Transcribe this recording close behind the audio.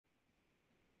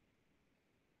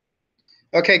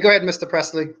Okay, go ahead, Mr.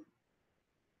 Presley.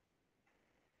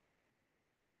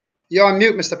 You're on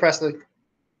mute, Mr. Presley.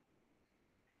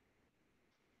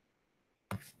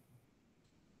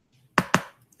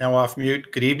 Now off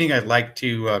mute. Good evening. I'd like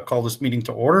to call this meeting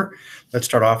to order. Let's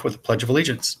start off with the Pledge of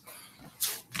Allegiance.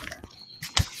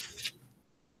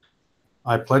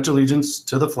 I pledge allegiance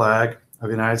to the flag of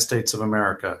the United States of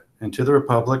America and to the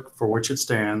republic for which it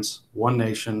stands, one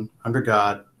nation, under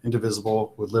God,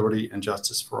 indivisible, with liberty and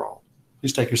justice for all.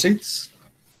 Please take your seats.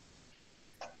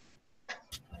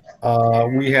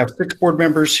 We have 6 board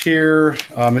members here.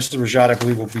 Mrs. Rajat, I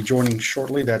believe, will be joining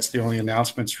shortly. That's the only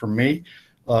announcements from me.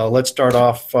 Let's start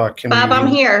off. Bob, I'm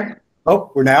here.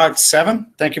 Oh, we're now at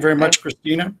 7. Thank you very much,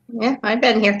 Christina. Yeah, I've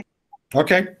been here.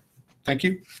 Okay, thank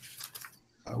you.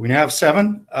 We now have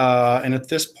 7, and at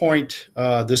this point,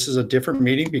 this is a different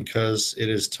meeting because it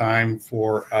is time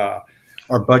for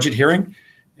our budget hearing.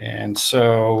 And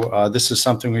so this is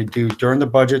something we do during the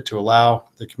budget to allow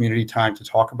the community time to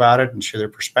talk about it and share their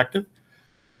perspective.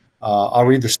 I'll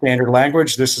read the standard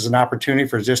language. This is an opportunity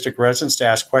for district residents to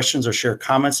ask questions or share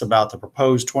comments about the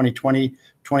proposed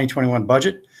 2020-2021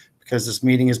 budget. Because this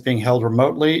meeting is being held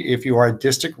remotely, if you are a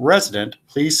district resident,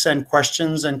 please send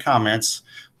questions and comments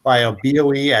via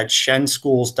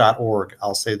boe@shenschools.org.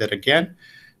 I'll say that again,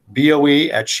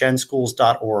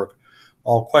 boe@shenschools.org.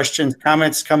 All questions,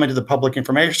 comments come into the Public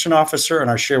Information Officer and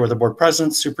are shared with the Board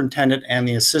President, Superintendent, and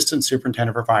the Assistant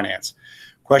Superintendent for Finance.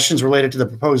 Questions related to the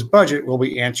proposed budget will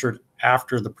be answered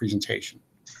after the presentation.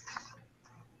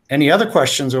 Any other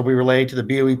questions will be relayed to the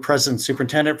BOE President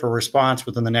Superintendent for response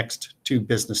within the next 2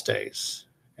 business days.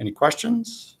 Any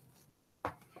questions?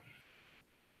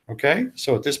 Okay,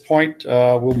 so at this point,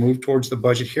 we'll move towards the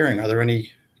budget hearing. Are there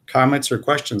any comments or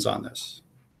questions on this?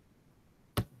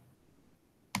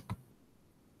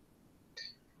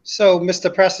 So,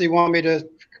 Mr. Presley, you want me to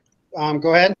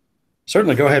go ahead?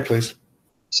 Certainly, go ahead, please.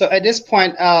 So at this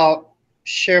point, I'll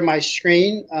share my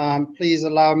screen. Please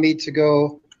allow me to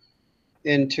go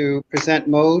into present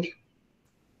mode.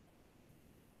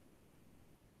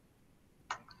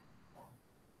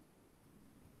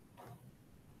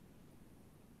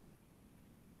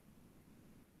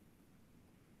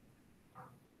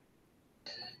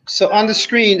 So on the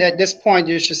screen at this point,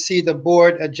 you should see the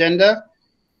board agenda.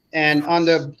 And on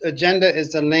the agenda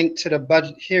is the link to the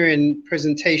budget hearing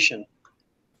presentation.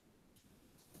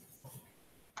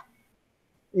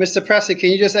 Mr. Presley,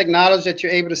 can you just acknowledge that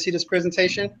you're able to see this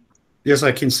presentation? Yes,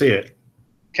 I can see it.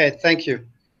 Okay, thank you.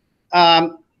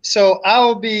 So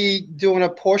I'll be doing a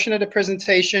portion of the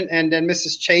presentation, and then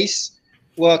Mrs. Chase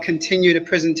will continue the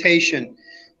presentation.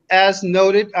 As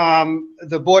noted,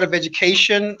 the Board of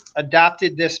Education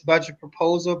adopted this budget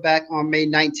proposal back on May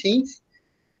 19th.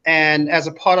 And as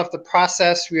a part of the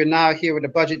process, we are now here with a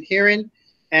budget hearing.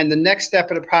 And the next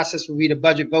step of the process will be the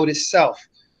budget vote itself.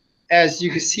 As you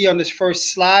can see on this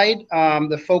first slide,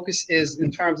 the focus is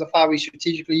in terms of how we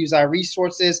strategically use our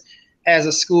resources as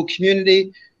a school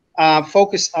community.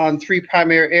 Focus on 3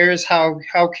 primary areas. How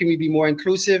can we be more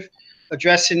inclusive?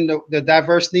 Addressing the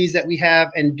diverse needs that we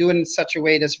have and doing it in such a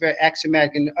way that's very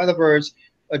axiomatic. In other words,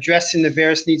 addressing the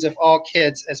various needs of all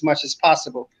kids as much as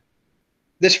possible.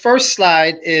 This first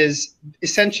slide is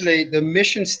essentially the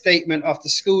mission statement of the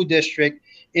school district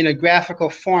in a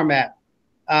graphical format.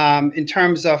 In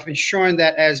terms of ensuring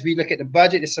that as we look at the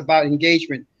budget, it's about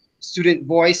engagement, student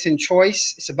voice and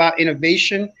choice. It's about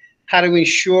innovation. How do we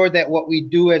ensure that what we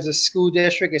do as a school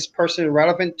district is personally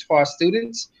relevant to our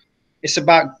students? It's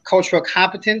about cultural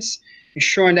competence,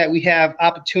 ensuring that we have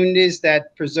opportunities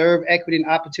that preserve equity and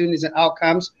opportunities and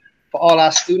outcomes for all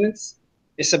our students.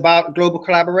 It's about global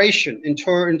collaboration in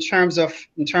terms of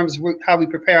how we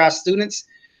prepare our students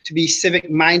to be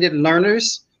civic-minded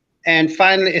learners. And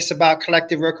finally, it's about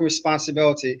collective worker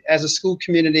responsibility as a school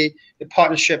community, the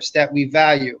partnerships that we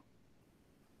value.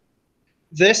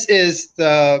 This is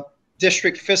the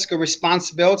district fiscal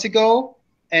responsibility goal.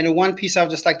 And the one piece I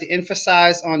would just like to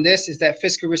emphasize on this is that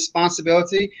fiscal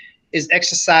responsibility is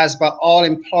exercised by all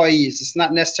employees. It's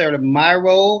not necessarily my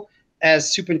role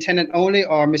as superintendent only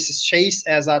or Mrs. Chase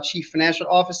as our chief financial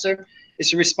officer.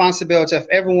 It's the responsibility of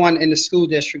everyone in the school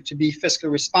district to be fiscally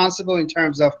responsible in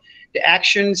terms of the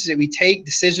actions that we take,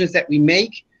 decisions that we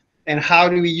make, and how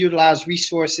do we utilize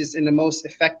resources in the most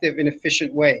effective and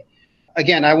efficient way.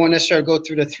 Again, I won't necessarily go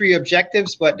through the 3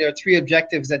 objectives, but there are 3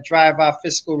 objectives that drive our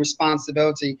fiscal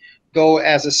responsibility goal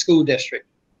as a school district.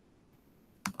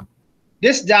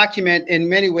 This document, in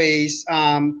many ways,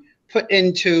 put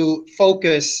into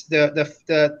focus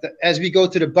as we go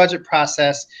through the budget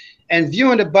process and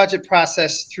viewing the budget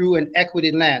process through an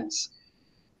equity lens.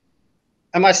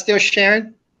 Am I still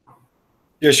sharing?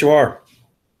 Yes, you are.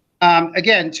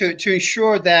 again, to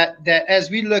ensure that as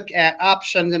we look at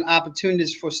options and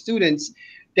opportunities for students,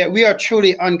 that we are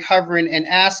truly uncovering and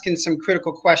asking some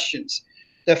critical questions.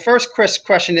 The first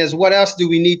question is, what else do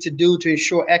we need to do to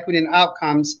ensure equity and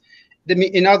outcomes?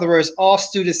 In other words, all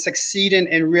students succeeding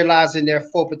and realizing their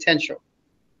full potential.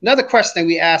 Another question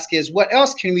we ask is, what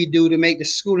else can we do to make the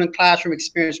school and classroom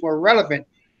experience more relevant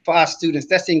for our students?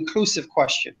 That's the inclusive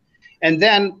question. And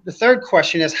then the third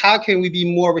question is, how can we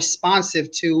be more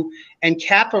responsive to and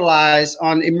capitalize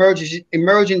on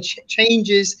emerging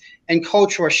changes and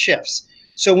cultural shifts?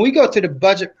 So when we go through the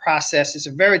budget process, it's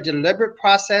a very deliberate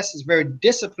process. It's a very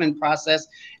disciplined process.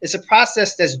 It's a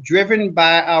process that's driven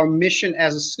by our mission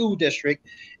as a school district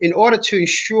in order to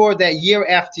ensure that year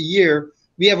after year,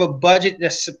 we have a budget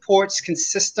that supports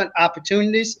consistent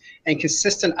opportunities and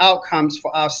consistent outcomes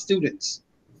for our students.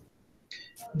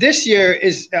 This year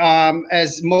is,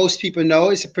 as most people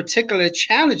know, is a particularly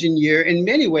challenging year in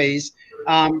many ways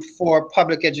for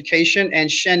public education, and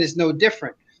Shen is no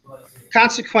different.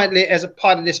 Consequently, as a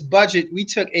part of this budget, we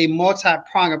took a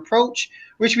multi-pronged approach,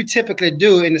 which we typically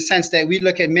do in the sense that we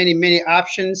look at many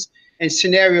options and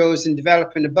scenarios in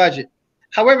developing the budget.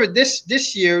 However,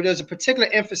 this year, there's a particular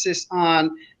emphasis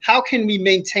on how can we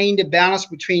maintain the balance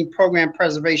between program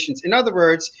preservations. In other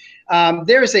words,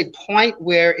 there is a point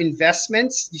where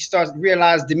investments, you start to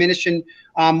realize diminishing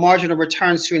marginal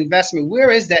returns to investment.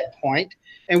 Where is that point?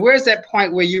 And where is that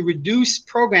point where you reduce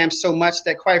programs so much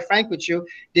that, quite frankly with you,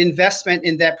 the investment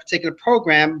in that particular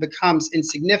program becomes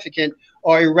insignificant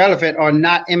or irrelevant or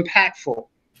not impactful?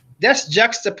 That's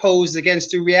juxtaposed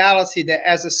against the reality that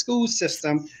as a school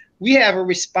system, we have a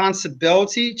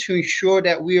responsibility to ensure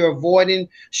that we are avoiding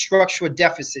structural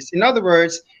deficits. In other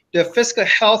words, the fiscal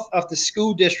health of the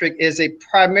school district is a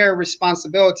primary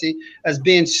responsibility as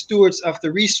being stewards of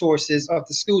the resources of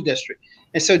the school district.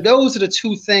 And so those are the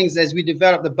two things as we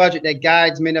develop the budget that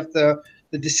guides many of the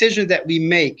decisions that we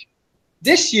make.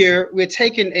 This year, we're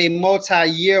taking a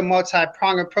multi-year,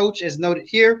 multi-pronged approach as noted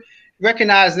here,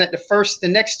 recognizing that the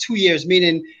next 2 years,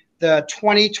 meaning the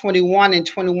 2021 and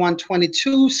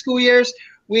 21-22 school years,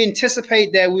 we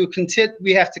anticipate that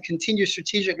we have to continue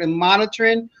strategically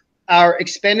monitoring our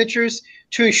expenditures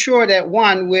to ensure that,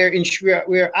 one,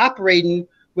 we're operating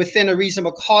within a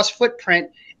reasonable cost footprint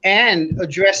and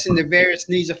addressing the various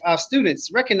needs of our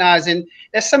students, recognizing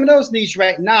that some of those needs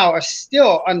right now are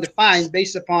still undefined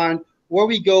based upon where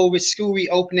we go with school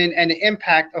reopening and the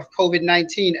impact of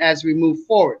COVID-19 as we move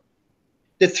forward.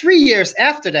 The 3 years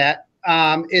after that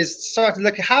is start to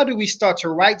look at how do we start to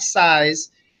right size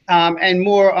and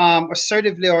more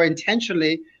assertively or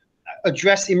intentionally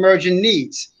address emerging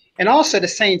needs. And also at the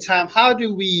same time, how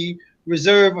do we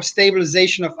reserve a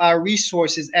stabilization of our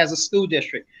resources as a school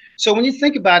district? So when you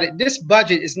think about it, this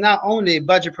budget is not only a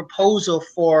budget proposal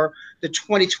for the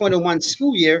 2021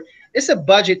 school year, it's a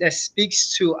budget that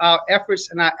speaks to our efforts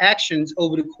and our actions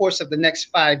over the course of the next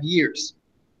 5 years.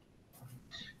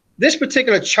 This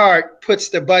particular chart puts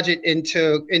the budget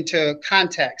into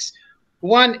context.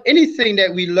 One, anything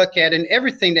that we look at and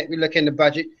everything that we look in the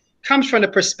budget comes from the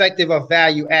perspective of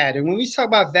value add. And when we talk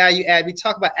about value add, we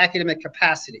talk about academic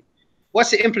capacity.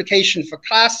 What's the implication for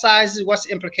class sizes? What's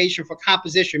the implication for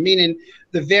composition, meaning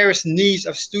the various needs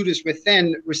of students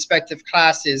within respective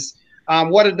classes?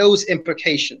 What are those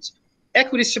implications?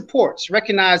 Equity supports,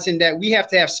 recognizing that we have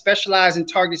to have specialized and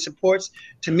targeted supports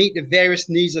to meet the various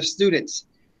needs of students.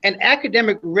 And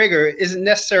academic rigor isn't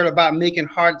necessarily about making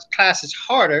hard classes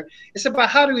harder. It's about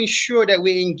how do we ensure that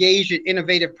we engage in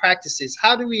innovative practices?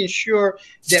 How do we ensure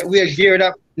that we are geared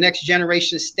up for next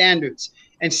generation standards?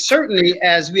 And certainly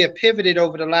as we have pivoted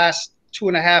over the last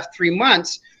 2.5, 3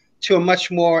 months to a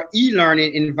much more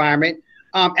e-learning environment,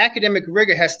 academic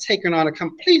rigor has taken on a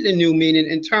completely new meaning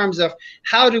in terms of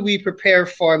how do we prepare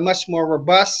for a much more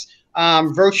robust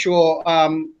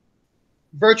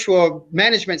virtual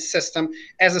management system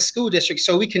as a school district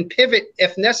so we can pivot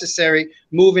if necessary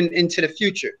moving into the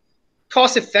future.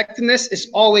 Cost effectiveness is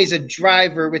always a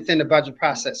driver within the budget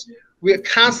process. We're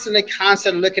constantly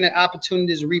looking at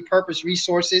opportunities to repurpose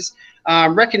resources,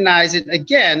 recognizing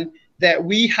again that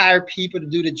we hire people to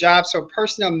do the job. So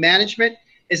personnel management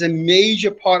is a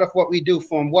major part of what we do,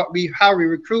 from how we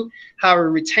recruit, how we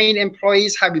retain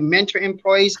employees, how we mentor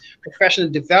employees, professional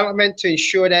development to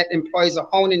ensure that employees are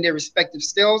honing their respective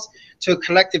skills, to a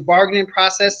collective bargaining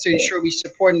process to ensure we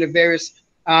support the various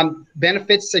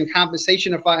benefits and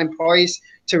compensation of our employees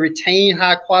to retain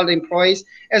high quality employees,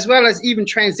 as well as even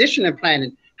transition and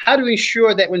planning. How do we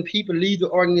ensure that when people leave the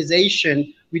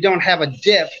organization, we don't have a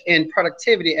dip in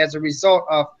productivity as a result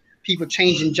of people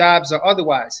changing jobs or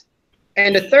otherwise?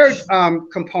 And the third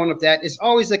component of that is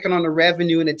always looking on the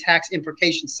revenue and the tax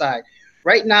implication side.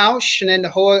 Right now,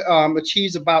 Shenendehowa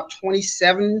achieves about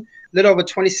 27, little over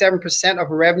 27% of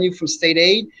revenue from state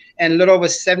aid, and a little over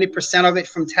 70% of it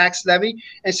from tax levy.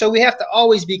 And so we have to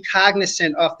always be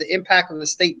cognizant of the impact of the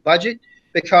state budget,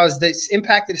 because the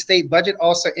impact of the state budget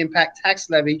also impact tax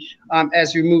levy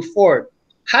as we move forward.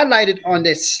 Highlighted on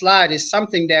this slide is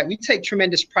something that we take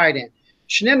tremendous pride in.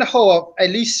 Shenendehowa, at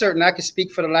least certain, I can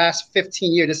speak for the last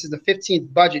 15 years, this is the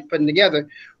 15th budget putting together,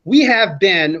 we have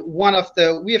been one of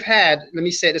the, we have had, let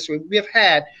me say it this way, we have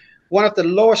had one of the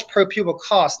lowest per pupil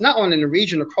costs, not only in the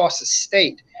region, across the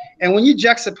state. And when you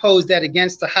juxtapose that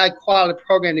against the high quality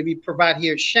program that we provide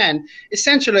here at Shen,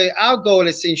 essentially our goal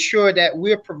is to ensure that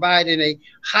we're providing a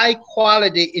high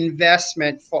quality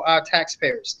investment for our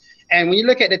taxpayers. And when you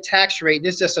look at the tax rate,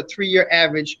 this is just a 3-year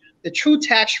average. The true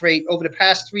tax rate over the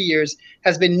past 3 years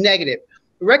has been negative,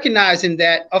 recognizing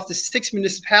that of the 6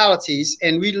 municipalities,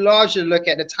 and we largely look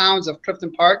at the towns of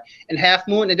Clifton Park and Half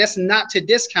Moon, and that's not to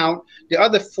discount the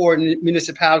other 4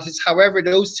 municipalities. However,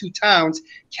 those 2 towns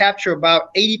capture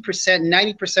about 80%,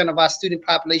 90% of our student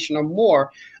population or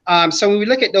more. So when we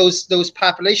look at those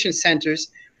population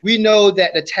centers, we know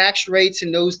that the tax rates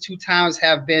in those 2 towns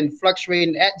have been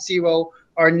fluctuating at 0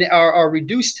 or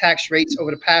reduced tax rates over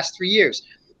the past 3 years.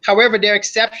 However, there are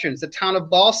exceptions. The town of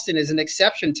Boston is an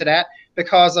exception to that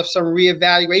because of some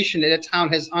reevaluation that the town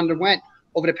has underwent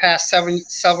over the past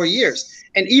several years.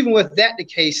 And even with that the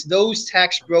case, those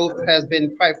tax growth has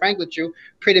been, quite frankly with you,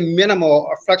 pretty minimal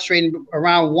or fluctuating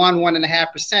around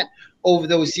 1.5% over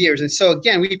those years. And so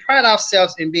again, we pride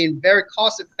ourselves in being very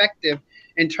cost effective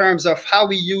in terms of how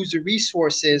we use the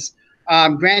resources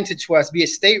granted to us, be it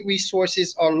state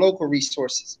resources or local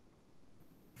resources.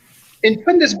 In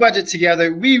putting this budget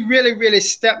together, we really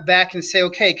step back and say,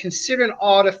 okay, considering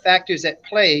all the factors at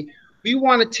play, we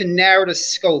wanted to narrow the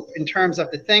scope in terms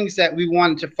of the things that we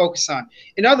wanted to focus on.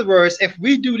 In other words, if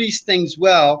we do these things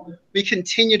well, we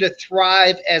continue to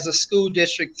thrive as a school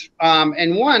district,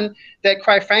 and one that,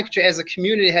 quite frankly, as a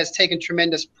community has taken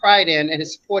tremendous pride in and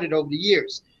has supported over the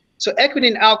years. So equity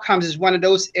and outcomes is one of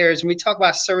those areas when we talk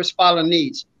about service following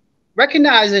needs.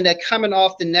 Recognizing that coming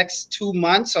off the next 2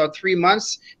 months or 3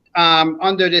 months,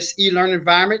 under this e-learning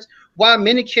environment, while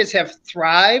many kids have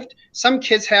thrived, some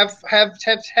kids have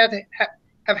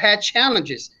had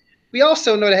challenges. We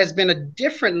also know there has been a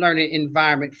different learning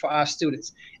environment for our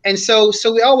students. And so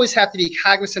we always have to be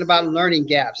cognizant about learning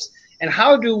gaps. And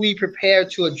how do we prepare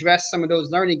to address some of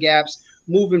those learning gaps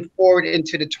moving forward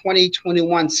into the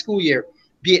 2021 school year,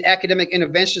 be it academic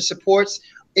intervention supports,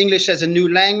 English as a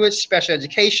new language, special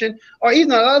education, or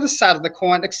even on the other side of the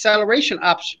coin, acceleration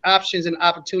options and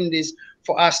opportunities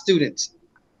for our students.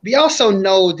 We also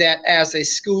know that as a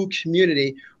school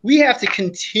community, we have to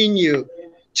continue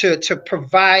to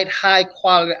provide high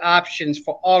quality options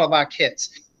for all of our kids.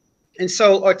 And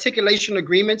so articulation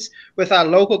agreements with our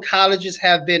local colleges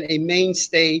have been a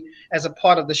mainstay as a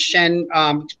part of the Shen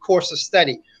course of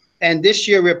study. And this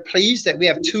year, we're pleased that we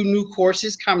have 2 new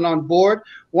courses coming on board.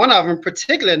 One of them in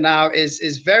particular now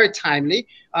is very timely.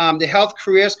 The health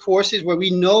careers courses, where we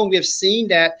know we have seen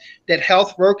that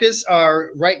health workers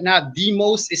are right now the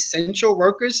most essential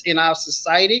workers in our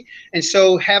society. And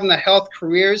so having a health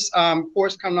careers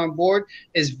course coming on board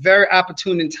is very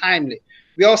opportune and timely.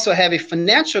 We also have a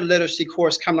financial literacy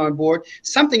course coming on board,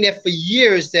 something that for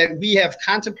years that we have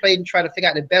contemplated and tried to figure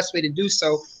out the best way to do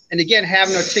so. And again,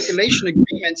 having articulation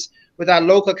agreements with our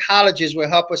local colleges will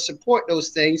help us support those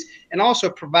things and also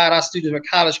provide our students with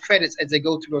college credits as they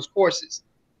go through those courses.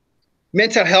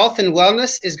 Mental health and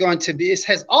wellness is going to be, it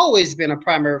has always been a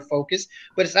primary focus,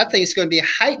 but I think it's going to be a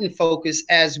heightened focus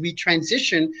as we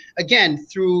transition, again,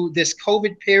 through this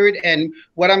COVID period and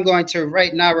what I'm going to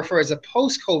right now refer as a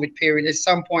post-COVID period at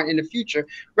some point in the future.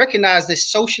 Recognize that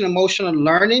social and emotional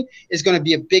learning is going to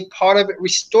be a big part of it.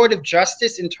 Restorative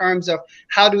justice in terms of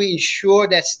how do we ensure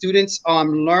that students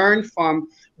learn from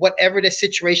whatever the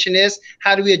situation is.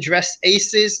 How do we address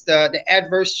ACEs, the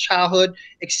adverse childhood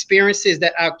experiences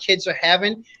that our kids are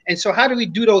having? And so how do we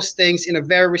do those things in a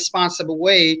very responsible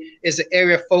way is an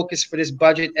area of focus for this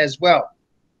budget as well.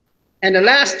 And the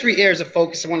last 3 areas of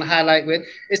focus I want to highlight with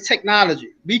is technology.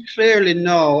 We clearly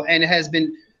know, and it has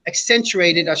been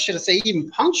accentuated, or should I say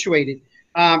even punctuated,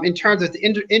 in terms of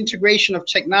the integration of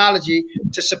technology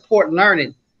to support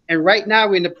learning. And right now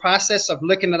we're in the process of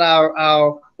looking at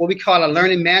our what we call a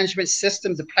learning management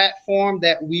system, the platform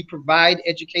that we provide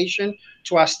education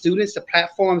to our students, the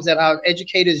platforms that our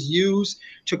educators use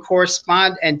to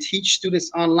correspond and teach students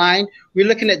online. We're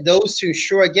looking at those to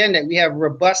ensure, again, that we have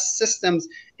robust systems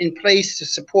in place to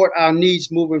support our needs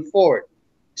moving forward.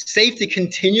 Safety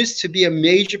continues to be a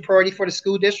major priority for the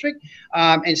school district,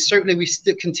 and certainly we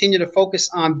still continue to focus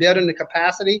on building the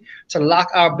capacity to lock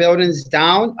our buildings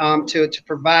down, to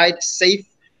provide safe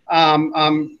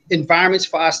environments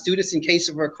for our students in case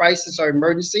of a crisis or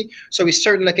emergency. So we're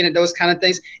certainly looking at those kind of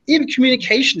things. Even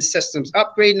communication systems,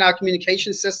 upgrading our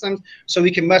communication systems so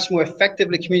we can much more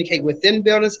effectively communicate within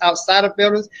buildings, outside of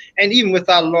buildings, and even with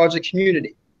our larger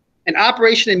community. And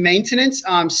operation and maintenance,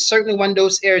 certainly one of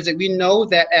those areas that we know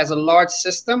that as a large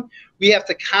system, we have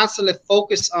to constantly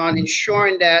focus on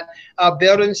ensuring that our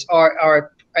buildings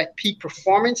are at peak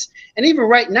performance. And even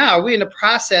right now, we're in the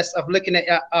process of looking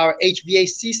at our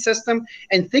HVAC system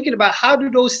and thinking about how do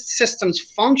those systems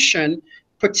function,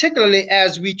 particularly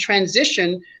as we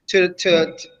transition to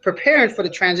preparing for the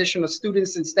transition of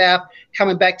students and staff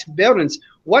coming back to buildings.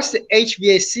 What's the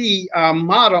HVAC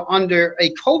model under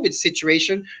a COVID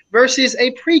situation versus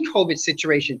a pre-COVID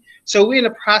situation? So we're in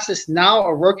the process now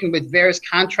of working with various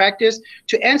contractors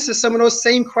to answer some of those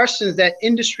same questions that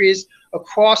industries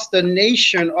across the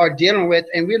nation are dealing with,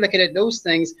 and we're looking at those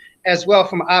things as well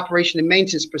from an operation and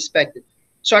maintenance perspective.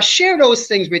 So I share those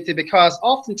things with you because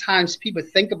oftentimes people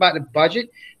think about the budget.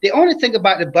 They only think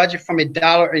about the budget from a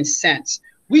dollar and cents.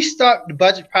 We start the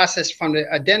budget process from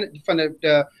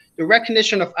the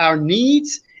recognition of our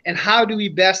needs and how do we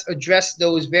best address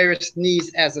those various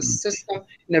needs as a system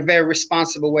in a very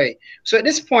responsible way. So at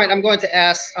this point, I'm going to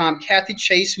ask Kathy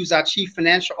Chase, who's our Chief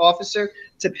Financial Officer,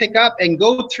 to pick up and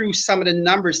go through some of the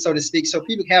numbers, so to speak, so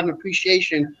people have an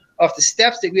appreciation of the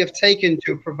steps that we have taken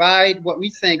to provide what we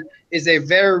think is a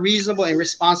very reasonable and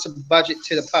responsible budget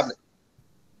to the public.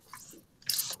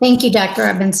 Thank you, Dr.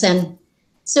 Robinson.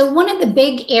 So one of the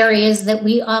big areas that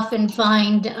we often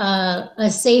find a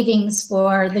savings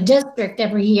for the district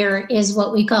every year is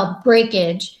what we call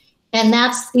breakage. And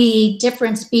that's the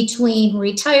difference between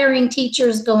retiring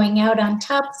teachers going out on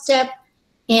top step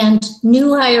and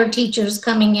new hire teachers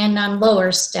coming in on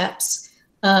lower steps.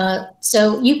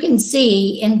 So you can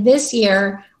see in this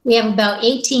year, we have about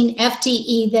 18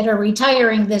 FTE that are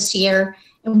retiring this year,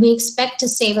 and we expect to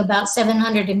save about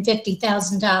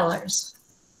 $750,000.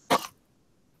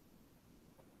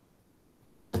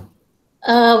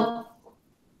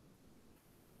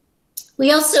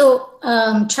 We also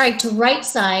tried to right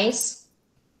size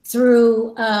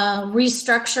through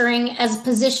restructuring as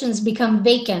positions become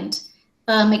vacant.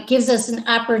 It gives us an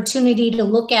opportunity to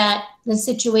look at the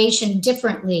situation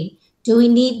differently. Do we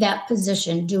need that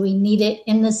position? Do we need it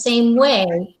in the same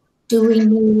way? Do we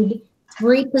need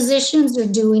 3 positions or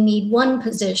do we need 1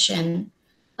 position?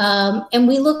 And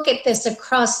we look at this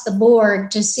across the board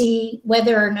to see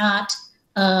whether or not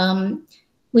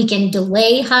we can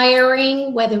delay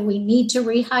hiring, whether we need to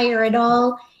rehire at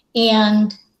all,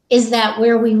 and is that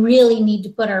where we really need to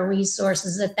put our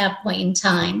resources at that point in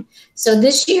time? So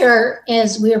this year,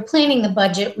 as we were planning the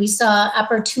budget, we saw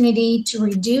opportunity to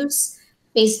reduce,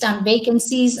 based on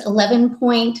vacancies,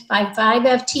 11.55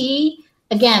 FTE,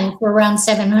 again, for around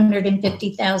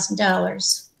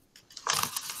 $750,000.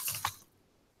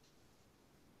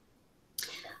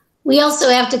 We also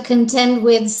have to contend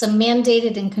with some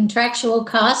mandated and contractual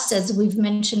costs, as we've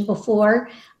mentioned before.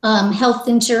 Health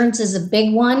insurance is a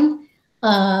big one.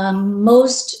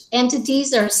 Most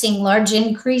entities are seeing large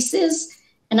increases.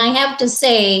 And I have to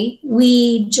say,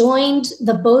 we joined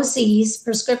the BOCES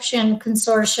Prescription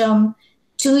Consortium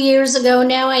 2 years ago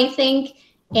now, I think,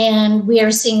 and we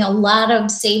are seeing a lot of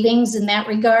savings in that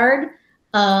regard.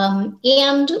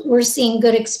 And we're seeing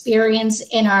good experience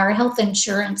in our health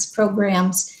insurance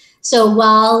programs. So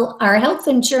while our health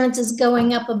insurance is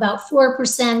going up about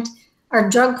 4%, our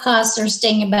drug costs are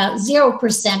staying about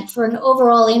 0% for an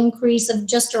overall increase of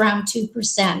just around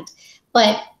 2%.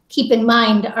 But keep in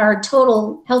mind, our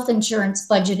total health insurance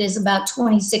budget is about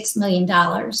 $26 million.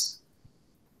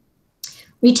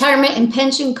 Retirement and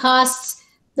pension costs,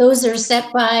 those are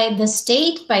set by the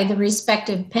state, by the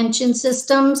respective pension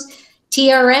systems.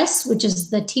 TRS, which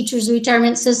is the Teachers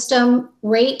Retirement System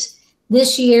rate,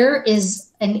 this year is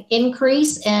an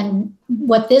increase, and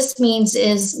what this means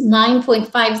is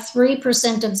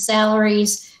 9.53% of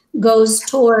salaries goes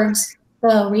towards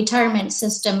the retirement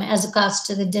system as a cost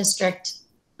to the district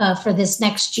for this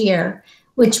next year,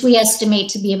 which we estimate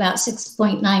to be about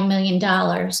 $6.9 million.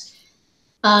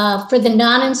 For the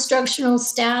non-instructional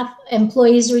staff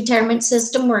employees retirement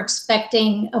system, we're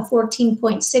expecting a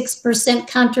 14.6%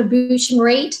 contribution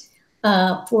rate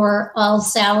for all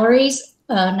salaries,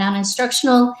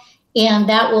 non-instructional, and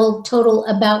that will total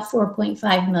about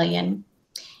 $4.5 million.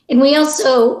 And we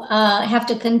also have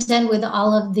to contend with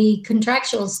all of the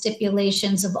contractual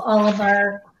stipulations of all of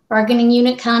our bargaining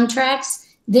unit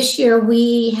contracts. This year,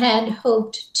 we had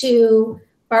hoped to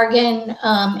bargain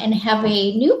and have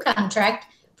a new contract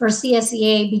for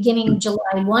CSEA beginning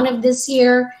July 1 of this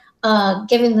year.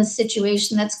 Given the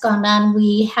situation that's gone on,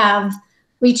 we have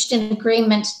reached an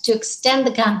agreement to extend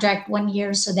the contract 1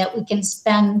 year so that we can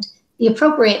spend the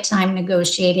appropriate time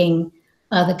negotiating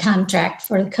the contract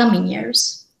for the coming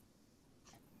years.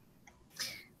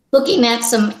 Looking at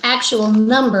some actual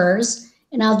numbers,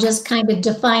 and I'll just kind of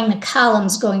define the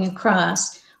columns going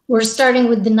across. We're starting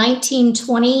with the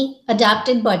 1920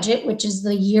 adopted budget, which is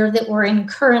the year that we're in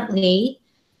currently.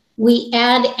 We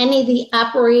add any of the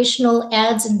operational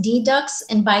adds and deducts,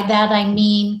 and by that I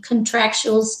mean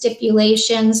contractual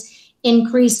stipulations,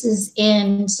 increases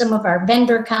in some of our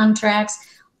vendor contracts,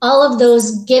 all of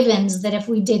those givens that if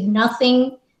we did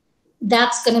nothing,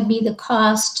 that's going to be the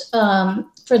cost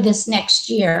for this next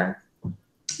year.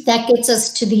 That gets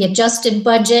us to the adjusted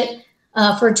budget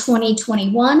for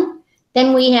 2021.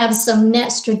 Then we have some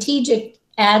net strategic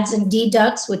adds and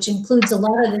deducts, which includes a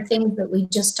lot of the things that we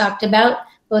just talked about,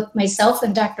 both myself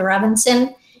and Dr.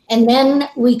 Robinson. And then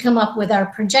we come up with our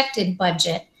projected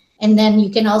budget. And then you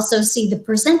can also see the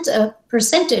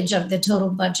percentage of the total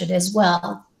budget as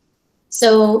well.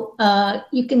 So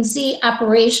you can see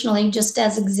operationally, just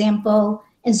as example,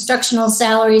 instructional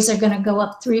salaries are going to go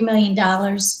up $3 million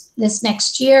this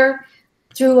next year.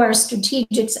 Through our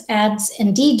strategic adds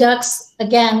and deducts,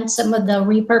 again, some of the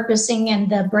repurposing and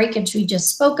the breakage we just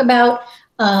spoke about,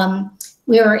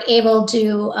 we were able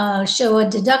to show a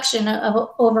deduction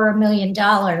of over $1 million,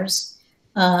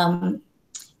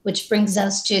 which brings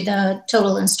us to the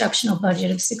total instructional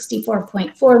budget of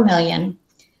 $64.4 million.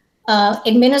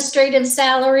 Administrative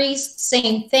salaries,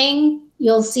 same thing.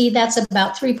 You'll see that's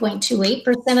about 3.28%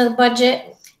 of the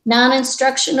budget.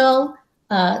 Non-instructional,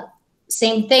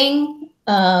 same thing.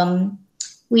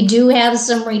 We do have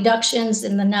some reductions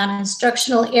in the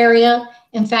non-instructional area.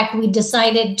 In fact, we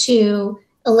decided to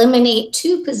eliminate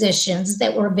 2 positions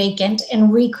that were vacant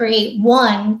and recreate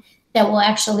 1 that will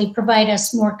actually provide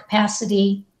us more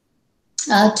capacity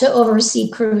to oversee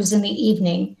crews in the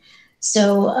evening.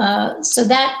 So, so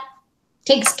that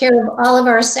takes care of all of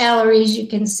our salaries. You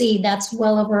can see that's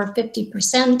well over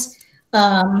 50%.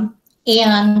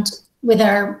 And with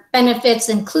our benefits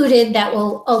included, that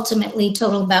will ultimately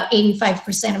total about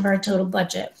 85% of our total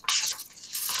budget.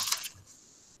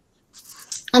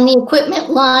 On the equipment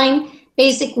line,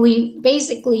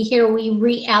 basically here we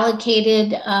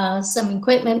reallocated some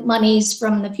equipment monies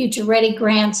from the Future Ready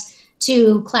grants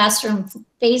to classroom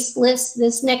facelifts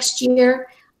this next year.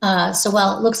 So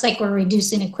while it looks like we're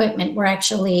reducing equipment, we're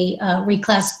actually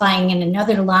reclassifying in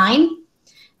another line.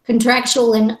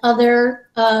 Contractual and other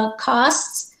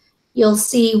costs, you'll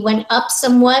see went up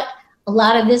somewhat. A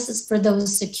lot of this is for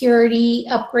those security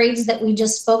upgrades that we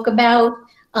just spoke about,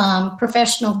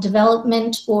 professional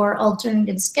development for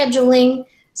alternative scheduling,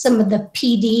 some of the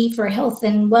PD for health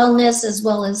and wellness, as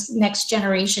well as next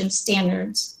generation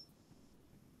standards.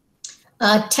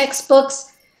 Textbooks,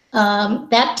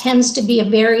 that tends to be a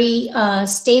very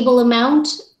stable amount.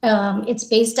 It's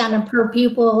based on a per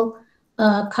pupil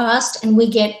cost, and we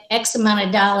get X amount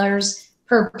of dollars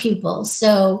per pupil.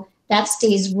 So that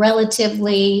stays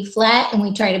relatively flat, and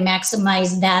we try to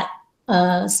maximize that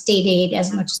state aid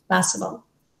as much as possible.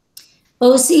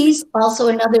 BOCES, also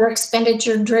another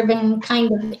expenditure-driven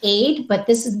kind of aid, but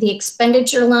this is the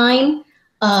expenditure line.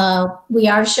 We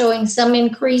are showing some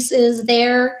increases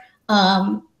there.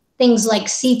 Things like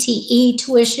CTE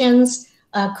tuitions,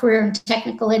 career and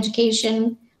technical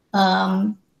education,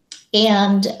 and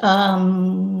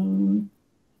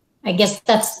I guess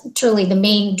that's truly the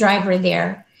main driver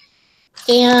there.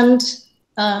 And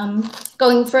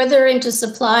going further into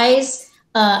supplies,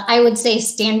 I would say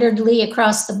standardly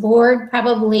across the board,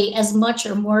 probably as much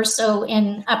or more so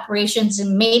in operations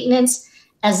and maintenance,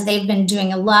 as they've been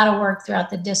doing a lot of work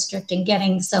throughout the district and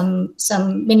getting some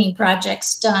mini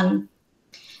projects done.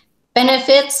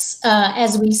 Benefits,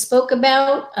 as we spoke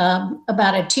about a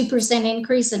 2%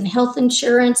 increase in health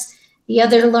insurance. The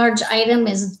other large item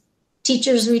is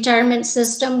teachers' retirement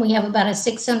system. We have about a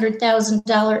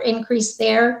 $600,000 increase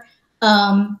there.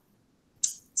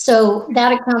 So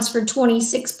that accounts for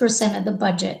 26% of the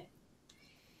budget.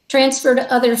 Transfer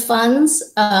to other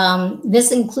funds.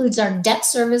 This includes our debt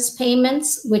service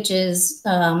payments, which is,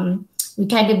 we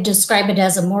kind of describe it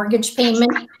as a mortgage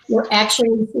payment. We're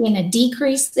actually seeing a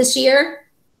decrease this year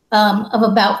of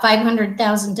about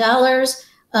 $500,000,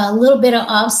 a little bit of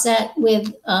offset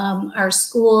with our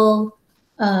school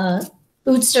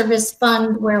food service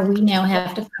fund, where we now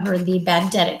have to cover the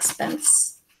bad debt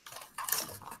expense.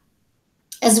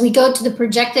 As we go to the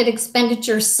projected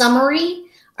expenditure summary,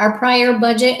 our prior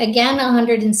budget, again,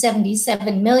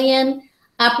 $177 million.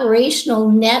 Operational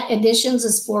net additions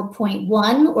is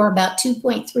 4.1, or about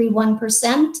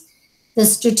 2.31%. The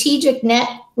strategic net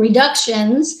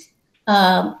reductions,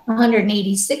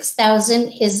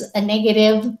 186,000, is a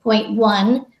negative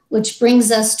 0.1, which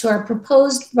brings us to our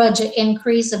proposed budget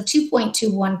increase of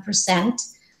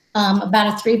 2.21%, about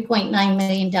a $3.9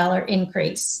 million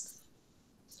increase.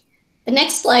 The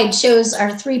next slide shows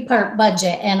our three-part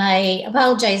budget, and I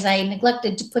apologize, I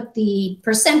neglected to put the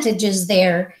percentages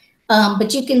there,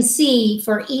 but you can see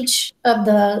for each of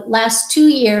the last 2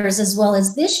 years as well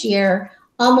as this year,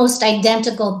 almost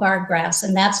identical bar graphs,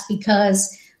 and that's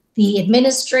because the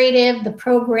administrative, the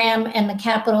program, and the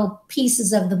capital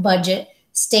pieces of the budget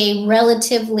stay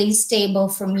relatively stable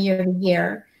from year to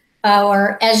year.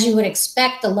 As you would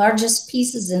expect, the largest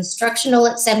piece is instructional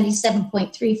at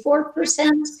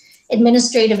 77.34%,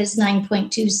 administrative is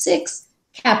 9.26%,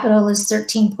 capital is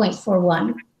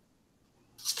 13.41%.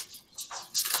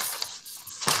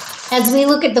 As we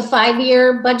look at the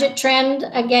 5-year budget trend,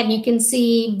 again, you can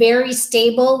see very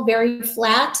stable, very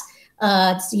flat.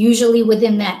 It's usually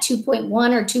within that 2.1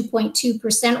 or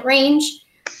 2.2% range.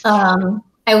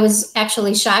 I was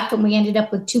actually shocked when we ended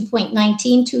up with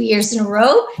 2.19 2 years in a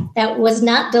row. That was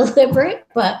not deliberate,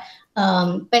 but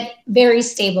very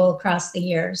stable across the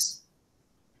years.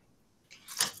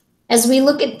 As we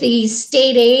look at the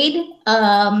state aid,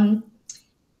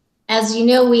 as you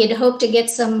know, we had hoped to get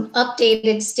some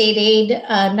updated state aid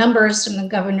numbers from the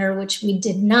governor, which we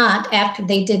did not after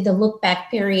they did the look back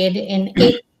period in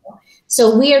April.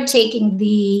 So we are taking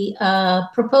the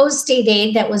proposed state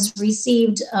aid that was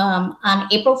received on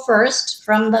April 1st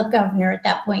from the governor at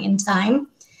that point in time.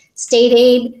 State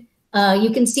aid,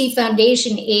 you can see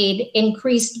foundation aid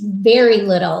increased very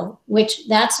little, which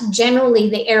that's generally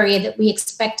the area that we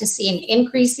expect to see an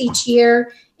increase each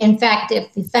year. In fact,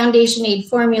 if the foundation aid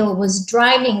formula was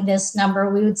driving this number,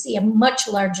 we would see a much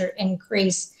larger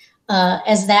increase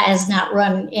as that has not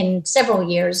run in several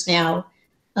years now.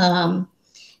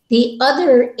 The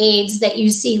other aids that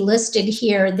you see listed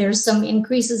here, there's some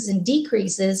increases and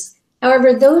decreases.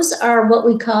 However, those are what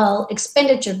we call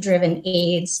expenditure-driven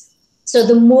aids. So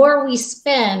the more we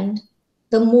spend,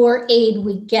 the more aid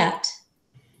we get.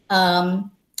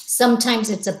 Sometimes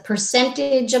it's a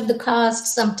percentage of the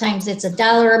cost. Sometimes it's a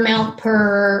dollar amount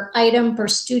per item, per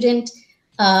student.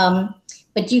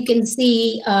 But you can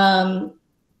see,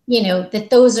 that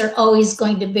those are always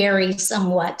going to vary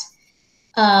somewhat.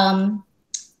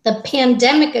 The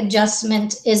pandemic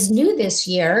adjustment is new this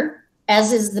year,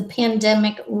 as is the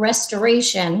pandemic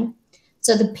restoration.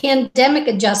 So the pandemic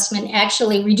adjustment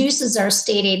actually reduces our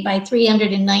state aid by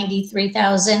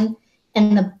 $393,000,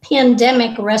 and the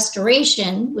pandemic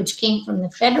restoration, which came from the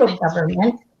federal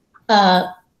government,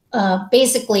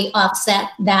 basically offset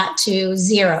that to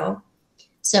zero.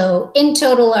 So in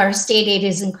total, our state aid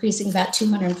is increasing about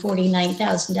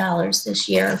 $249,000 this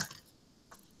year.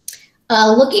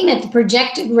 Looking at the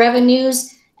projected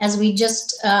revenues, as we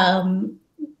just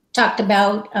talked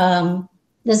about,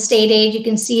 the state aid, you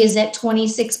can see, is at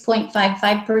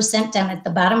 26.55% down at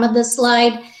the bottom of the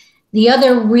slide. The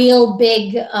other real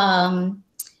big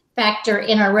factor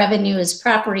in our revenue is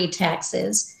property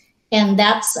taxes, and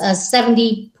that's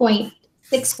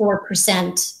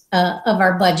 70.64% of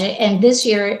our budget. And this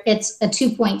year, it's a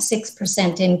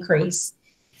 2.6% increase.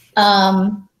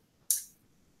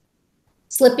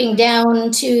 Slipping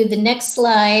down to the next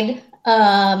slide,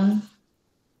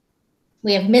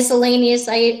 we have miscellaneous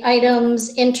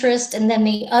items, interest, and then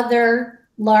the other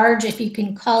large, if you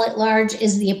can call it large,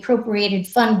 is the appropriated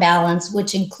fund balance,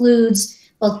 which includes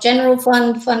both general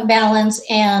fund balance,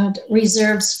 and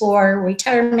reserves for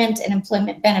retirement and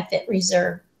employment benefit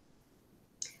reserve.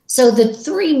 So the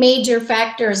three major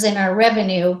factors in our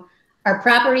revenue are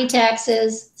property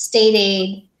taxes, state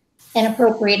aid, and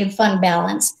appropriated fund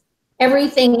balance.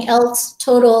 Everything else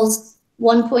totals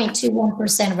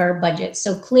 1.21% of our budget.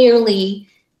 So clearly,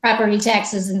 property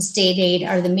taxes and state aid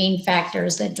are the main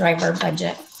factors that drive our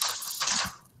budget.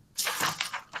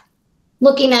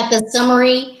 Looking at the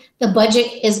summary, the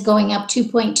budget is going up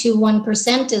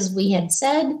 2.21%, as we had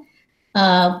said.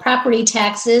 Property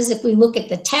taxes, if we look at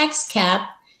the tax cap,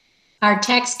 our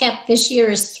tax cap this year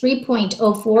is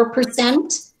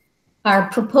 3.04%.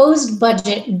 Our proposed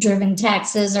budget-driven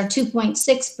taxes are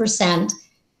 2.6%,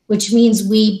 which means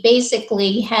we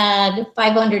basically had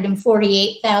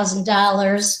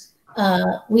 $548,000.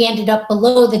 We ended up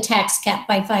below the tax cap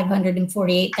by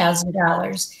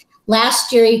 $548,000.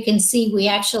 Last year, you can see we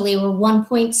actually were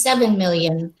 1.7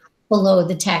 million below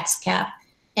the tax cap.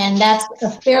 And that's a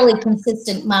fairly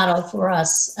consistent model for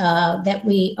us, that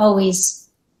we always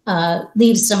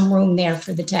leave some room there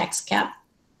for the tax cap.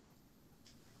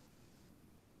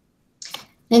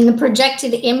 And the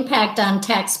projected impact on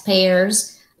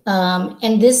taxpayers,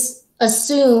 and this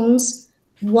assumes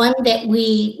one that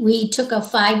we took a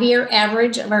 5-year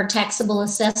average of our taxable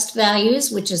assessed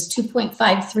values, which is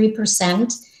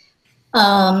 2.53%.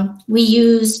 We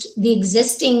used the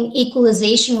existing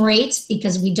equalization rates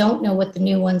because we don't know what the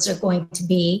new ones are going to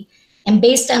be. And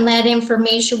based on that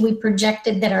information, we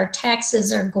projected that our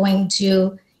taxes are going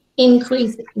to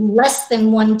increase less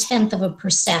than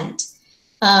 0.1%.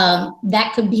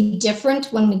 That could be different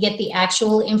when we get the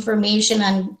actual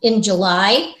information in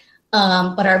July.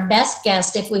 But our best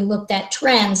guess, if we looked at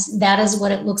trends, that is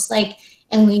what it looks like.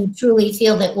 And we truly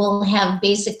feel that we'll have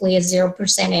basically a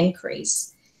 0%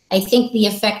 increase. I think the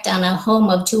effect on a home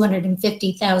of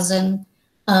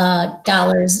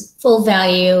 $250,000 full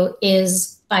value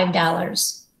is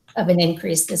 $5 of an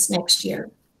increase this next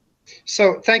year.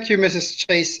 So thank you, Mrs.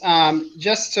 Chase.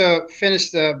 Just to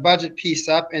finish the budget piece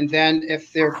up, and then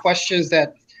if there are questions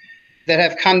that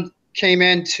came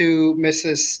in to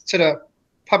the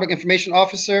Public Information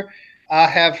Officer, I'll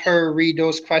have her read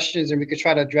those questions, and we could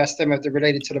try to address them if they're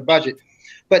related to the budget.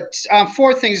 But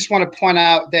 4 things I just want to point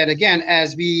out that, again,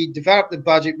 as we develop the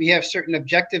budget, we have certain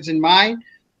objectives in mind.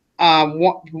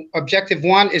 Objective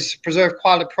 1 is to preserve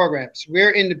quality programs.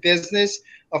 We're in the business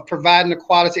of providing a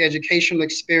quality educational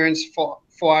experience for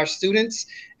our students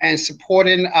and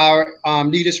supporting our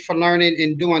leaders for learning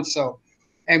in doing so.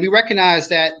 And we recognize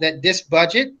that this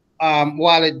budget,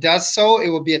 while it does so, it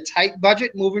will be a tight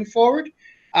budget moving forward.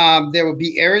 There will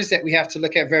be areas that we have to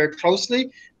look at very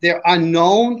closely. There are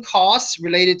known costs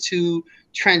related to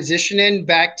transitioning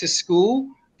back to school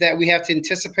that we have to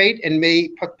anticipate and may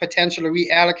potentially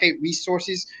reallocate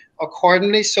resources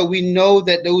accordingly. So we know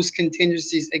that those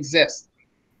contingencies exist.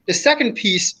 The second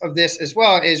piece of this as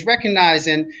well is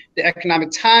recognizing the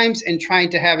economic times and trying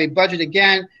to have a budget,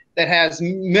 again, that has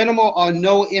minimal or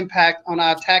no impact on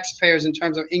our taxpayers in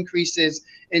terms of increases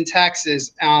in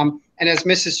taxes. And as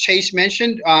Mrs. Chase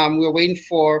mentioned, we're waiting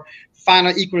for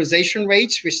final equalization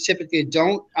rates, which typically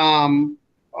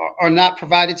are not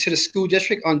provided to the school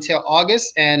district until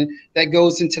August, and that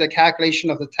goes into the calculation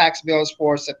of the tax bills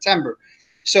for September.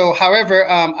 So, however,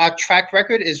 our track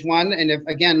record is one, and if,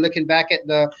 again, looking back at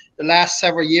the last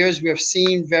several years, we have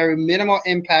seen very minimal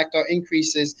impact or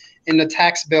increases in the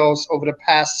tax bills over the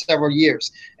past several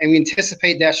years, and we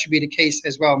anticipate that should be the case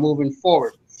as well moving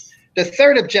forward. The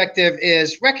third objective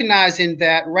is recognizing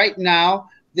that right now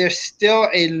there's still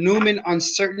a looming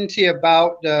uncertainty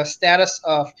about the status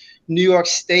of New York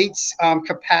State's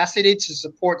capacity to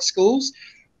support schools.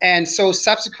 And so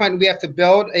subsequently, we have to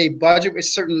build a budget with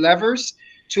certain levers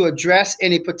to address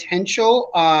any potential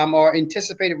or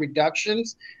anticipated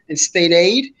reductions in state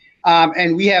aid.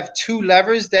 And we have 2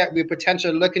 levers that we're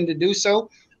potentially looking to do so.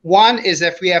 One is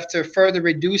if we have to further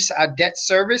reduce our debt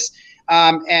service.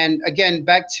 And again,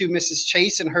 back to Mrs.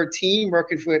 Chase and her team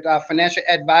working with our financial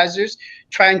advisors,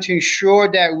 trying to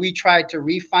ensure that we try to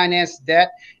refinance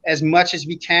debt as much as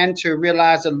we can to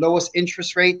realize the lowest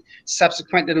interest rate,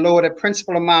 subsequently lower the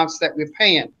principal amounts that we're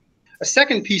paying. A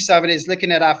second piece of it is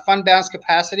looking at our fund balance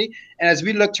capacity. And as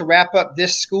we look to wrap up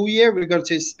this school year, we're going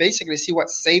to basically see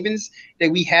what savings that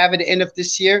we have at the end of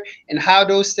this year and how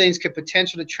those things could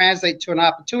potentially translate to an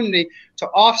opportunity to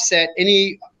offset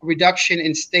any reduction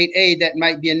in state aid that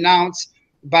might be announced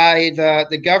by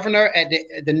the governor at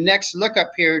the next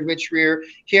lookup period, which we're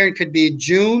hearing could be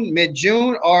June,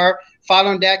 mid-June, or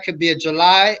following that could be a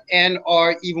July and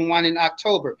or even one in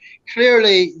October.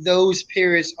 Clearly, those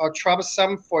periods are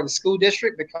troublesome for the school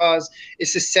district because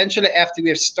it's essentially after we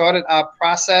have started our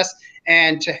process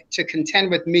and to contend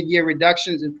with mid-year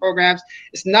reductions in programs.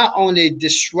 It's not only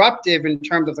disruptive in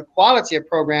terms of the quality of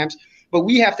programs, but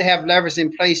we have to have levers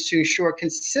in place to ensure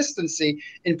consistency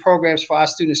in programs for our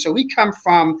students. So we come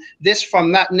from this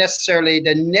from not necessarily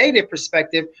the negative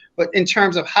perspective, but in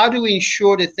terms of how do we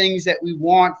ensure the things that we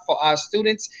want for our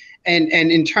students, and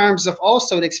in terms of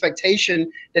also the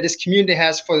expectation that this community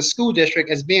has for the school district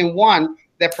as being one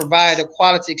that provide a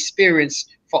quality experience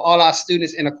for all our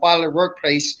students in a quality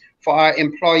workplace for our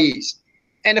employees.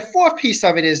 And the fourth piece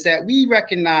of it is that we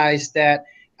recognize that,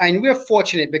 and we're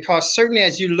fortunate because certainly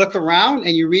as you look around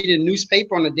and you read a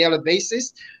newspaper on a daily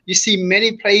basis, you see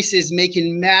many places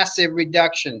making massive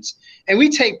reductions. And we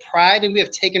take pride, and we have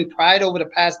taken pride over the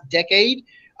past decade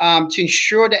to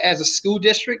ensure that as a school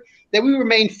district that we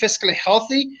remain fiscally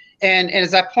healthy. And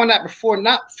as I pointed out before,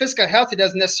 not fiscal healthy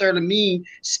doesn't necessarily mean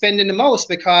spending the most,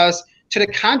 because to the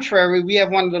contrary, we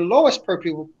have one of the lowest per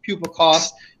pupil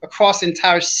costs across the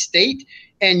entire state.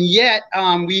 And yet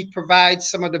we provide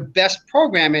some of the best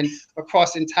programming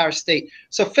across the entire state.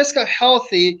 So fiscal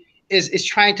healthy is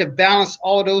trying to balance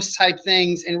all those type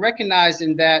things and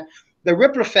recognizing that the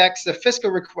ripple effects, the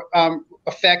fiscal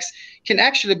effects can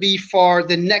actually be for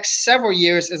the next several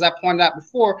years, as I pointed out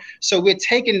before. So we're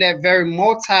taking that very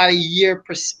multi-year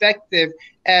perspective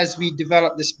as we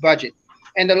develop this budget.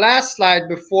 And the last slide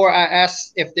before I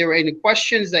asked if there were any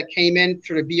questions that came in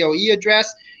through the BOE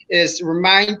address is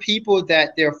remind people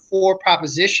that there are 4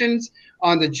 propositions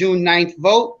on the June 9th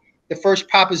vote. The first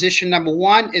proposition, number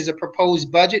 1, is a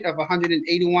proposed budget of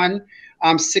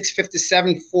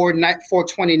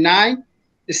 $181,657,429.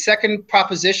 The second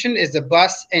proposition is the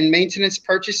bus and maintenance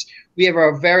purchase. We have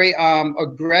a very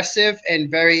aggressive and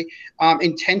very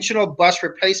intentional bus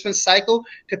replacement cycle.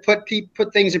 To put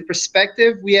things in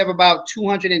perspective, we have about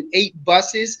 208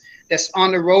 buses that's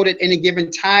on the road at any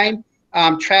given time,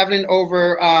 traveling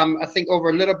over, I think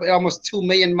over a little bit, almost 2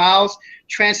 million miles,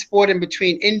 transporting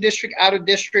between in-district,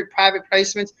 out-of-district, private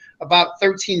placements, about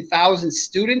 13,000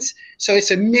 students. So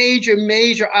it's a major,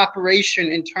 major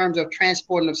operation in terms of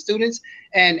transporting of students.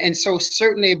 And so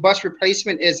certainly bus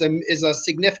replacement is a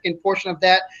significant portion of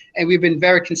that. And we've been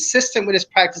very consistent with this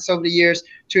practice over the years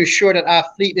to ensure that our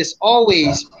fleet is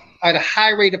always at a high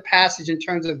rate of passage in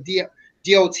terms of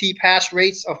DOT pass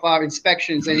rates of our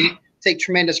inspections. And we take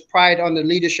tremendous pride on the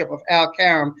leadership of Al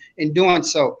Karam in doing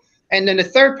so. And then the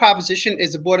third proposition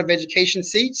is the Board of Education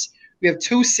seats. We have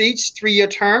 2 seats, 3-year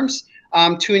terms.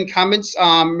 2 incumbents,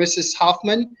 Mrs.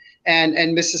 Hoffman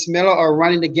and Mrs. Miller, are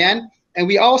running again. And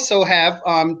we also have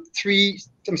 5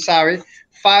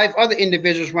 other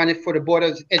individuals running for the Board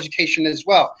of Education as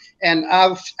well. And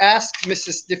I've asked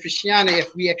Mrs. DeFisciani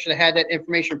if we actually had that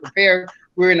information prepared.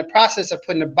 We're in the process of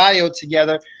putting a bio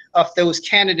together of those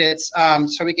candidates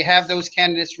so we can have those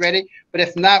candidates ready. But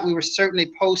if not, we will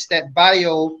certainly post that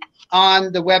bio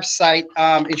on the website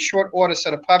in short order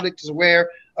so the public is aware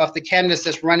of the candidates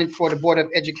that's running for the Board of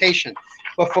Education.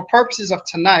 But for purposes of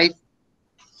tonight,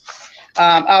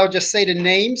 I'll just say the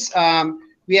names.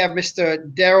 We have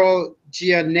Mr. Daryl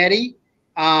Giannetti,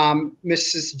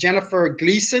 Mrs. Jennifer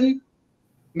Gleason,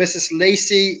 Mrs.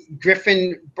 Lacey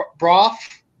Griffin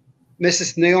Broth,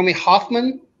 Mrs. Naomi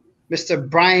Hoffman, Mr.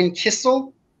 Brian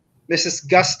Kissel, Mrs.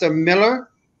 Gusta Miller,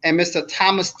 and Mr.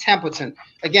 Thomas Templeton.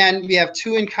 Again, we have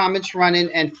 2 incumbents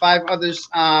running and 5 others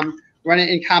running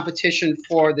in competition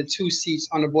for the 2 seats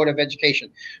on the Board of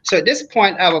Education. So at this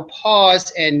point, I will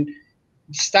pause and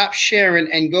stop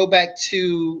sharing and go back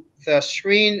to the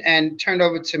screen and turn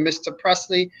over to Mr.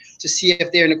 Presley to see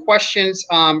if there are any questions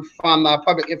from our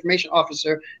Public Information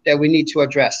Officer that we need to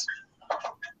address.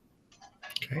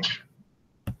 Okay.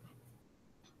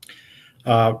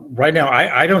 Right now,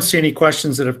 I don't see any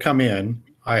questions that have come in.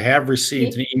 I have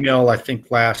received an email, I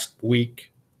think, last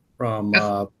week from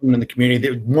in the community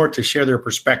that wanted to share their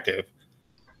perspective.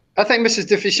 I think Mrs.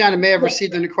 DeFisciani may have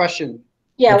received a question.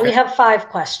 Yeah, Okay. we have 5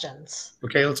 questions.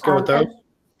 Okay, let's go with those.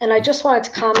 And I just wanted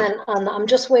to comment on, I'm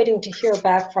just waiting to hear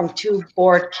back from 2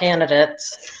 board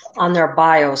candidates on their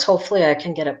bios. Hopefully I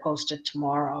can get it posted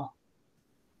tomorrow.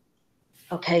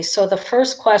 Okay, so the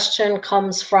first question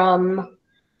comes from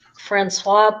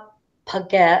Francois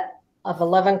Paget of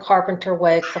 11 Carpenter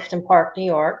Way, Clifton Park, New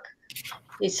York.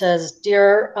 He says,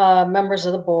 "Dear members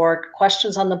of the board,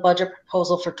 questions on the budget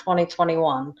proposal for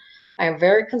 2021. I am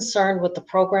very concerned with the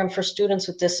Program for Students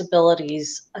with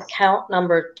Disabilities, account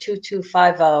number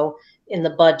 2250 in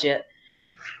the budget.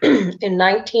 In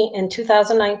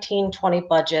 2019-20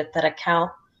 budget, that account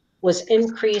was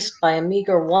increased by a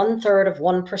meager 1/3 of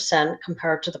 1%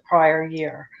 compared to the prior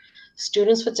year.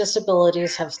 Students with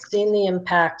disabilities have seen the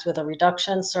impact with a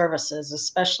reduction in services,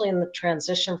 especially in the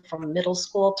transition from middle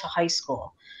school to high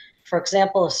school. For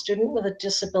example, a student with a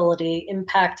disability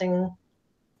impacting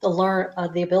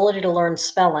the ability to learn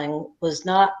spelling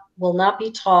will not be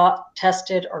taught,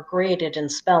 tested, or graded in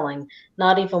spelling,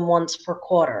 not even once per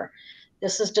quarter.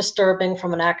 This is disturbing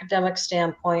from an academic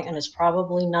standpoint and is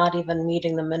probably not even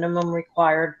meeting the minimum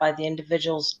required by the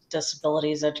Individuals with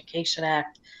Disabilities Education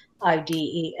Act,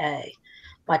 IDEA.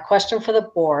 My question for the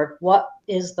board, what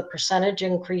is the percentage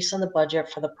increase in the budget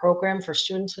for the Program for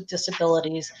Students with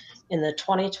Disabilities in the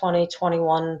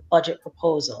 2020-21 budget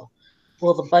proposal?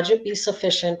 Will the budget be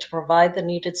sufficient to provide the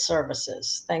needed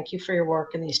services? Thank you for your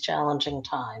work in these challenging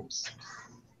times."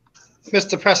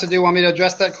 Mr. Presser, do you want me to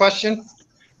address that question?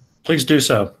 Please do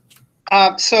so.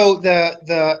 So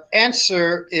the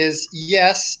answer is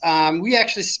yes. We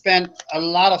actually spent a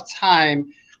lot of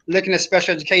time looking at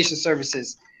special education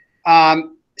services.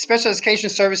 Special education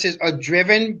services are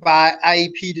driven by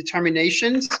IEP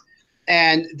determinations.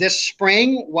 And this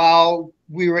spring, while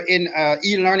we were in an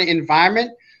e-learning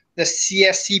environment, the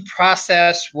CSC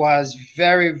process was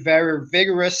very, very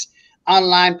vigorous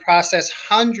online process.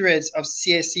 Hundreds of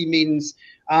CSC meetings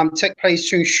took place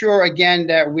to ensure, again,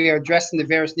 that we are addressing the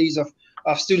various needs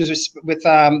of students with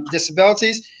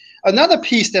disabilities. Another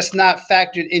piece that's not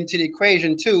factored into the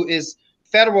equation, too, is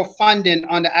federal funding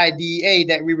on the IDEA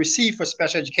that we receive for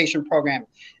special education program.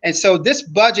 And so this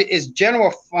budget is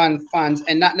general fund funds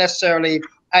and not necessarily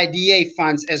IDEA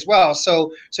funds as well.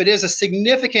 So there's a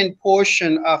significant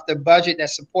portion of the budget that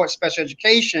supports special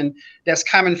education that's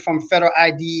coming from federal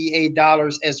IDEA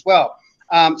dollars as well.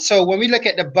 So when we look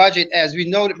at the budget, as we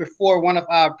noted before, one of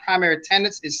our primary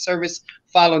tenets is service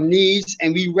follow needs,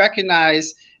 and we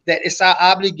recognize that it's our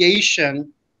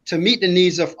obligation to meet the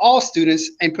needs of all students,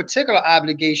 in particular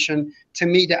obligation to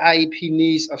meet the IEP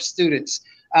needs of students.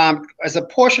 As a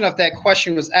portion of that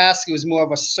question was asked, it was more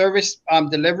of a service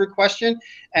delivery question.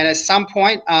 And at some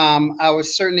point, I would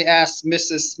certainly ask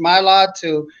Mrs. Smilod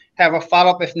to have a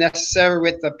follow-up if necessary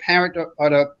with the parent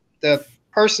or the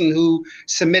person who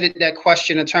submitted that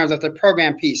question in terms of the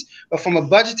program piece. But from a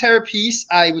budgetary piece,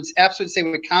 I would absolutely say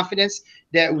with confidence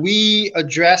that we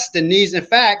address the needs. In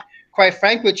fact, quite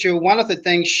frank with you, one of the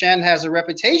things Shen has a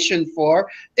reputation for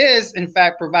is, in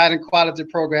fact, providing quality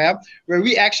program where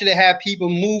we actually have people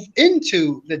move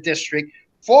into the district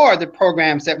for the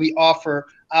programs that we offer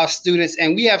our students.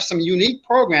 And we have some unique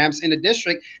programs in the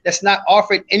district that's not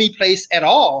offered any place at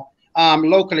all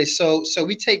locally. So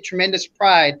we take tremendous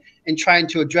pride in trying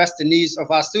to address the needs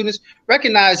of our students,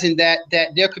 recognizing that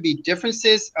there could be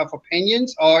differences of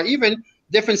opinions or even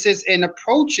differences in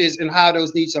approaches and how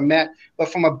those needs are met. But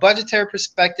from a budgetary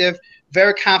perspective,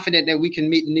 very confident that we can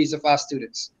meet the needs of our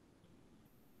students.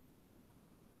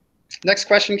 Next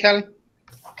question, Kelly.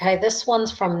 Okay, this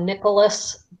one's from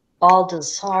Nicholas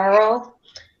Baldessaro.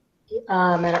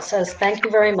 And it says, thank you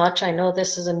very much. I know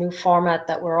this is a new format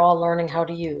that we're all learning how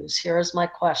to use. Here is my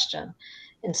question.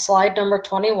 In slide number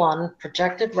 21,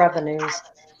 projected revenues,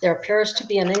 there appears to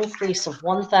be an increase of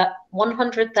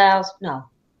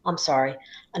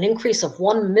an increase of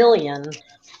 1 million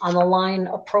on the line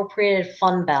appropriated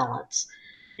fund balance.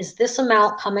 Is this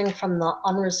amount coming from the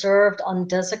unreserved,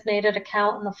 undesignated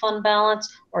account in the fund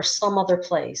balance or some other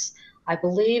place? I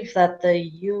believe that the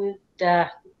U/U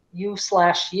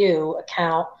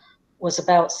account was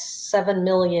about 7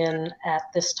 million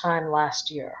at this time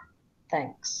last year.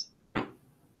 Thanks.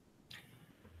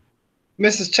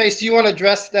 Mrs. Chase, do you want to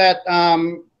address that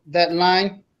that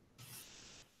line?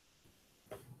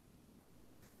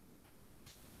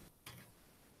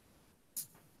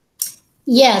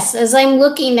 Yes, as I'm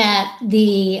looking at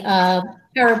the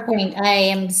PowerPoint, I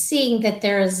am seeing that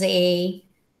there is a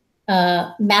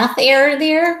math error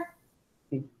there.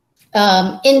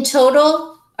 In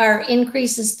total, our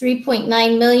increase is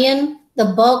 3.9 million.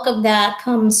 The bulk of that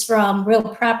comes from real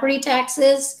property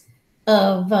taxes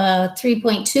of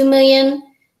 3.2 million.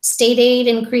 State aid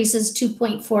increases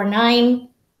 2.49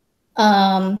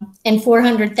 and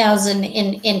 400,000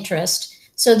 in interest.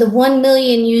 So the 1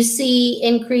 million you see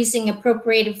increasing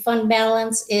appropriated fund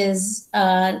balance is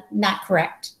not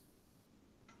correct.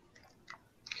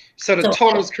 So the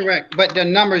total is correct, but the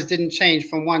numbers didn't change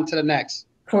from one to the next.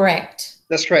 Correct.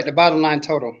 That's correct, the bottom line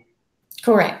total.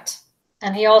 Correct.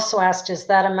 And he also asked, is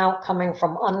that amount coming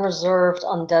from unreserved,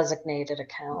 undesignated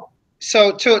account?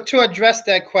 So to address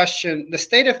that question, the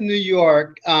state of New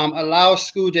York allows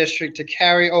school district to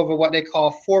carry over what they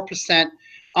call 4%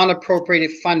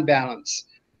 unappropriated fund balance.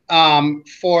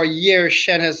 For years,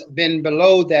 Shen has been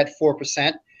below that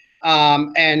 4%.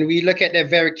 And we look at that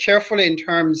very carefully in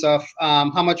terms of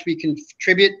how much we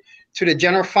contribute to the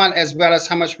general fund as well as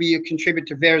how much we contribute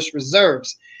to various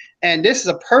reserves. And this is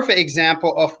a perfect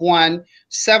example of one.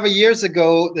 Several years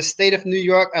ago, the state of New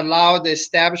York allowed the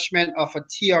establishment of a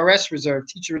TRS reserve,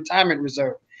 teacher retirement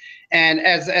reserve. And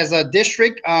as a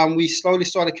district, we slowly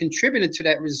started contributing to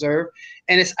that reserve.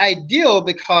 And it's ideal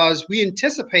because we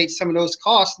anticipate some of those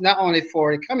costs, not only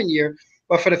for the coming year,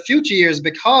 but for the future years,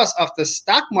 because of the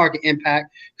stock market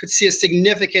impact, could see a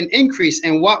significant increase.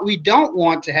 And what we don't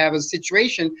want to have a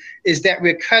situation is that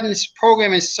we're cutting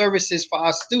programming services for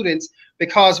our students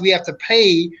because we have to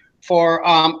pay for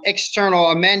external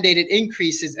or mandated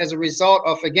increases as a result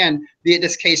of, again, be it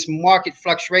this case, market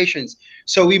fluctuations.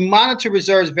 So we monitor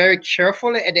reserves very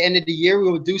carefully. At the end of the year,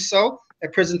 we will do so. A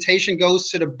presentation goes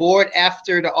to the board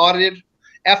after the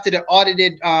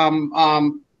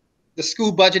the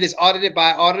school budget is audited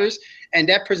by auditors, and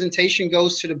that presentation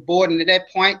goes to the board. And at that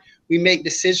point, we make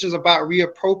decisions about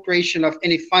reappropriation of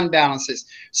any fund balances.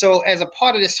 So as a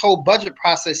part of this whole budget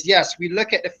process, yes, we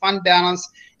look at the fund balance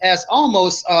as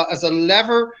almost as a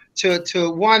lever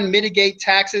to one, mitigate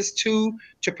taxes, two,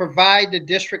 to provide the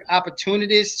district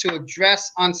opportunities to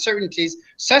address uncertainties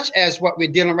such as what we're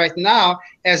dealing right now,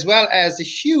 as well as the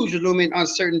huge looming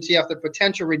uncertainty of the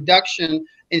potential reduction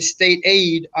in state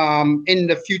aid in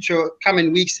the future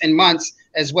coming weeks and months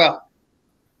as well.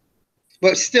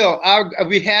 But still,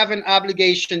 we have an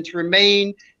obligation to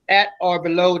remain at or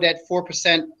below that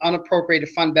 4% unappropriated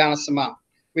fund balance amount,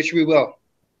 which we will.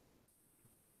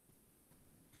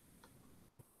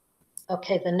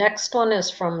 Okay, the next one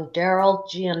is from Daryl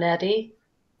Gianetti.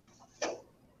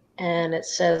 And it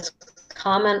says,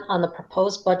 comment on the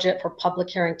proposed budget for public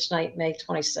hearing tonight, May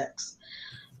 26th.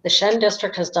 The Shen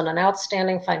District has done an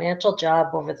outstanding financial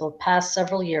job over the past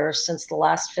several years since the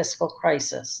last fiscal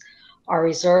crisis. Our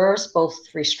reserves, both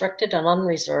restricted and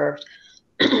unreserved,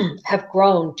 have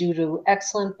grown due to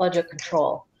excellent budget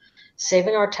control.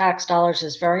 Saving our tax dollars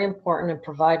is very important in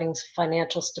providing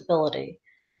financial stability.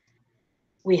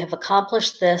 We have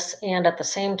accomplished this and at the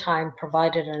same time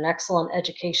provided an excellent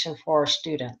education for our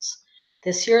students.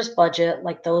 This year's budget,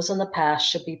 like those in the past,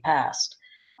 should be passed.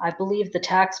 I believe the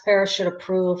taxpayers should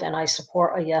approve, and I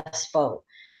support a yes vote.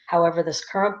 However, this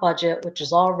current budget, which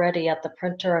is already at the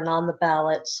printer and on the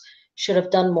ballots, should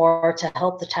have done more to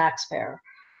help the taxpayer.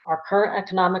 Our current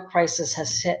economic crisis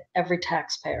has hit every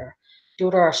taxpayer.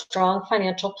 Due to our strong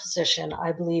financial position,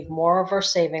 I believe more of our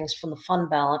savings from the fund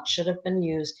balance should have been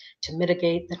used to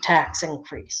mitigate the tax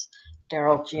increase.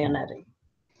 Daryl Gianetti.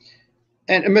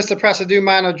 And Mr. Press, I do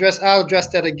mind I'll address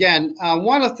that again.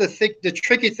 One of the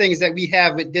tricky things that we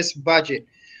have with this budget,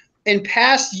 in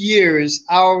past years,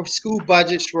 our school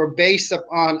budgets were based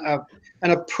upon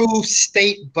an approved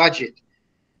state budget.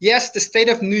 Yes, the state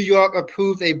of New York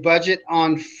approved a budget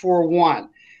on 4/1.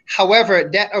 However,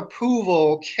 that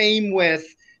approval came with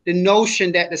the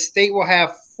notion that the state will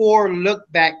have 4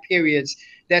 look-back periods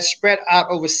that spread out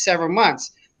over several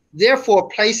months, therefore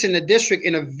placing the district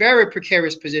in a very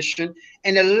precarious position.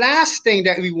 And the last thing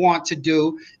that we want to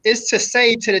do is to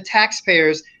say to the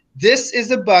taxpayers, this is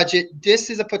a budget,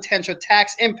 this is a potential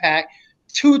tax impact.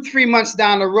 2-3 months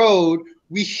down the road,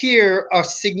 we hear a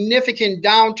significant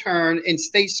downturn in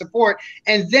state support,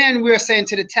 and then we're saying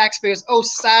to the taxpayers, oh,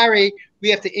 sorry, we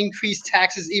have to increase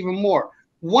taxes even more.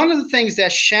 One of the things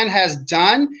that Shen has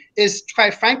done is,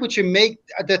 quite frankly, to make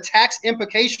the tax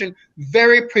implication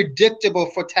very predictable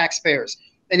for taxpayers.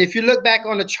 And if you look back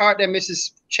on the chart that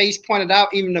Mrs. Chase pointed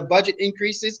out, even the budget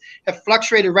increases have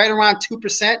fluctuated right around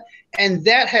 2%, and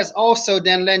that has also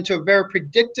then led to a very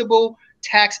predictable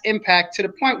tax impact to the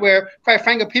point where, quite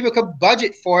frankly, people could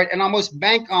budget for it and almost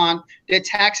bank on their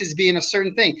taxes being a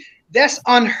certain thing. That's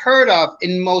unheard of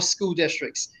in most school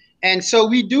districts. And so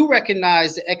we do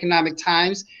recognize the economic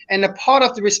times, and a part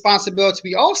of the responsibility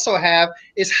we also have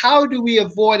is how do we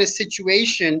avoid a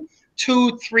situation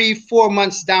 2, 3, 4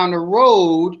 months down the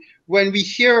road when we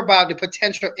hear about the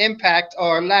potential impact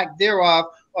or lack thereof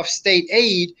of state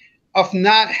aid, of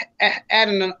not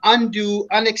adding an undue,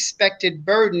 unexpected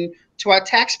burden to our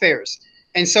taxpayers.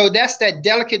 And so that's that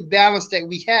delicate balance that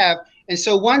we have. And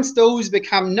so once those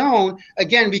become known,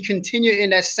 again, we continue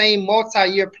in that same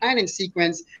multi-year planning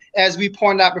sequence as we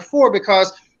pointed out before,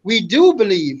 because we do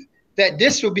believe that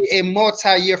this will be a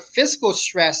multi-year fiscal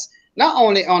stress, not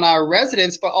only on our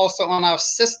residents, but also on our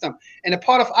system. And a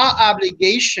part of our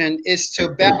obligation is to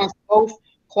balance both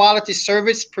quality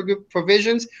service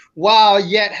provisions while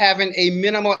yet having a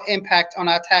minimal impact on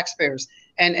our taxpayers.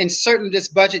 And certainly this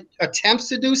budget attempts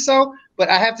to do so, but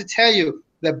I have to tell you,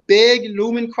 the big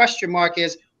looming question mark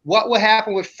is what will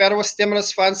happen with federal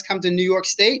stimulus funds come to New York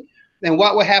State, and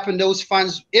what will happen to those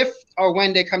funds if or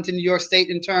when they come to New York State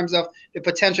in terms of the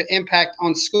potential impact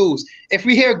on schools. If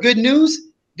we hear good news,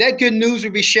 that good news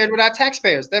will be shared with our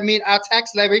taxpayers. That means our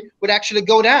tax levy would actually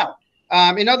go down.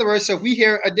 In other words, so if we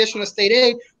hear additional state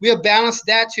aid, we'll balance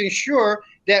that to ensure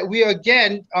that we are,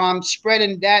 again,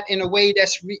 spreading that in a way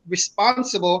that's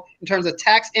responsible in terms of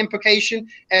tax implication,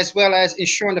 as well as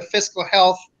ensuring the fiscal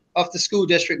health of the school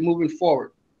district moving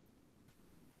forward.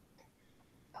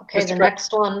 Okay, Mr. the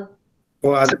next one.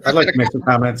 Well, I'd like to make some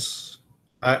comments.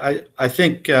 I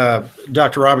think,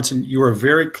 Dr. Robinson, you were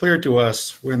very clear to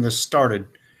us when this started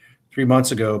 3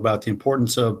 months ago about the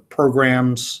importance of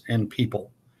programs and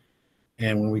people.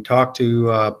 And when we talk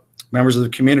to members of the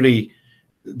community,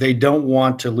 they don't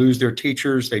want to lose their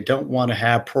teachers. They don't want to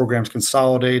have programs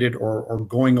consolidated or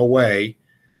going away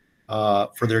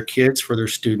for their kids, for their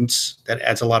students. That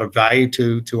adds a lot of value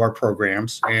to our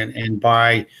programs. And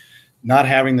by not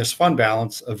having this fund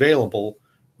balance available,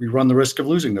 we run the risk of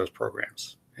losing those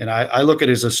programs. And I look at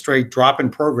it as a straight drop in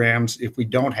programs if we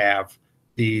don't have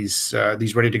these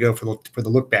ready to go for the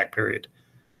look back period.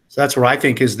 So that's what I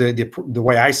think is the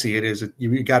way I see it is that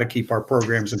you got to keep our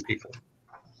programs and people.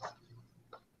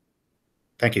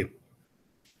 Thank you.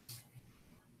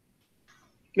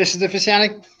 Mrs.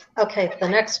 DeFisiani? Okay, the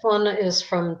next one is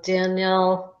from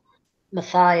Danielle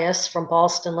Matthias from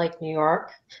Boston Lake, New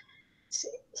York.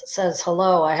 It says,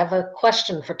 hello, I have a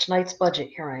question for tonight's budget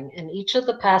hearing. In each of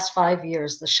the past 5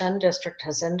 years, the Shen District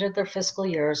has ended their fiscal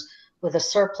years with a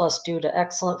surplus due to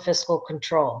excellent fiscal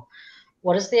control.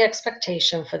 What is the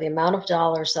expectation for the amount of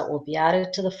dollars that will be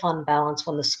added to the fund balance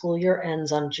when the school year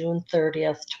ends on June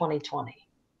 30th, 2020?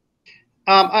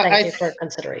 Thank you for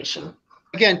consideration.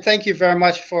 Again, thank you very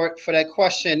much for that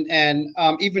question. And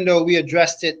even though we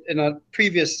addressed it in a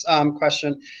previous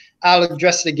question, I'll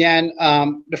address it again.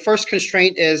 The first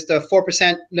constraint is the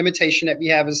 4% limitation that we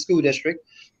have as a school district.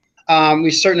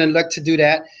 We certainly look to do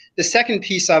that. The second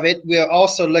piece of it, we'll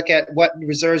also look at what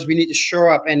reserves we need to shore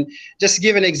up. And just to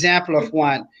give an example of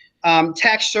one,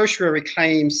 tax certiorari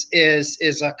claims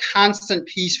is a constant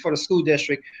piece for the school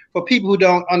district. For people who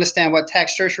don't understand what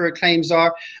tax certiorari claims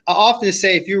are, I often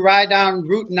say if you ride down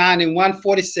Route 9 and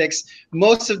 146,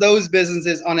 most of those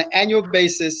businesses on an annual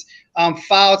basis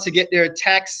file to get their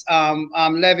tax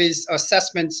levies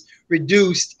assessments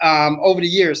reduced over the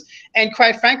years. And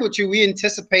quite frankly with you, we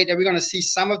anticipate that we're going to see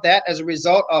some of that as a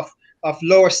result of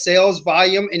lower sales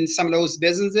volume in some of those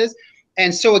businesses.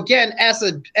 And so again, as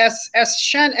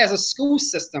Shen as a school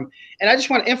system, and I just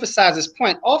want to emphasize this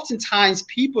point, oftentimes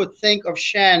people think of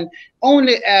Shen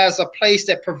only as a place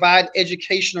that provides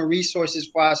educational resources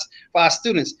for our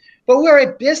students. But we're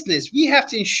a business. We have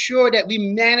to ensure that we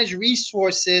manage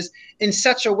resources in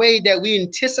such a way that we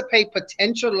anticipate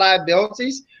potential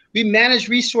liabilities. We manage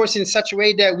resources in such a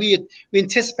way that we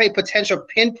anticipate potential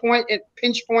pinch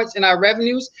points in our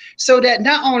revenues, so that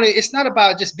not only it's not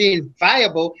about just being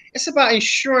viable, it's about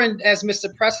ensuring, as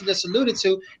Mr. Preston just alluded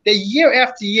to, that year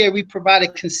after year we provide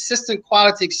a consistent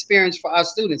quality experience for our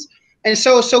students. And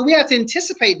so we have to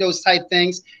anticipate those type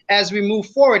things as we move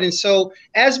forward. And so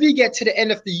as we get to the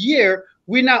end of the year,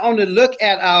 we not only look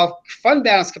at our fund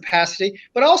balance capacity,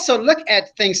 but also look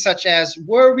at things such as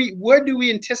where do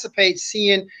we anticipate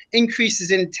seeing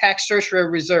increases in tax certiorari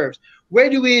reserves? Where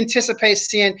do we anticipate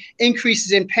seeing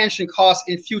increases in pension costs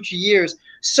in future years?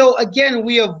 So again,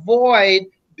 we avoid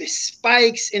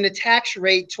spikes in the tax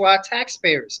rate to our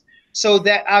taxpayers, so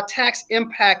that our tax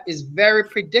impact is very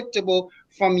predictable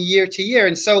from year to year.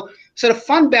 And so the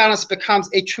fund balance becomes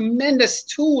a tremendous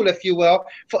tool, if you will,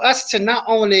 for us to not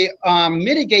only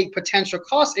mitigate potential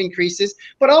cost increases,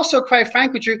 but also, quite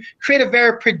frankly, to create a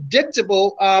very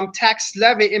predictable tax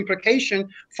levy implication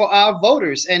for our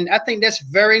voters. And I think that's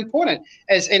very important.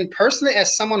 And personally,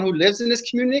 as someone who lives in this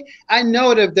community, I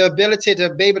know that the ability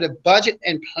to be able to budget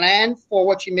and plan for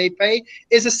what you may pay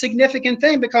is a significant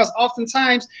thing, because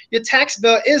oftentimes your tax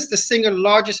bill is the single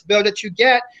largest bill that you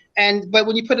get. But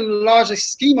when you put in the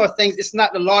largest scheme of things, it's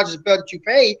not the largest bill that you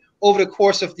pay over the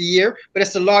course of the year, but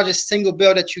it's the largest single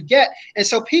bill that you get. And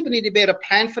so people need to be able to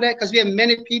plan for that, because we have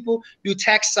many people do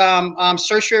tax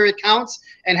certiorari accounts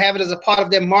and have it as a part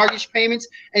of their mortgage payments.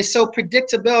 And so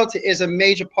predictability is a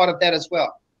major part of that as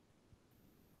well.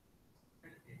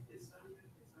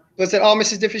 Was that all,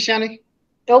 Mrs. DeFisiani?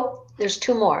 Nope, there's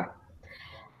two more.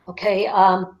 Okay,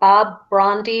 Bob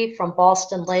Brondy from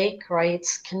Boston Lake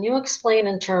writes, can you explain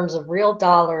in terms of real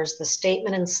dollars the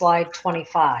statement in slide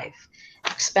 25?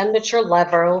 Expenditure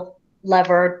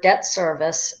lever debt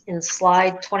service in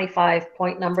slide 25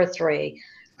 point number 3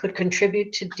 could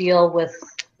contribute to deal with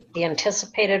the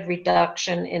anticipated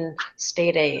reduction in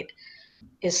state aid.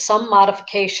 Is some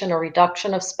modification or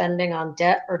reduction of spending on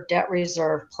debt or debt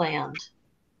reserve planned?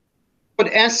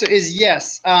 The answer is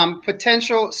yes.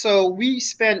 Potential. So we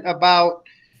spent about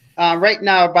right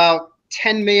now about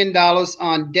 $10 million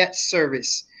on debt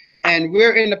service, and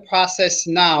we're in the process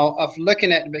now of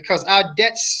looking at, because our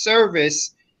debt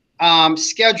service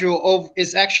schedule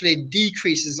is actually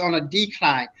decreases on a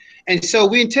decline. And so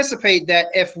we anticipate that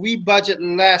if we budget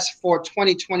less for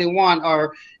 2021,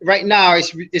 or right now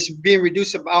it's being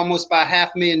reduced almost by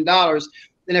 $500,000.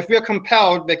 And if we're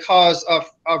compelled because of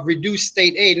reduced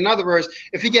state aid, in other words,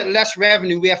 if we get less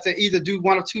revenue, we have to either do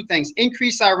one of two things: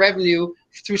 increase our revenue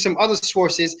through some other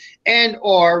sources, and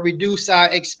or reduce our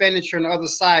expenditure on the other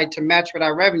side to match with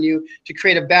our revenue to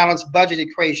create a balanced budget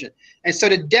equation. And so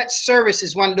the debt service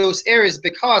is one of those areas,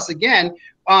 because again,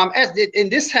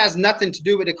 and this has nothing to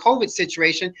do with the COVID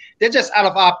situation. They're just out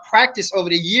of our practice over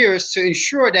the years to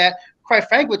ensure that, quite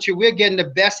frankly with you, we're getting the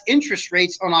best interest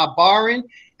rates on our borrowing.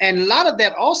 And a lot of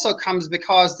that also comes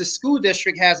because the school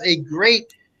district has a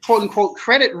great quote unquote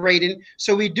credit rating.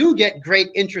 So we do get great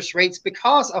interest rates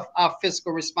because of our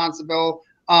fiscal responsible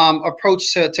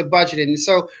approach to budgeting.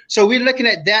 So we're looking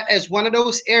at that as one of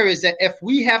those areas that if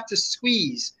we have to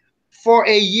squeeze for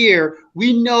a year,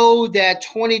 we know that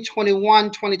 2021,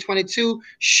 2022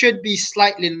 should be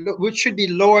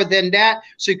lower than that.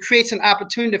 So it creates an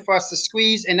opportunity for us to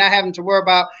squeeze and not having to worry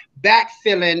about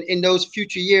backfilling in those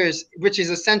future years, which is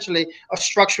essentially a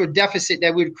structural deficit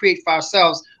that we would create for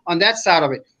ourselves on that side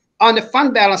of it. On the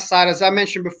fund balance side, as I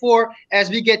mentioned before, as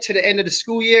we get to the end of the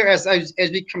school year, as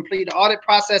we complete the audit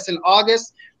process in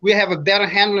August, we have a better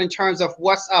handle in terms of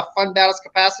what's our fund balance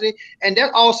capacity. And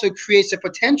that also creates a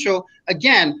potential,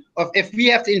 again, of if we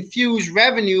have to infuse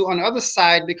revenue on the other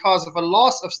side because of a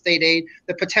loss of state aid,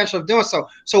 the potential of doing so.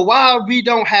 So while we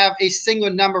don't have a single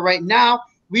number right now,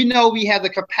 we know we have the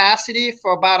capacity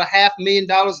for about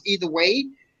 $500,000 either way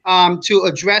to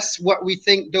address what we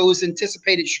think those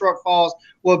anticipated shortfalls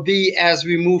will be as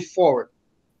we move forward.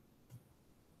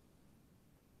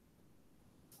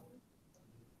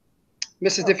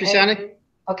 Mrs. DeFisiani?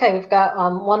 Okay, we've got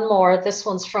one more. This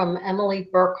one's from Emily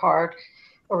Burkhardt,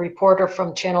 a reporter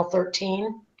from Channel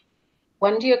 13.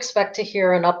 When do you expect to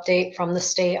hear an update from the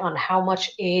state on how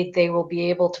much aid they will be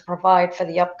able to provide for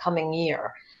the upcoming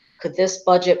year? Could this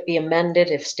budget be amended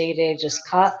if state aid is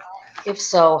cut? If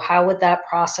so, how would that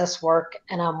process work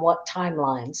and on what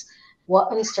timelines?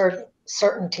 What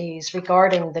uncertainties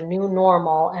regarding the new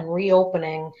normal and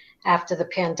reopening after the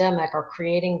pandemic are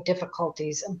creating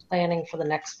difficulties in planning for the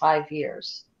next 5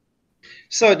 years?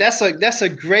 So that's a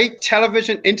great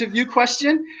television interview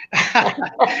question.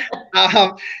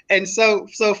 And so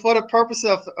for the purpose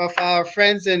of our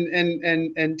friends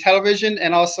in television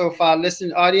and also for our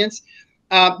listening audience,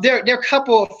 there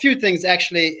are a few things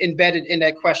actually embedded in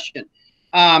that question.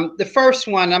 The first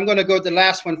one, I'm going to go to the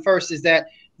last one first, is that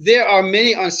there are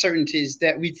many uncertainties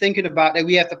that we're thinking about that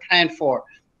we have to plan for.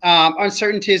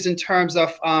 Uncertainties in terms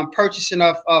of purchasing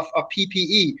of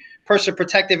PPE, personal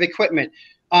protective equipment.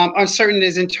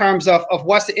 Uncertainties in terms of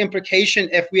what's the implication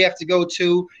if we have to go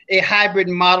to a hybrid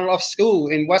model of school,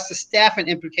 and what's the staffing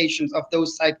implications of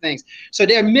those type things. So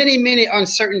there are many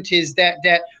uncertainties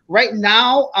that right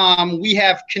now we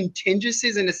have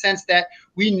contingencies in the sense that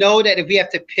we know that if we have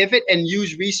to pivot and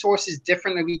use resources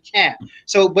differently, we can.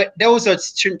 So, but those are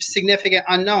significant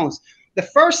unknowns. The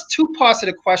first two parts of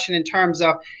the question in terms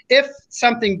of if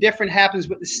something different happens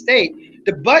with the state,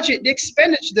 the budget, the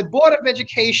expenditure, the Board of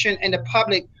Education and the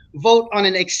public vote on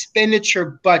an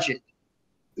expenditure budget.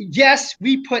 Yes,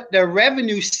 we put the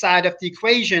revenue side of the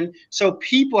equation so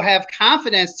people have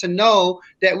confidence to know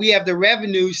that we have the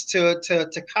revenues to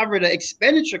cover the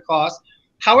expenditure costs.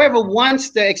 However,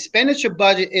 once the expenditure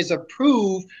budget is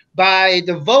approved by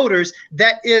the voters,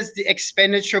 that is the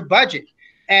expenditure budget.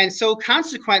 And so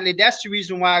consequently, that's the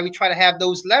reason why we try to have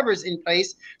those levers in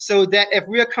place so that if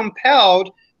we're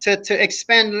compelled to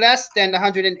expend less than the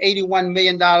 $181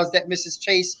 million that Mrs.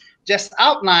 Chase just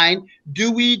outlined,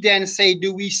 do we then say,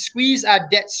 do we squeeze our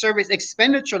debt service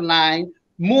expenditure line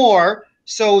more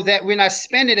so that we're not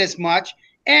spending as much?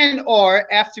 And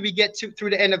or after we get through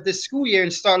the end of this school year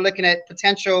and start looking at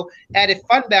potential added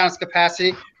fund balance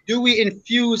capacity, do we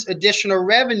infuse additional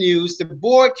revenues? The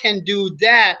board can do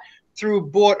that through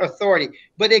board authority.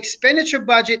 But the expenditure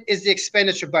budget is the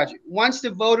expenditure budget. Once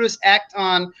the voters act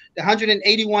on the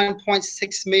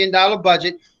 $181.6 million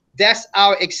budget, that's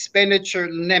our expenditure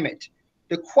limit.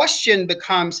 The question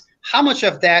becomes, how much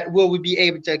of that will we be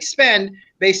able to expend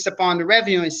based upon the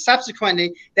revenue? And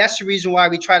subsequently, that's the reason why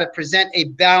we try to present a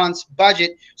balanced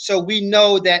budget, so we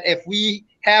know that if we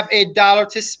have $1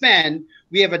 to spend,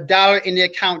 we have $1 in the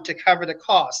account to cover the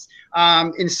cost.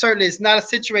 And certainly it's not a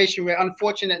situation where,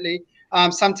 unfortunately,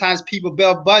 sometimes people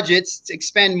build budgets to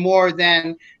expend more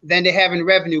than they have in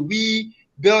revenue. We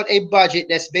build a budget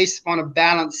that's based upon a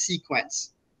balanced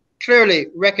sequence, clearly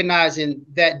recognizing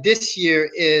that this year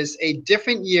is a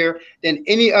different year than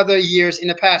any other years in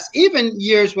the past, even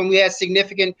years when we had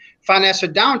significant financial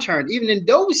downturn. Even in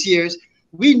those years,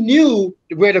 we knew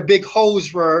where the big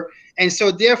holes were. And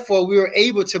so therefore we were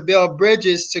able to build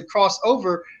bridges to cross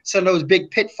over some of those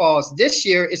big pitfalls. This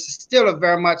year is still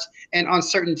very much an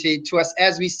uncertainty to us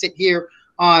as we sit here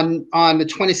on the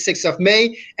 26th of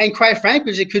May. And quite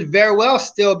frankly, it could very well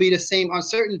still be the same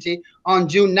uncertainty on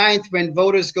June 9th when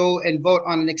voters go and vote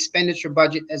on an expenditure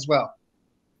budget as well.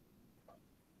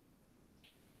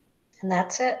 And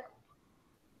that's it.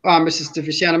 Mrs.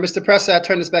 DeFisiano. Mr. Presser, I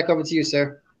turn this back over to you,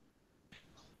 sir.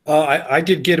 I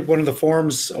did get one of the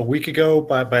forms a week ago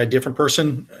by a different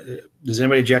person. Does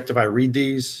anybody object if I read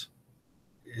these?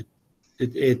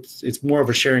 it's more of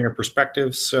a sharing of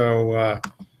perspective. So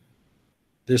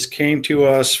this came to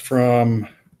us from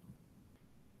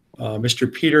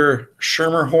Mr. Peter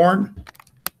Schermerhorn,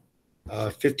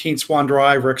 15 Swan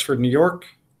Drive, Rexford, New York.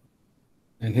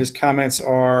 And his comments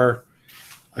are,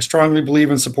 I strongly believe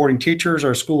in supporting teachers,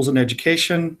 our schools, and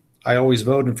education. I always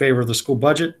vote in favor of the school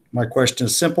budget. My question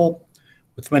is simple.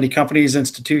 With many companies,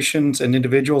 institutions, and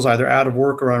individuals either out of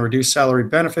work or on reduced salary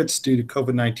benefits due to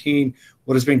COVID-19,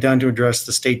 what is being done to address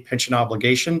the state pension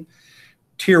obligation?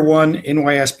 Tier 1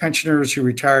 NYS pensioners who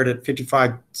retired at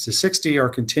 55 to 60 are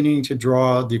continuing to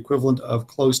draw the equivalent of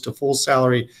close to full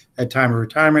salary at time of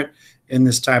retirement in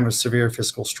this time of severe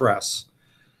fiscal stress.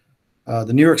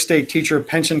 The New York State teacher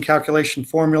pension calculation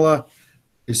formula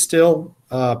is still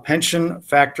pension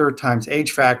factor times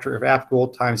age factor, if applicable,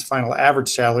 times final average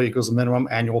salary equals the minimum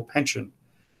annual pension.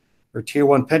 For Tier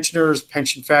 1 pensioners,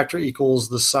 pension factor equals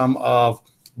the sum of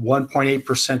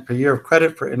 1.8% per year of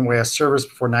credit for NYS service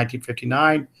before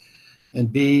 1959,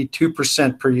 and B,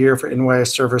 2% per year for NYS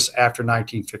service after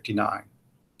 1959.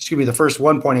 Excuse me, the first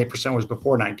 1.8% was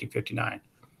before 1959.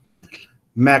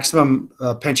 Maximum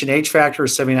pension age factor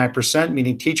is 79%,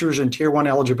 meaning teachers in Tier 1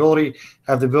 eligibility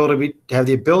have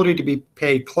the ability to be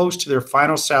paid close to their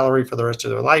final salary for the rest of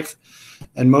their life,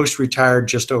 and most retired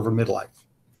just over midlife.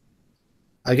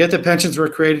 I get that pensions were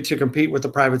created to compete with the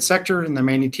private sector, and that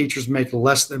many teachers make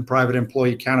less than private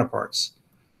employee counterparts.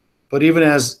 But even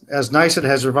as NYSET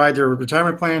has revised their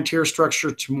retirement plan tier structure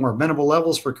to more amenable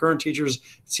levels for current teachers,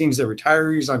 it seems that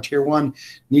retirees on Tier 1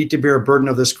 need to bear a burden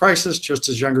of this crisis just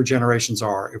as younger generations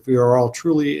are, if we are all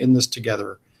truly in this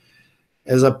together.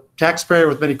 As a taxpayer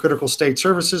with many critical state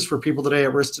services for people today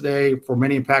at risk today, for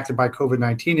many impacted by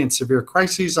COVID-19 and severe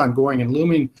crises ongoing and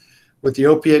looming with the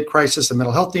opiate crisis and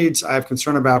mental health needs, I have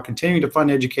concern about continuing to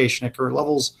fund education at current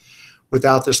levels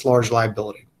without this large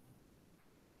liability.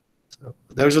 So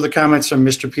those are the comments from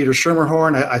Mr. Peter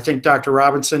Schermerhorn. I think, Dr.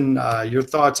 Robinson, your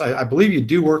thoughts. I believe you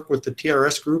do work with the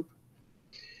TRS group.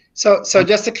 So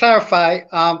just to clarify,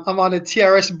 I'm on the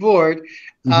TRS board.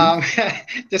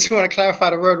 Just want to clarify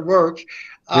the word work.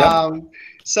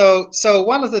 So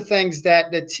one of the things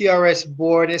that the TRS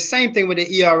board is, same thing with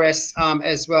the ERS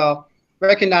as well,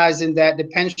 recognizing that the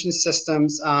pension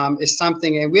systems is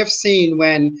something, and we have seen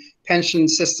when pension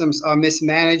systems are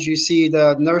mismanaged. You see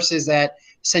the nurses at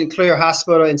St. Clair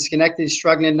Hospital in Schenectady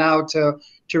struggling now to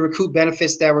recoup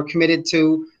benefits that were committed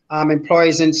to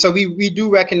employees. And so we do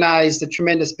recognize the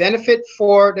tremendous benefit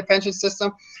for the pension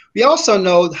system. We also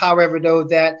know, however, though,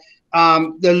 that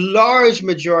the large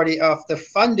majority of the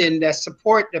funding that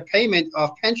support the payment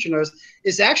of pensioners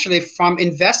is actually from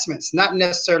investments, not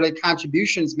necessarily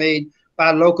contributions made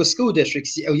by local school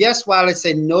districts. Yes, while it's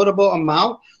a notable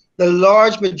amount, the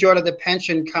large majority of the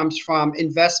pension comes from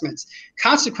investments.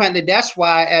 Consequently, that's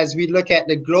why as we look at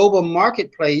the global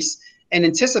marketplace and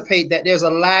anticipate that there's a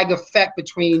lag effect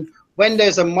between when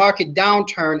there's a market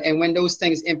downturn and when those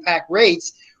things impact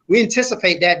rates, we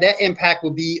anticipate that that impact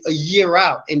will be a year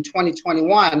out in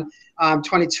 2021,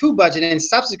 22 budget, and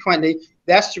subsequently,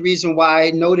 that's the reason why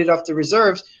I noted off the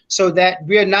reserves, so that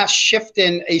we're not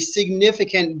shifting a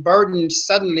significant burden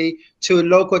suddenly to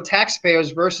local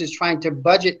taxpayers versus trying to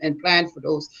budget and plan for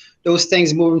those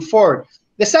things moving forward.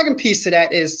 The second piece to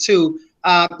that is too,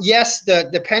 yes,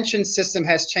 the pension system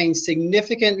has changed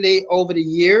significantly over the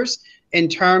years in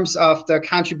terms of the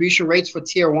contribution rates for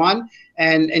Tier 1.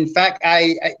 And in fact,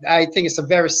 I think it's a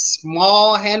very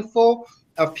small handful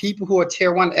of people who are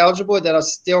Tier 1 eligible that are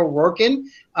still working.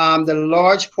 The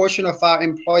large portion of our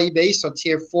employee base are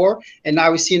Tier 4, and now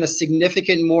we're seeing a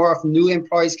significant more of new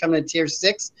employees coming to Tier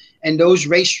 6, and those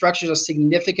rate structures are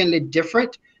significantly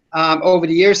different over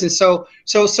the years. And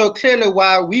so clearly,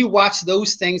 while we watch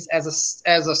those things as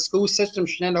a school system,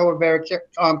 Shenendehowa, very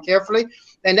carefully,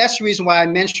 and that's the reason why I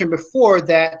mentioned before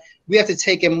that we have to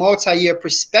take a multi-year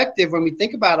perspective when we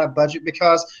think about our budget,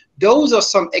 because those are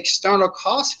some external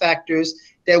cost factors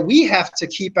that we have to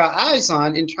keep our eyes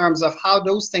on in terms of how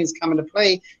those things come into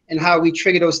play and how we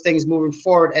trigger those things moving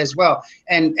forward as well.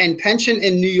 And pension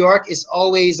in New York is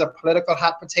always a political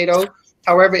hot potato.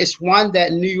 However, it's one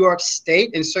that New York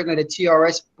State and certainly the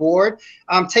TRS board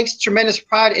takes tremendous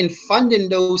pride in funding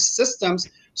those systems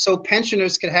so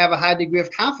pensioners can have a high degree of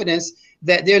confidence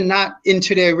that they're not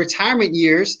into their retirement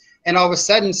years and all of a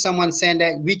sudden someone saying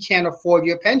that we can't afford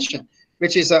your pension,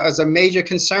 which is a major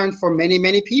concern for many,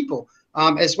 many people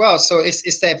as well. So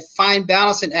it's that fine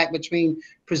balancing act between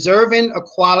preserving a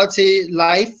quality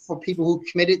life for people who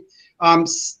committed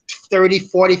 30,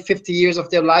 40, 50 years of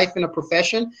their life in a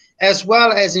profession, as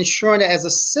well as ensuring that as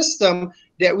a system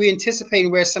that we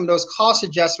anticipate where some of those cost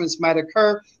adjustments might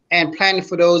occur and planning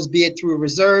for those, be it through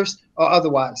reserves or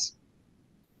otherwise.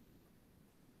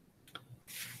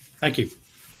 Thank you.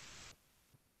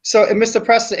 So, Mr.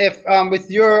 Preston, if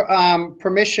with your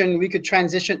permission, we could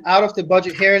transition out of the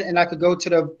budget hearing and I could go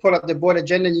to pull up the board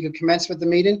agenda and you could commence with the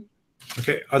meeting.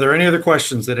 Okay. Are there any other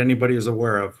questions that anybody is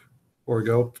aware of before we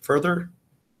go further?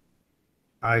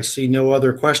 I see no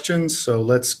other questions, so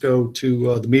let's go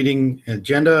to the meeting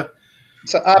agenda.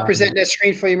 So I'll present that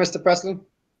screen for you, Mr. Preston.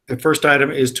 The first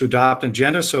item is to adopt an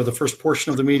agenda. So the first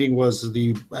portion of the meeting was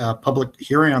the public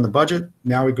hearing on the budget.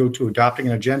 Now we go to adopting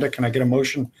an agenda. Can I get a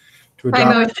motion to adopt?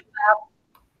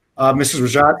 I motion. Mrs.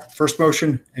 Rajat, first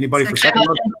motion. Anybody for second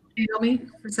motion? Naomi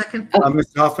for second.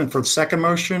 Mr. Huffman for the second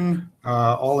motion.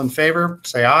 All in favor,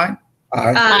 say aye.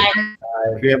 Aye.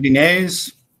 Do you have any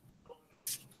nays?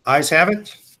 Ayes have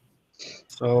it.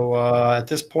 So at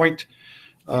this point,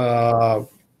 I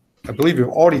believe we've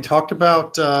already talked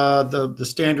about the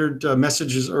standard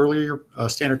messages earlier,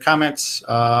 standard comments,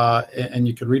 and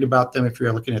you can read about them if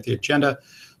you're looking at the agenda.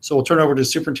 So we'll turn over to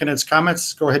superintendent's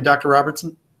comments. Go ahead, Dr.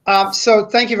 Robertson. So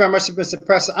thank you very much, Mr.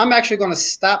 Preston. I'm actually going to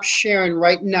stop sharing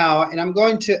right now, and I'm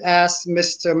going to ask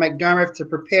Mr. McDermott to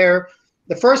prepare.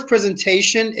 The first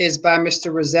presentation is by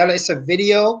Mr. Rosella. It's a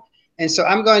video, and so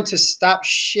I'm going to stop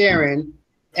sharing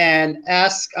and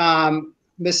ask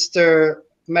Mr.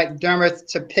 McDermott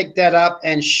to pick that up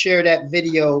and share that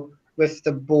video with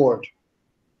the board.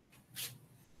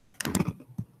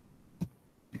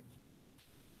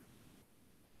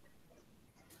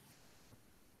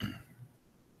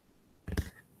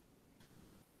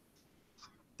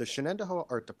 The Shenendehowa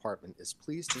Art Department is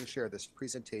pleased to share this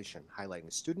presentation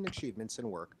highlighting student achievements and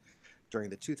work during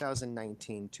the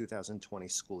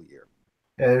 2019-2020 school year.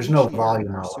 Yeah, there's no Each year,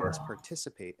 volume our over. students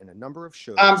participate in a number of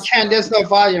shows. Ken, there's no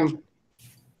volume.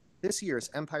 This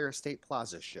year's Empire State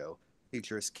Plaza show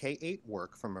features K-8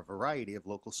 work from a variety of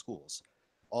local schools.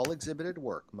 All exhibited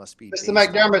work must be Mr.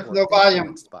 McDermott, no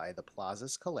volume. By the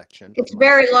Plaza's collection. It's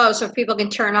very low, so if people can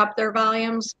turn up their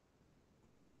volumes.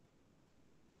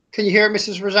 Can you hear it,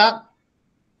 Mrs. Rajat?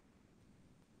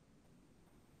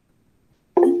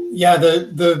 Yeah,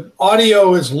 the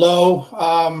audio is low.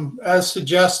 As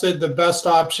suggested, the best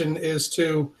option is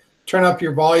to turn up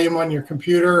your volume on your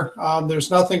computer.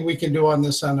 There's nothing we can do on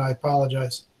this end. I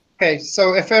apologize. Okay,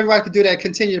 so if everybody could do that,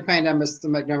 continue playing that, Mr.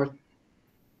 McDermott.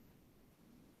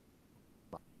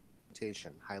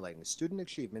 Highlighting student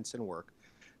achievements and work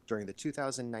during the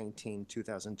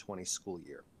 2019-2020 school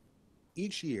year.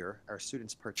 Each year, our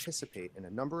students participate in a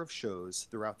number of shows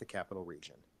throughout the capital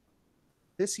region.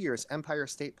 This year's Empire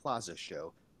State Plaza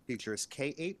show features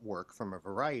K-8 work from a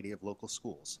variety of local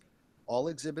schools. All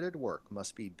exhibited work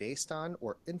must be based on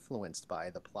or influenced by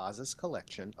the Plaza's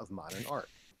collection of modern art.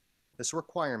 This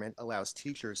requirement allows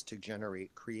teachers to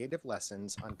generate creative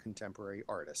lessons on contemporary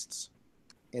artists.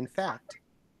 In fact,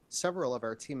 several of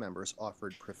our team members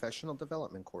offered professional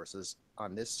development courses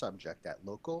on this subject at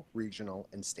local, regional,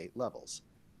 and state levels.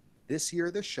 This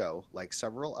year, the show, like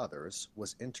several others,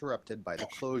 was interrupted by the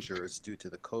closures due to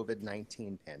the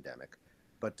COVID-19 pandemic.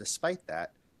 But despite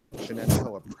that,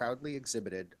 Shenendehowa proudly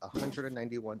exhibited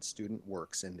 191 student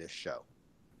works in this show.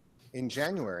 In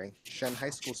January, Shen High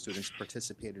School students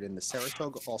participated in the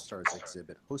Saratoga All-Stars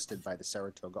exhibit hosted by the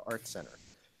Saratoga Art Center.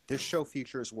 This show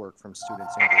features work from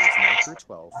students in grades 9 through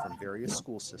 12 from various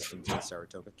school systems in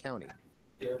Saratoga County.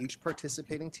 Each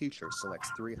participating teacher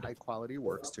selects 3 high-quality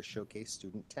works to showcase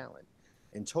student talent.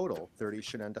 In total, 30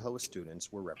 Shenendehowa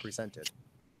students were represented.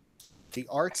 The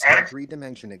Arts in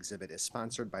 3-Dimension exhibit is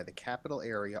sponsored by the Capital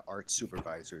Area Art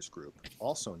Supervisors Group,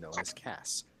 also known as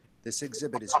CAS. This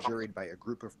exhibit is juried by a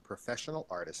group of professional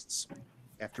artists.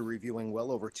 After reviewing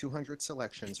well over 200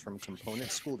 selections from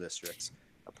component school districts,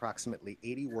 approximately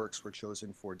 80 works were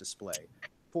chosen for display,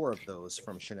 4 of those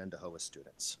from Shenendehowa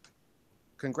students.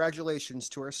 Congratulations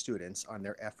to our students on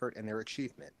their effort and their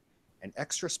achievement. An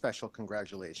extra special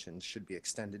congratulations should be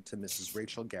extended to Mrs.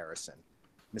 Rachel Garrison.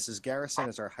 Mrs. Garrison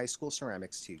is our high school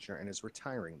ceramics teacher and is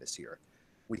retiring this year.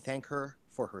 We thank her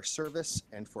for her service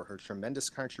and for her tremendous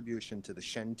contribution to the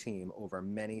Shen team over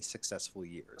many successful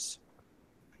years.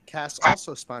 CAS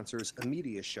also sponsors a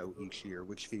media show each year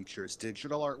which features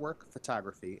digital artwork,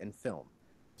 photography, and film.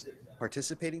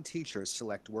 Participating teachers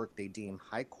select work they deem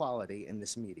high quality in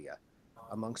this media.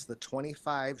 Amongst the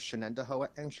 25 Shenendehowa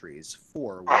entries,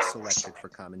 4 were selected for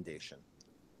commendation.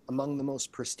 Among the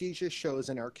most prestigious shows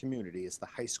in our community is the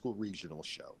High School Regional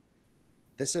Show.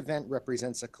 This event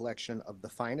represents a collection of the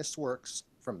finest works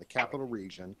from the Capital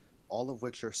Region, all of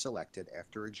which are selected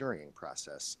after a jurying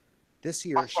process. This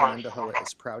year, Shenendehowa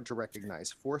is proud to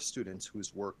recognize 4 students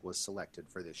whose work was selected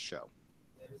for this show.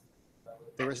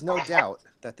 There is no doubt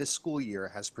that this school year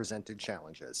has presented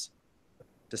challenges.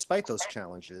 Despite those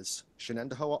challenges,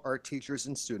 Shenendehowa art teachers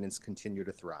and students continue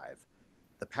to thrive.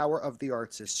 The power of the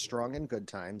arts is strong in good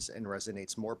times and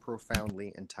resonates more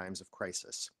profoundly in times of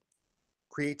crisis.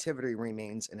 Creativity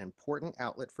remains an important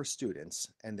outlet for students,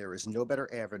 and there is no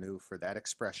better avenue for that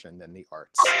expression than the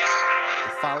arts.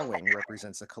 The following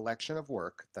represents a collection of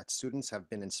work that students have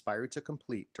been inspired to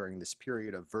complete during this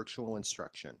period of virtual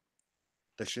instruction.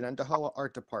 The Shenendehowa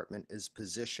Art Department is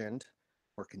positioned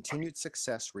for continued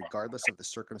success regardless of the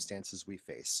circumstances we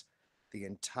face. The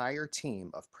entire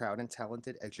team of proud and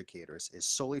talented educators is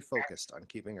solely focused on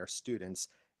keeping our students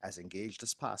as engaged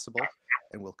as possible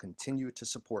and will continue to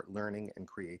support learning and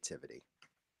creativity.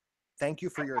 Thank you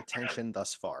for your attention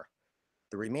thus far.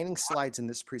 The remaining slides in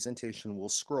this presentation will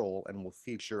scroll and will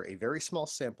feature a very small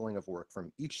sampling of work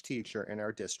from each teacher in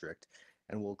our district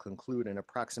and will conclude in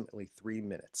approximately 3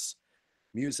 minutes.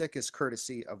 Music is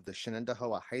courtesy of the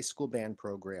Shenendehowa High School Band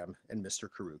Program and Mr.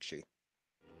 Carucci.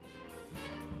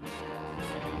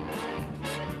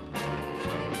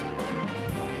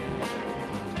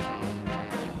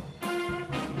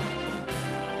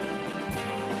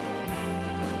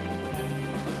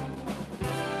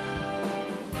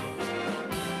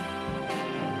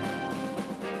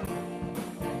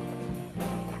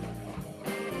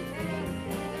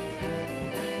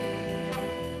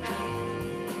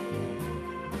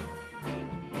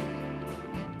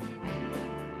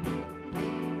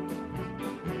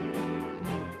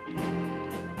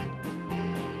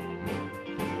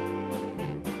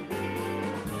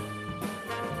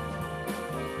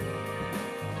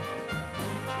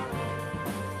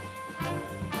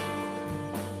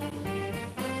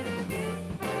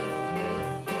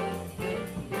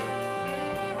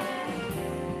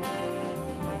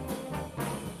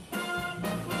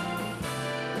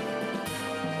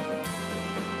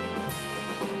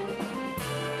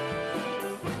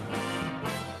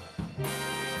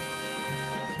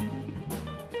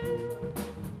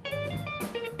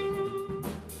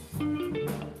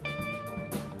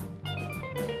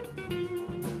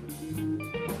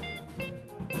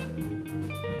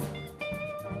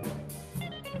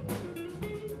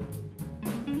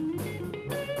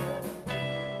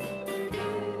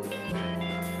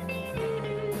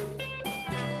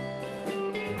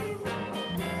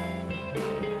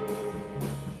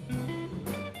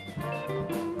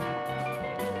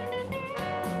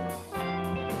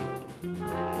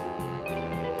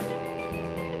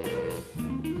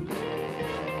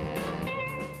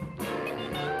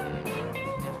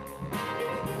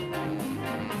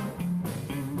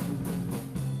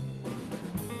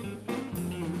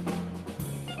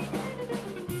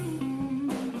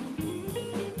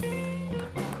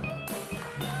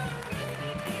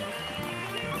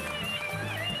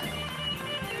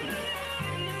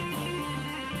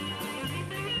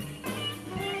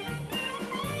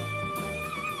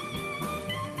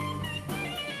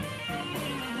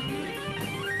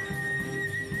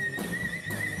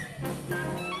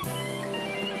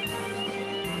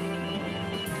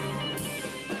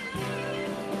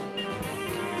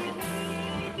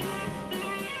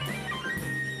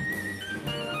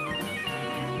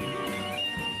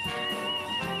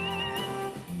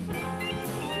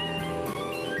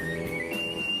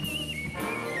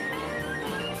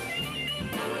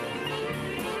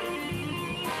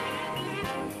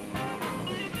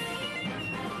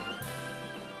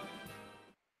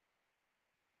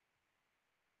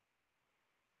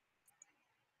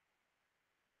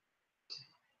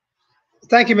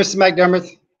 Thank you, Mr.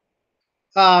 McDermott.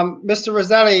 Mr.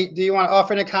 Roselli, do you want to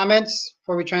offer any comments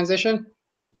before we transition?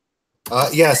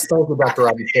 Yes, thank you, Dr.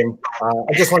 Robinson.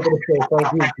 I just wanted to say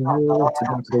thank you to you, to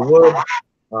Dr. Wood,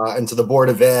 and to the Board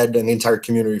of Ed and the entire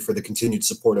community for the continued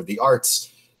support of the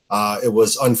arts. It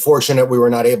was unfortunate we were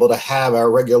not able to have our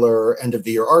regular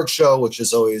end-of-the-year art show, which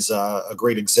is always a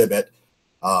great exhibit.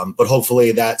 But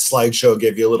hopefully that slideshow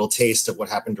gave you a little taste of what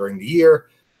happened during the year.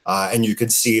 And you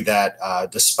could see that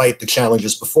despite the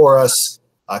challenges before us,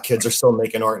 kids are still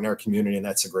making art in our community, and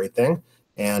that's a great thing.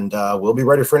 And we'll be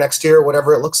ready for next year,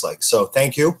 whatever it looks like. So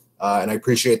thank you, and I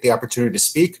appreciate the opportunity to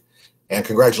speak. And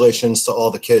congratulations to all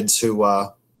the kids who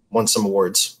won some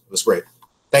awards. It was great.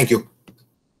 Thank you.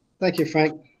 Thank you,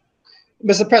 Frank.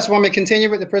 Mr. Press, want me to continue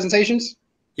with the presentations?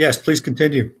 Yes, please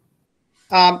continue.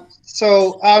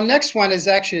 So our next one is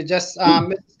actually just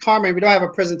Mrs. Carmen. We don't have a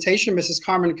presentation. Mrs.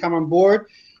 Carmen, come on board,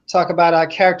 talk about our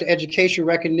character education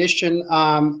recognition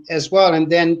as well, and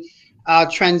then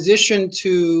transition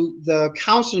to the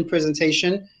counseling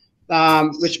presentation,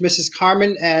 which Mrs.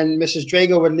 Carmen and Mrs.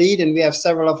 Drago would lead, and we have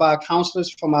several of our counselors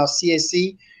from our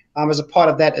CAC as a part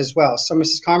of that as well. So,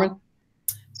 Mrs. Carmen.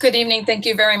 Good evening. Thank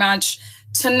you very much.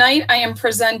 Tonight I am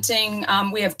presenting,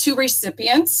 we have two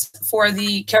recipients for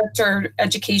the Character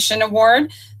Education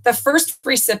Award. The first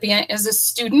recipient is a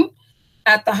student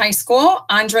at the high school,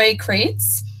 Andre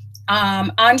Kreitz.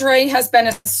 Andre has been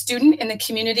a student in the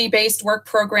community-based work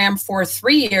program for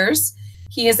 3 years.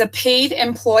 He is a paid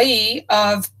employee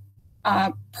of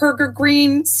Perger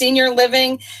Green Senior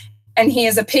Living, and he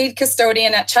is a paid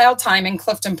custodian at Child Time in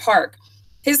Clifton Park.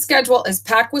 His schedule is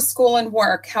packed with school and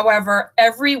work. However,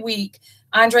 every week,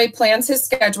 Andre plans his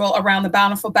schedule around the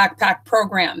Bountiful Backpack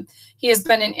program. He has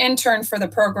been an intern for the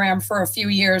program for a few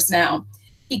years now.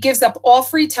 He gives up all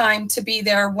free time to be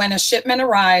there when a shipment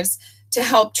arrives to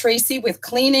help Tracy with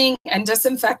cleaning and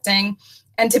disinfecting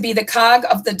and to be the cog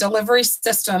of the delivery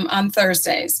system on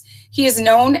Thursdays. He is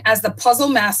known as the puzzle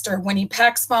master when he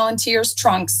packs volunteers'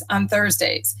 trunks on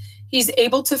Thursdays. He's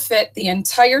able to fit the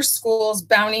entire school's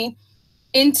bounty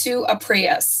into a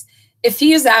Prius. If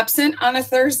he is absent on a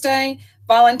Thursday,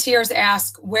 volunteers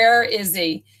ask, where is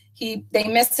he? They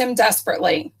miss him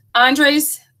desperately.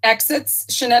 Andres exits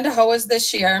Shenendehowa's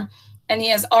this year, and he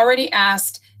has already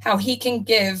asked how he can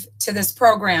give to this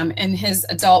program in his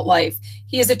adult life.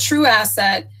 He is a true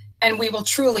asset, and we will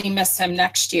truly miss him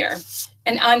next year.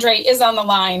 And Andre is on the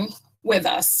line with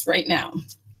us right now,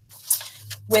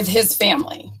 with his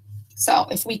family. So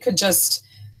if we could just...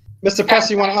 Mr.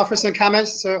 Presley, you want to offer some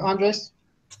comments, Sir Andres?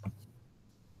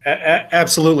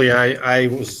 Absolutely. I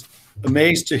was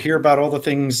amazed to hear about all the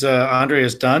things Andre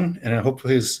has done, and I hope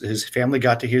his family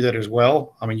got to hear that as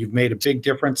well. I mean, you've made a big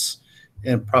difference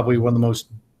in probably one of the most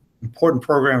important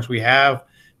programs we have,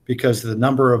 because of the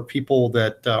number of people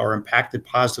that are impacted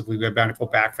positively by Bountiful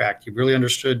Backpack. You really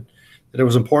understood that it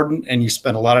was important, and you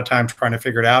spent a lot of time trying to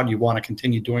figure it out, and you want to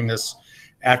continue doing this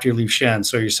after you leave Shen.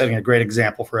 So you're setting a great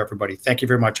example for everybody. Thank you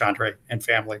very much, Andre and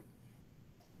family.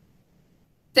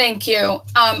 Thank you.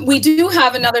 We do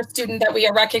have another student that we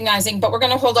are recognizing, but we're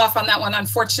going to hold off on that one.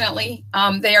 Unfortunately,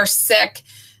 they are sick.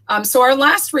 So our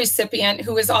last recipient,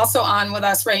 who is also on with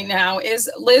us right now, is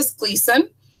Liz Gleason.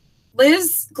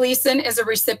 Liz Gleason is a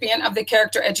recipient of the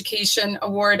Character Education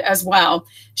Award as well.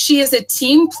 She is a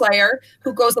team player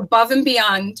who goes above and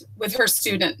beyond with her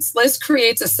students. Liz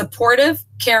creates a supportive,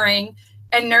 caring,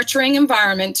 and nurturing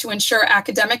environment to ensure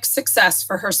academic success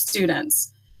for her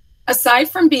students. Aside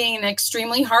from being an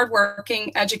extremely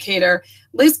hardworking educator,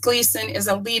 Liz Gleason is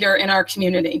a leader in our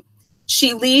community.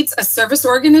 She leads a service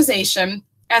organization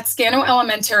at Scano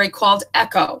Elementary called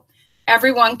ECHO.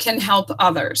 Everyone can help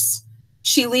others.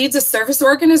 She leads a service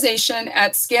organization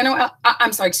at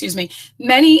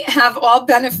Many have all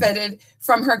benefited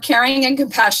from her caring and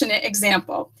compassionate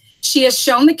example. She has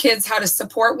shown the kids how to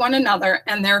support one another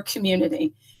and their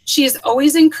community. She is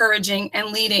always encouraging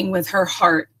and leading with her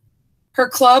heart. Her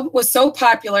club was so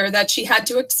popular that she had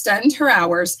to extend her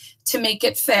hours to make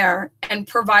it fair and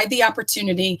provide the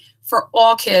opportunity for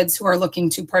all kids who are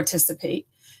looking to participate.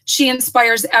 She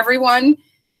inspires every one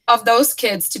of those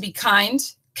kids to be kind,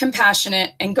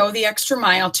 compassionate, and go the extra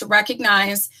mile to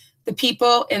recognize the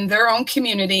people in their own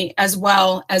community as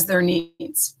well as their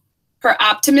needs. Her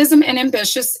optimism and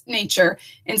ambitious nature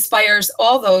inspires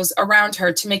all those around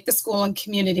her to make the school and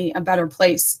community a better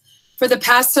place. For the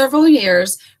past several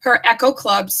years, her ECHO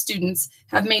Club students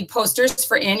have made posters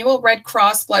for annual Red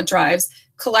Cross blood drives,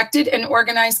 collected and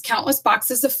organized countless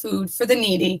boxes of food for the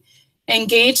needy,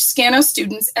 engaged Scano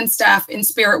students and staff in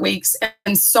spirit weeks,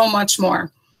 and so much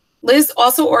more. Liz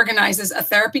also organizes a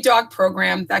therapy dog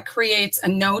program that creates a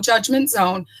no judgment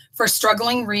zone for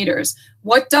struggling readers.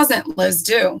 What doesn't Liz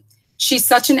do? She's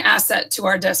such an asset to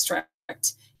our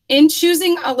district. In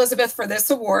choosing Elizabeth for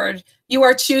this award, you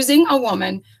are choosing a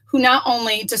woman who not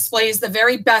only displays the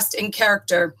very best in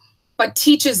character, but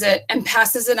teaches it and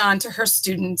passes it on to her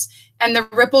students, and the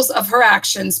ripples of her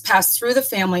actions pass through the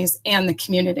families and the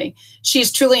community. She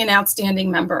is truly an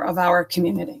outstanding member of our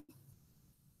community.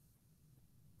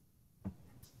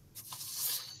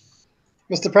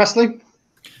 Mr. Presley?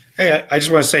 Hey, I just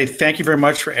want to say thank you very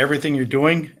much for everything you're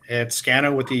doing at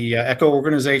Scano with the ECHO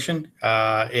organization.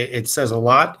 It says a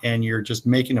lot, and you're just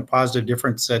making a positive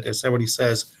difference, as everybody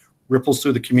says, ripples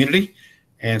through the community.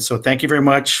 And so thank you very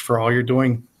much for all you're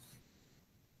doing.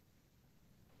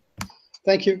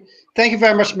 Thank you. Thank you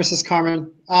very much, Mrs. Carmen.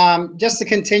 Just to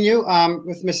continue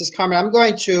with Mrs. Carmen, I'm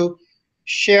going to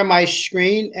share my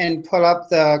screen and put up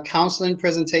the counseling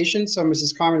presentation. So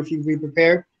Mrs. Carmen, if you'd be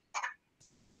prepared.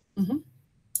 Mm-hmm.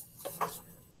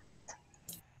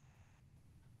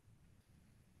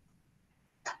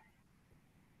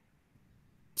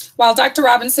 While Dr.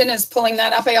 Robinson is pulling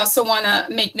that up, I also want to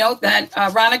make note that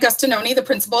Ron Agustinoni, the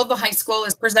principal of the high school,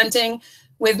 is presenting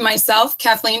with myself,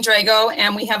 Kathleen Drago,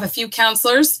 and we have a few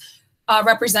counselors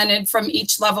represented from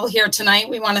each level here tonight.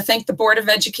 We want to thank the Board of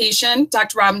Education,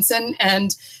 Dr. Robinson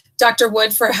and Dr.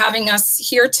 Wood, for having us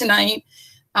here tonight.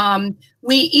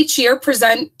 We each year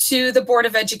present to the Board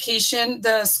of Education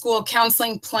the school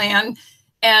counseling plan,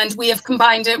 and we have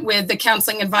combined it with the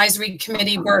Counseling Advisory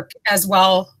Committee work as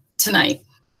well tonight.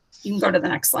 You can go to the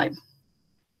next slide.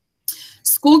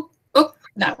 School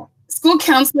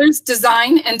counselors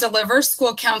design and deliver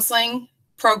school counseling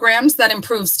programs that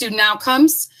improve student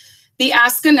outcomes. The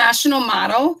ASCA national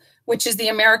model, which is the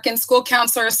American School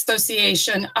Counselor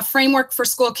Association, a framework for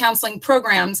school counseling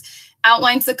programs,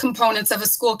 outlines the components of a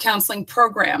school counseling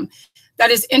program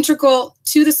that is integral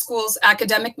to the school's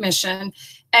academic mission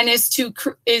and is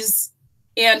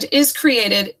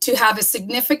created to have a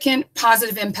significant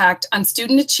positive impact on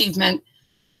student achievement,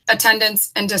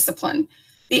 attendance, and discipline.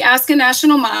 The ASCA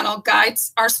national model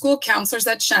guides our school counselors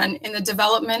at Shen in the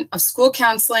development of school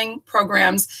counseling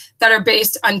programs that are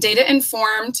based on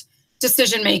data-informed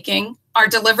decision-making, are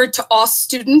delivered to all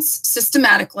students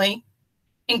systematically,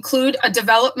 include a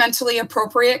developmentally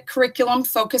appropriate curriculum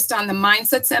focused on the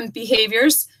mindsets and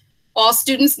behaviors all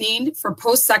students need for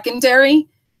post-secondary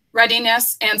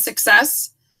readiness and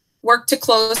success, work to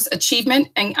close achievement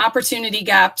and opportunity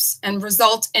gaps, and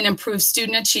result in improved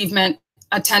student achievement,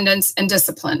 attendance, and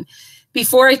discipline.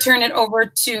 Before I turn it over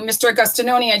to Mr.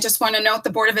 Agostinoni, I just want to note the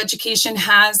Board of Education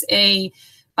has a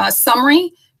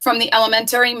summary from the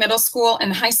elementary, middle school,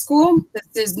 and high school.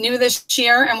 This is new this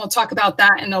year, and we'll talk about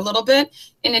that in a little bit.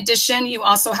 In addition, you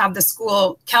also have the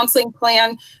school counseling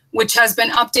plan, which has been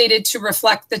updated to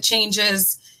reflect the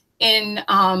changes in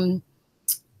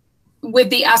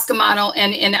with the ASCA model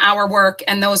and in our work,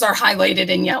 and those are highlighted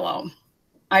in yellow.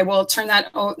 I will turn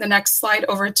the next slide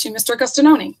over to Mr.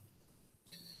 Agostinoni.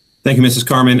 Thank you, Mrs.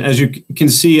 Carmen. As you can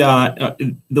see,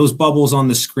 those bubbles on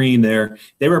the screen there,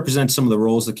 they represent some of the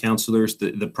roles of counselors,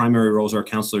 the primary roles our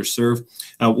counselors serve.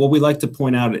 What we like to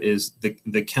point out is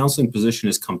the counseling position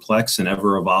is complex and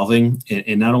ever evolving,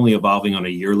 and not only evolving on a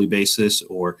yearly basis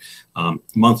or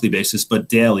monthly basis, but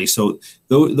daily. So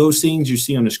those things you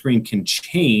see on the screen can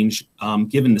change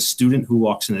given the student who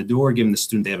walks in the door, given the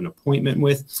student they have an appointment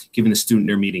with, given the student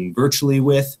they're meeting virtually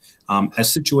with.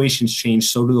 As situations change,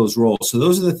 so do those roles. So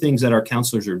those are the things that our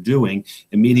counselors are doing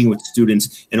and meeting with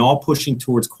students and all pushing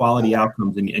towards quality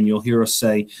outcomes. And you'll hear us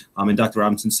say, and Dr.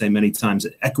 Robinson say many times,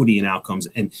 equity in outcomes.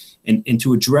 And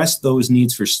to address those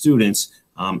needs for students,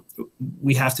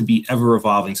 we have to be ever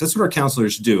evolving. So that's what our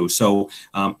counselors do. So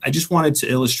I just wanted to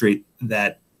illustrate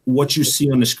that what you see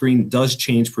on the screen does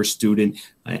change per student,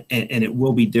 and it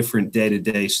will be different day to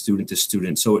day, student to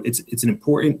student. So it's an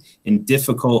important and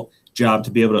difficult job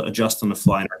to be able to adjust on the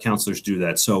fly, and our counselors do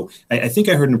that. So I think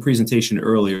I heard in a presentation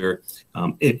earlier,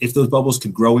 if those bubbles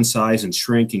could grow in size and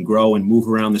shrink and grow and move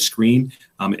around the screen,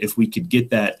 if we could get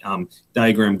that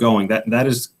diagram going, that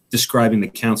is describing the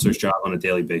counselor's job on a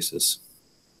daily basis.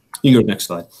 You can go to the next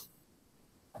slide.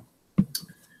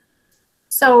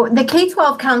 So the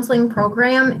K-12 counseling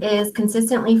program is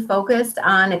consistently focused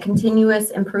on a continuous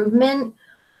improvement.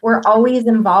 We're always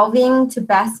evolving to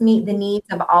best meet the needs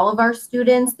of all of our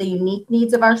students, the unique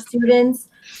needs of our students.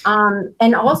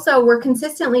 And also we're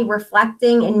consistently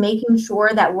reflecting and making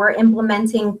sure that we're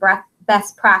implementing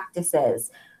best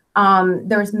practices.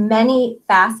 There's many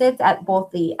facets at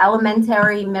both the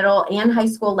elementary, middle, and high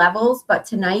school levels, but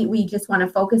tonight we just want to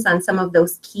focus on some of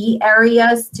those key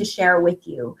areas to share with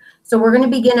you. So we're going to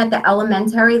begin at the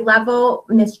elementary level.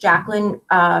 Ms. Jacqueline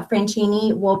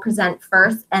Franchini will present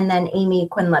first, and then Amy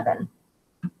Quinlivan.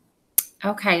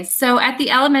 Okay, so at the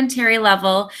elementary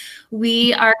level,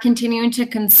 we are continuing to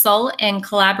consult and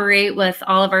collaborate with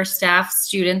all of our staff,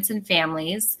 students, and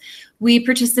families. We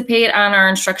participate on our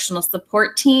instructional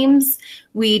support teams.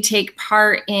 We take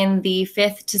part in the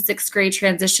 5th to 6th grade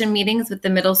transition meetings with the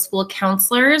middle school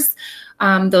counselors.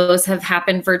 Those have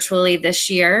happened virtually this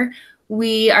year.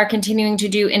 We are continuing to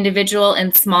do individual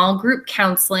and small group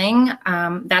counseling.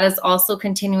 That is also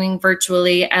continuing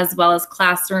virtually, as well as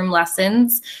classroom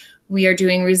lessons. We are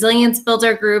doing resilience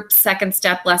builder groups, second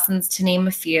step lessons, to name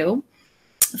a few.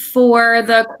 For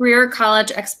the career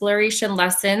college exploration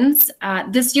lessons,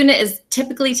 this unit is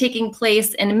typically taking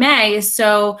place in May.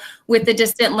 So with the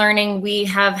distant learning, we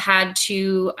have had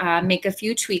to make a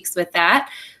few tweaks with that.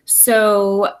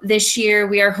 So this year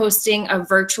we are hosting a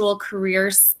virtual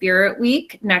career spirit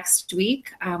week next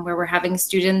week, where we're having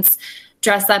students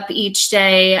dress up each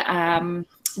day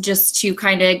just to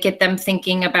kind of get them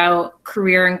thinking about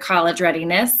career and college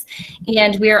readiness.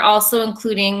 And we are also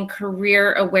including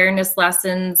career awareness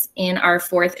lessons in our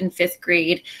 4th and 5th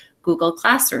grade Google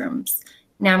Classrooms.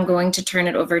 Now I'm going to turn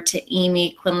it over to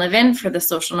Amy Quinlivan for the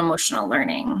social and emotional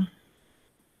learning.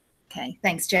 Okay,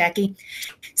 thanks, Jackie.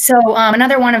 So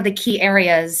another one of the key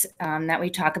areas that we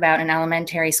talk about in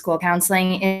elementary school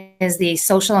counseling is the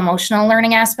social emotional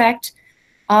learning aspect.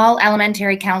 All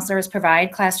elementary counselors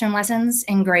provide classroom lessons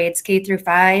in grades K through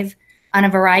 5 on a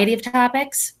variety of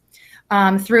topics.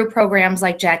 Through programs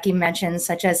like Jackie mentioned,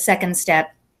 such as Second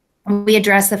Step, we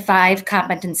address the 5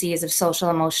 competencies of social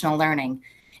emotional learning,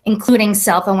 including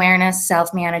self-awareness,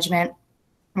 self-management,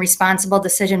 responsible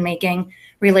decision-making,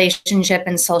 relationship,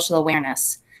 and social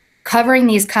awareness. Covering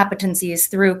these competencies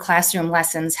through classroom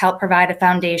lessons help provide a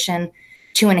foundation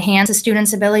to enhance a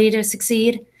student's ability to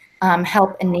succeed,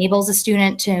 help enables a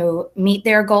student to meet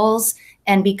their goals,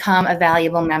 and become a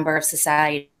valuable member of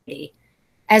society.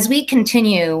 As we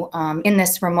continue in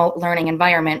this remote learning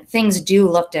environment, things do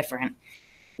look different.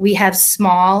 We have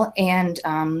small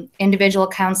and individual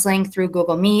counseling through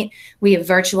Google Meet. We have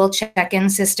virtual check-in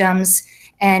systems.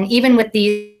 And even with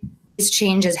these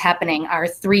changes happening, our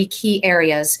 3 key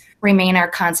areas remain our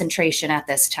concentration at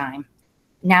this time.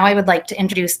 Now I would like to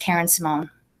introduce Karen Simone.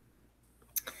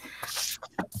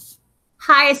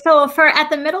 Hi, so for at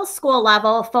the middle school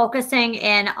level, focusing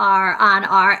on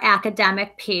our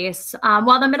academic piece,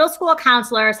 while the middle school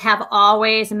counselors have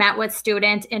always met with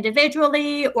students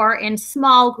individually or in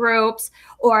small groups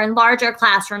or in larger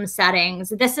classroom settings,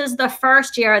 this is the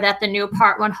first year that the new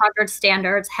Part 100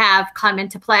 standards have come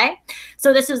into play.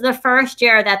 So this is the first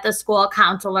year that the school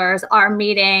counselors are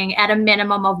meeting at a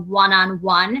minimum of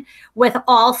one-on-one with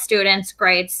all students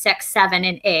grades 6, 7,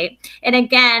 and 8. And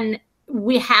again,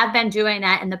 we have been doing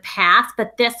that in the past,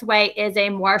 but this way is a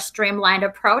more streamlined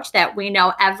approach that we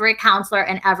know every counselor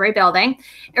in every building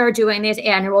are doing these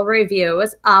annual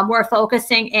reviews. We're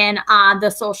focusing in on the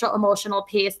social emotional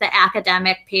piece, the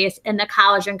academic piece, and the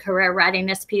college and career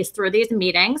readiness piece through these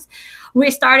meetings. We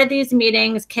started these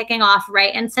meetings kicking off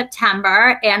right in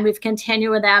September, and we've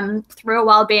continued them through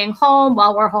while being home.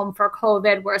 While we're home for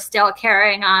COVID, we're still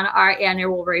carrying on our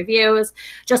annual reviews,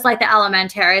 just like the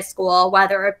elementary school,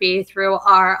 whether it be through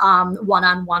our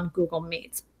one-on-one Google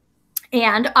Meets.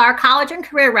 And our college and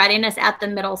career readiness at the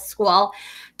middle school,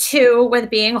 too, with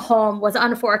being home, was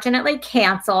unfortunately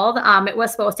canceled. It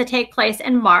was supposed to take place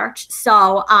in March.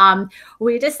 So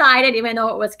we decided, even though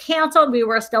it was canceled, we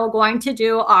were still going to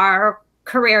do our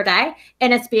career day,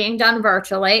 and it's being done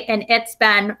virtually, and it's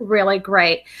been really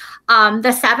great.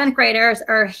 The 7th graders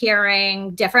are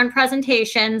hearing different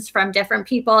presentations from different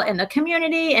people in the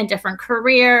community and different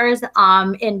careers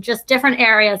in just different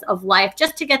areas of life,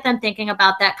 just to get them thinking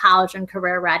about that college and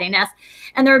career readiness.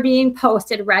 And they're being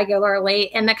posted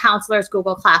regularly in the counselors'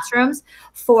 Google Classrooms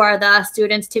for the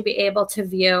students to be able to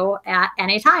view at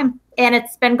any time. And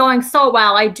it's been going so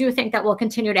well. I do think that we'll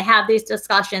continue to have these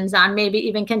discussions on maybe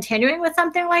even continuing with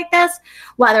something like this,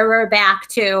 whether we're back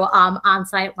to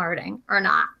on-site learning or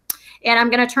not. And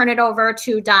I'm going to turn it over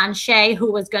to Don Shea,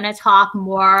 who was going to talk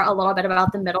more a little bit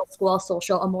about the middle school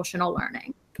social emotional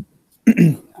learning.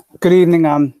 Good evening.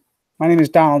 My name is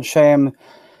Donald Shea. I'm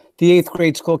the 8th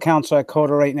grade school counselor at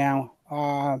Coda right now.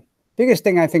 Biggest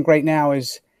thing I think right now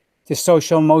is the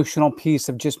social emotional piece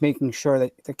of just making sure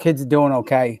that the kids are doing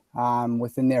okay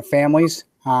within their families.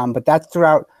 But that's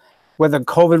throughout whether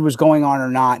COVID was going on or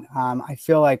not. I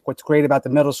feel like what's great about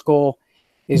the middle school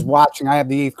is watching. I have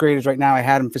the 8th graders right now. I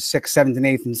had them for 6th, 7th, and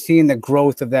 8th, and seeing the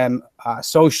growth of them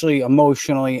socially,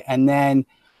 emotionally, and then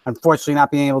unfortunately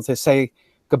not being able to say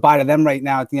goodbye to them right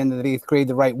now at the end of the 8th grade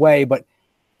the right way. But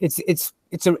it's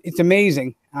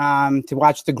amazing to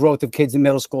watch the growth of kids in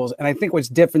middle schools. And I think what's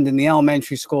different in the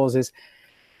elementary schools is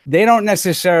they don't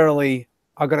necessarily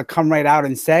are going to come right out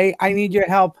and say, I need your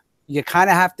help. You kind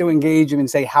of have to engage them and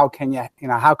say, how can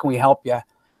how can we help you?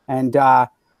 And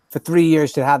for 3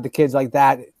 years to have the kids like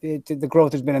that, the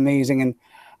growth has been amazing. And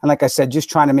like I said, just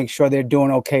trying to make sure they're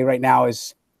doing okay right now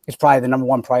is probably the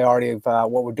 #1 priority of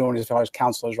what we're doing as far as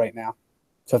counselors right now.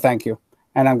 So thank you.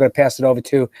 And I'm going to pass it over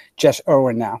to Jess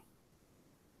Irwin now.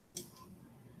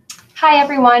 Hi,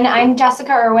 everyone. I'm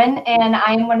Jessica Irwin, and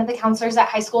I'm one of the counselors at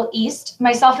High School East.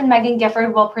 Myself and Megan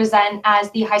Gifford will present as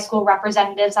the high school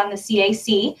representatives on the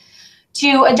CAC.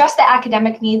 To address the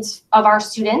academic needs of our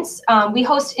students, we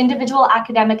host individual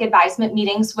academic advisement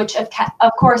meetings, which of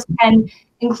course can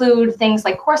include things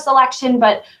like course selection,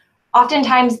 but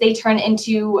oftentimes they turn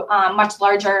into much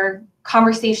larger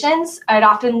conversations. It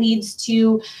often leads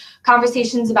to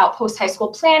conversations about post-high school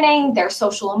planning, their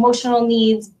social emotional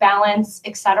needs, balance,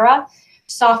 etc.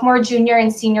 Sophomore, junior,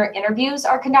 and senior interviews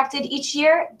are conducted each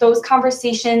year. Those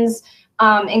conversations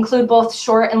include both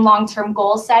short and long-term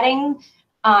goal setting,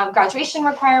 graduation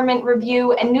requirement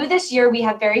review. And new this year, we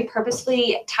have very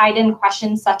purposefully tied in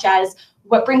questions such as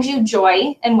what brings you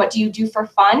joy and what do you do for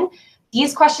fun?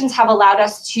 These questions have allowed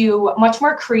us to much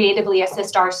more creatively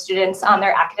assist our students on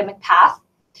their academic path.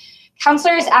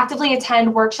 Counselors actively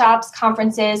attend workshops,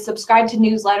 conferences, subscribe to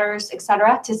newsletters,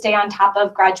 etc., to stay on top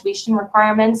of graduation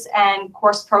requirements and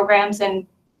course programs and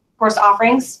course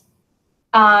offerings.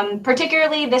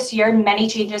 Particularly this year, many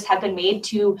changes have been made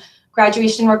to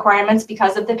graduation requirements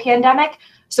because of the pandemic.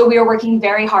 So we are working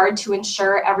very hard to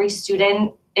ensure every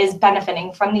student is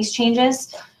benefiting from these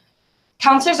changes.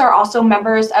 Counselors are also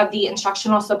members of the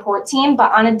instructional support team,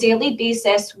 but on a daily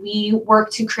basis, we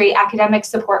work to create academic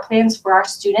support plans for our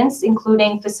students,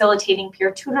 including facilitating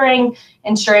peer tutoring,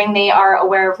 ensuring they are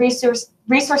aware of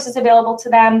resources available to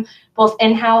them, both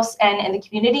in-house and in the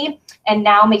community, and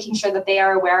now making sure that they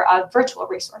are aware of virtual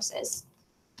resources.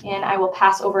 And I will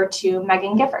pass over to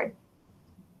Megan Gifford.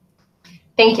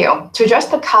 Thank you. To address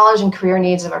the college and career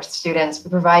needs of our students, we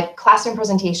provide classroom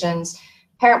presentations,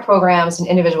 parent programs, and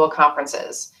individual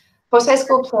conferences. Post-high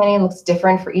school planning looks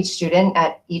different for each student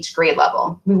at each grade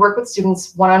level. We work with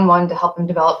students one-on-one to help them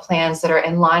develop plans that are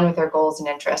in line with their goals and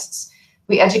interests.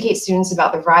 We educate students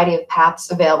about the variety of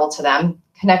paths available to them,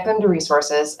 connect them to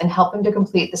resources, and help them to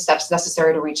complete the steps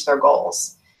necessary to reach their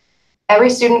goals. Every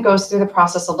student goes through the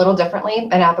process a little differently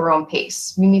and at their own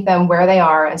pace. We meet them where they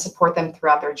are and support them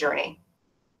throughout their journey.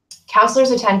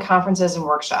 Counselors attend conferences and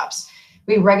workshops.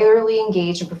 We regularly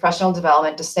engage in professional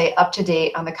development to stay up to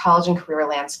date on the college and career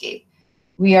landscape.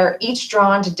 We are each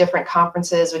drawn to different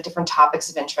conferences with different topics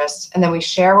of interest, and then we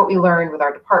share what we learned with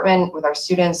our department, with our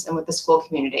students, and with the school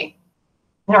community.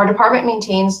 And our department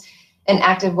maintains an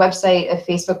active website, a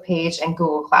Facebook page, and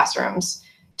Google Classrooms.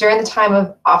 During the time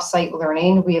of off-site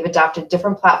learning, we have adopted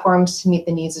different platforms to meet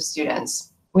the needs of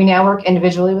students. We now work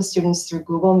individually with students through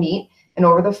Google Meet and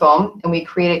over the phone, and we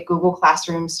created Google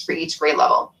Classrooms for each grade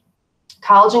level.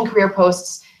 College and career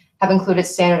posts have included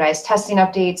standardized testing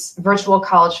updates, virtual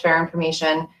college fair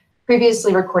information,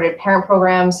 previously recorded parent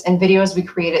programs, and videos we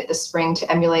created this spring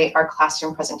to emulate our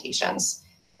classroom presentations.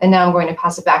 And now I'm going to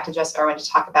pass it back to Jess Irwin to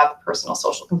talk about the personal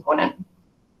social component.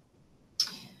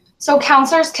 So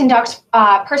counselors conduct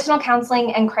personal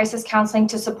counseling and crisis counseling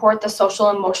to support the social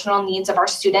and emotional needs of our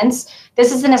students.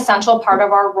 This is an essential part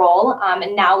of our role,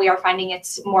 and now we are finding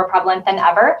it's more prevalent than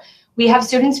ever. We have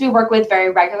students we work with very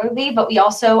regularly, but we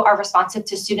also are responsive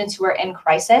to students who are in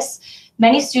crisis.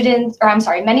 Many situations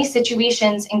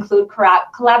include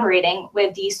collaborating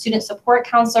with the student support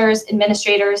counselors,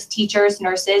 administrators, teachers,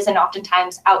 nurses, and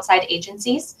oftentimes outside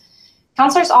agencies.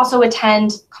 Counselors also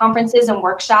attend conferences and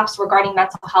workshops regarding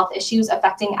mental health issues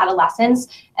affecting adolescents,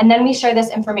 and then we share this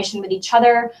information with each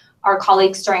other, our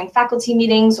colleagues during faculty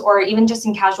meetings, or even just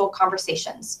in casual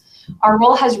conversations. Our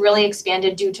role has really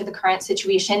expanded due to the current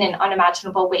situation in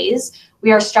unimaginable ways.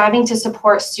 We are striving to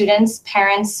support students,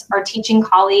 parents, our teaching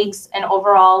colleagues, and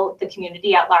overall the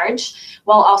community at large,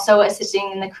 while also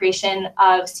assisting in the creation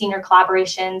of senior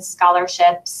collaborations,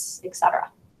 scholarships,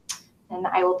 etc. And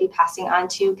I will be passing on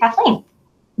to Kathleen.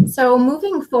 So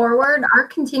moving forward, our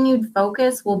continued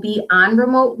focus will be on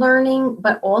remote learning,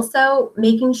 but also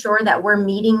making sure that we're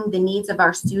meeting the needs of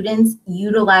our students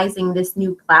utilizing this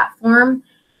new platform.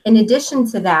 In addition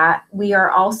to that, we are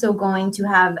also going to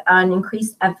have an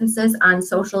increased emphasis on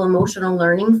social emotional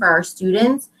learning for our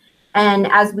students.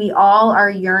 And as we all are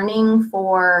yearning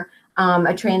for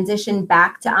a transition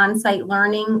back to on-site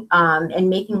learning and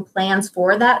making plans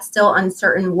for that, still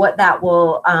uncertain what that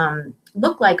will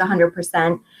look like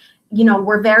 100%, you know,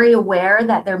 we're very aware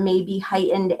that there may be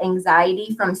heightened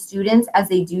anxiety from students as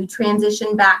they do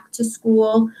transition back to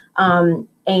school.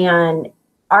 And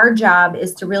our job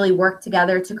is to really work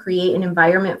together to create an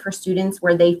environment for students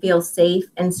where they feel safe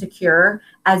and secure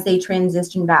as they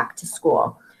transition back to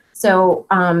school. So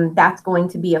that's going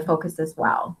to be a focus as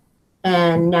well.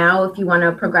 And now if you want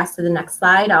to progress to the next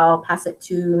slide, I'll pass it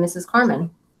to Mrs.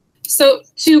 Carmen. So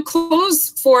to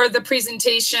close for the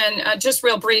presentation, just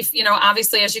real brief, you know,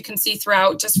 obviously, as you can see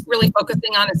throughout, just really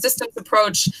focusing on a systems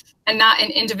approach and not an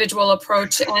individual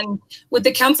approach. And with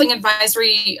the Counseling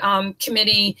Advisory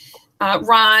Committee,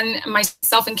 Ron,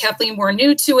 myself, and Kathleen were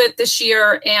new to it this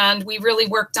year, and we really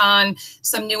worked on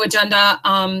some new agenda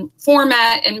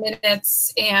format and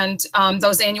minutes and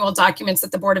those annual documents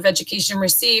that the Board of Education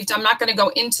received. I'm not going to go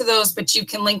into those, but you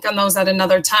can link on those at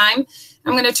another time.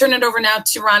 I'm going to turn it over now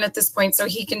to Ron at this point so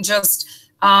he can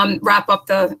just wrap up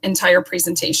the entire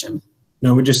presentation.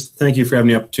 No, we just thank you for having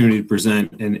the opportunity to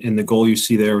present. And the goal you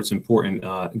see there, it's important.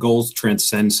 Goals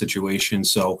transcend situations.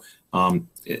 So And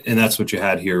that's what you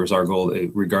had here was our goal,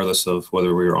 regardless of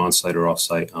whether we were on site or off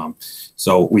site.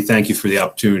 So we thank you for the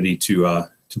opportunity to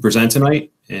present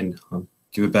tonight, and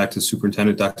give it back to the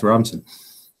Superintendent, Dr. Robinson.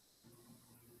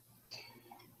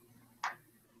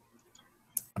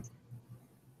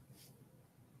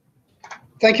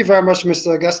 Thank you very much,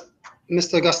 Mr.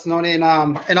 Agostinoni,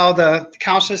 and all the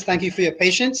counselors. Thank you for your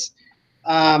patience.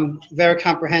 Very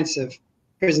comprehensive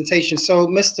presentation. So,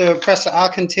 Mr. Presser,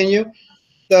 I'll continue.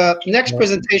 The next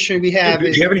presentation we have do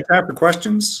you have any time for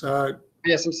questions?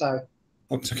 Yes, I'm sorry.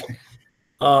 That's okay.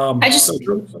 I just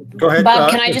go ahead, Bob.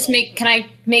 Can I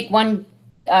make one?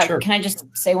 Sure. Can I just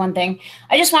say one thing?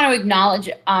 I just want to acknowledge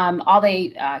all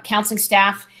the counseling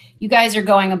staff. You guys are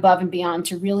going above and beyond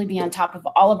to really be on top of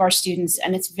all of our students,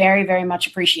 and it's very, very much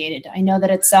appreciated. I know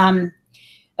that it's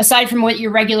aside from what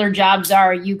your regular jobs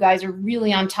are, you guys are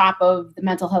really on top of the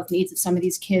mental health needs of some of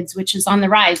these kids, which is on the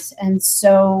rise. And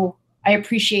so I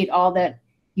appreciate all that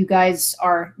you guys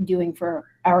are doing for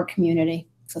our community.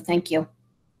 So thank you.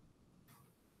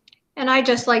 And I'd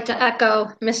just like to echo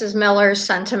Mrs. Miller's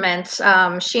sentiments.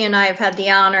 She and I have had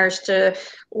the honors to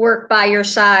work by your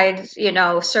side, you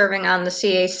know, serving on the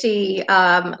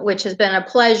CAC, which has been a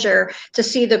pleasure to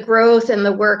see the growth and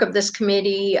the work of this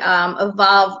committee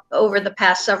evolve over the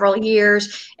past several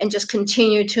years and just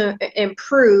continue to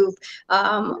improve,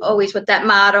 always with that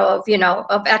motto of, you know,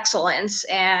 of excellence.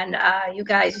 And you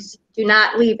guys do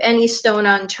not leave any stone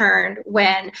unturned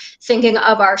when thinking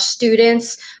of our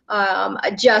students.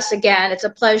 Just again, it's a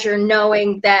pleasure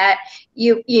knowing that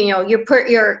you put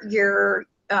your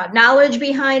knowledge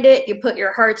behind it, you put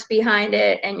your hearts behind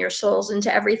it and your souls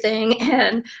into everything.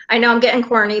 And I know I'm getting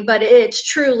corny, but it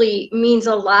truly means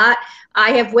a lot.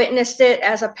 I have witnessed it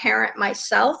as a parent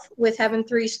myself with having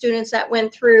 3 students that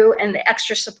went through and the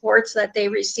extra supports that they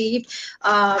received.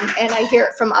 And I hear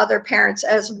it from other parents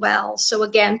as well. So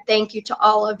again, thank you to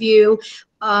all of you.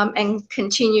 And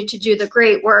continue to do the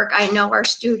great work. I know our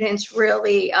students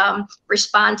really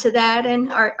respond to that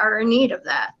and are in need of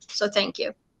that. So thank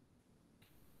you.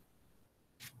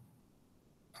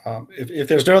 If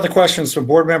there's no other questions from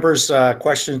board members,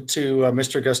 question to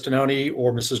Mr. Agostinoni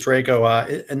or Mrs.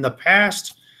 Drago. In the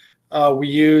past, we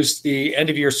used the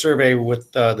end of year survey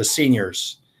with the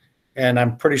seniors. And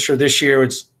I'm pretty sure this year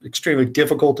it's extremely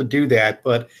difficult to do that.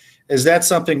 But is that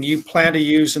something you plan to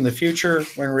use in the future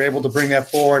when we're able to bring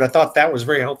that forward? I thought that was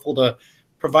very helpful to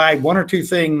provide 1 or 2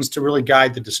 things to really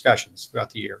guide the discussions throughout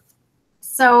the year.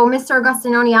 So, Mr.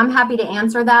 Agostinoni, I'm happy to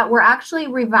answer that. We're actually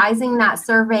revising that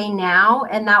survey now,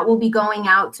 and that will be going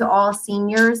out to all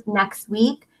seniors next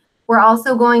week. We're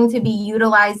also going to be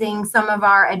utilizing some of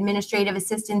our administrative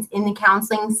assistants in the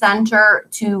counseling center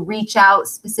to reach out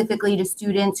specifically to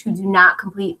students who do not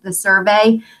complete the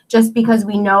survey, just because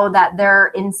we know that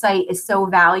their insight is so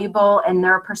valuable and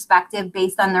their perspective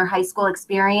based on their high school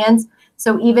experience.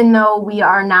 So even though we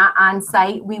are not on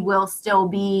site, we will still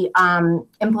be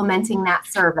implementing that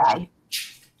survey.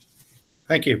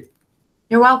 Thank you.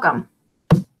 You're welcome.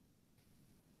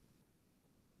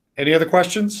 Any other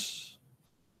questions?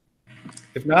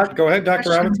 If not, go ahead,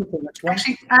 Dr. Robinson, for the next one.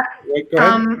 Actually, go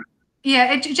ahead.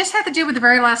 Yeah, it just had to do with the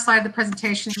very last slide of the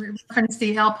presentation, reference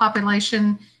the L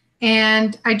population.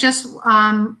 And I just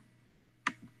I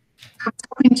was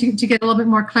hoping to get a little bit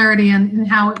more clarity in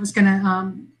how it was going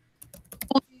to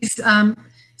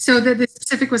so the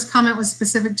specific comment was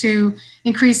specific to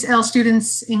increase L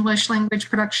students' English language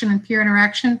production and peer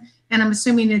interaction. And I'm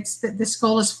assuming it's that this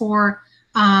goal is for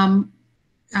the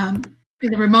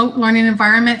remote learning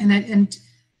environment. And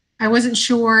I wasn't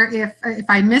sure if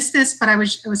I missed this, but I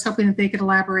was hoping that they could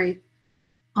elaborate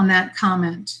on that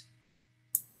comment.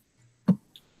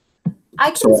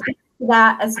 I can speak to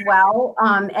that as well.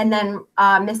 And then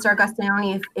Mr.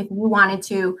 Agostinoni, if you wanted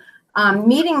to.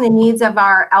 Meeting the needs of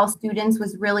our L students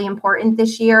was really important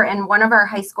this year, and one of our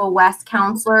High School West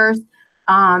counselors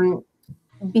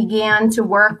began to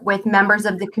work with members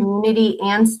of the community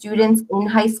and students in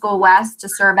High School West to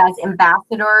serve as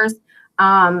ambassadors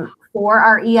for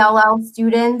our ELL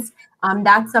students.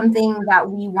 That's something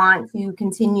that we want to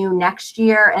continue next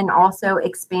year and also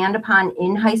expand upon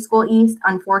in High School East.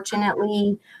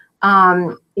 Unfortunately,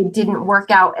 it didn't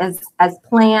work out as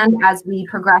planned as we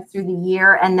progressed through the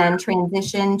year and then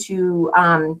transitioned to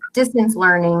distance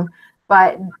learning.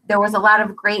 But there was a lot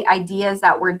of great ideas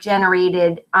that were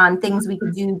generated on things we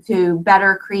could do to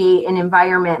better create an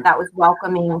environment that was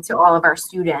welcoming to all of our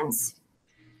students.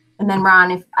 And then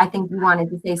Ron, I think you wanted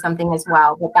to say something as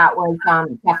well, but that was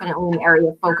definitely an area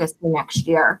of focus for next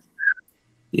year.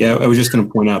 Yeah, I was just going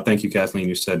to point out, thank you, Kathleen,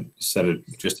 you said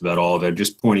it just about all of it,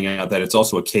 just pointing out that it's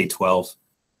also a K-12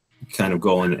 kind of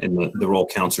go and the role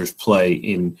counselors play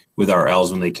in with our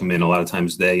Ls when they come in. A lot of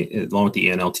times they, along with the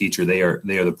ENL teacher, they are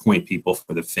the point people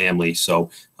for the family. So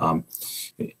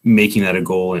making that a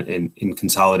goal and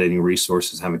consolidating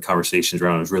resources, having conversations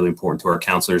around it is really important to our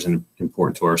counselors and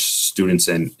important to our students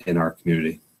and in our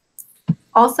community.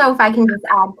 Also, if I can just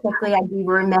add quickly, I'd be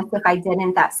remiss if I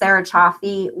didn't, that Sarah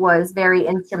Chaffee was very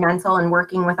instrumental in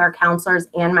working with our counselors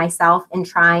and myself in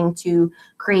trying to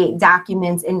create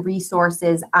documents and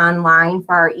resources online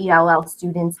for our ELL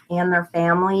students and their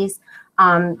families,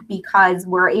 because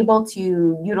we're able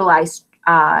to utilize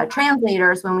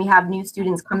translators when we have new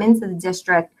students come into the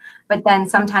district, but then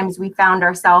sometimes we found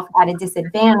ourselves at a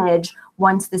disadvantage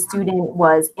once the student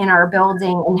was in our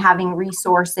building and having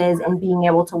resources and being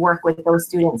able to work with those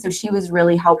students. So she was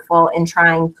really helpful in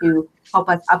trying to help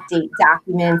us update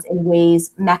documents and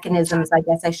ways, mechanisms, I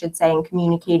guess I should say, in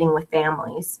communicating with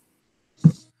families.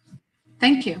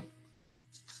 Thank you.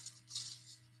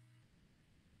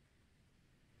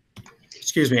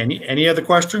 Excuse me, any other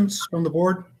questions from the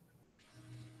board?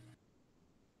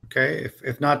 Okay,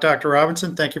 if not, Dr.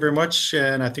 Robinson, thank you very much.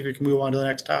 And I think we can move on to the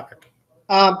next topic.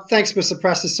 Thanks, Mr.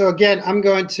 Preston. So again, I'm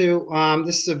going to,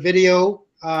 this is a video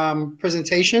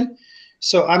presentation.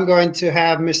 So I'm going to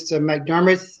have Mr.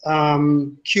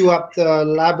 McDermott cue up the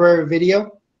library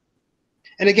video.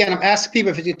 And again, I'm asking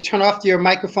people if you turn off your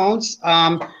microphones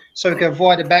so we can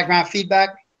avoid the background feedback.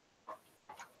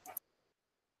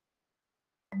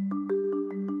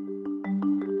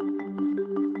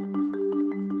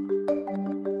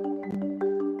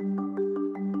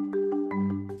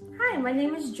 My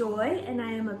name is Joy, and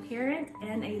I am a parent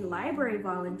and a library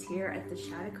volunteer at the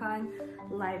Shenendehowa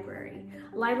Library.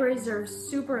 Libraries are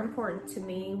super important to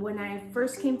me. When I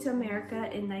first came to America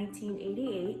in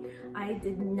 1988, I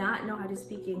did not know how to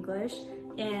speak English,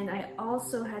 and I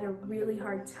also had a really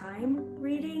hard time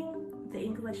reading the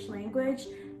English language.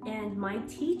 And my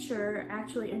teacher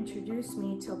actually introduced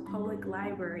me to a public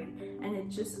library, and it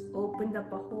just opened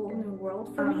up a whole new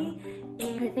world for me.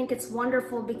 And I think it's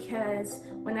wonderful because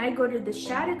when I go to the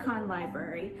Shenendehowa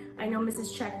Library, I know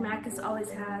Mrs. Checkmakis always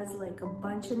has like a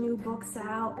bunch of new books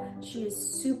out. She is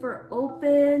super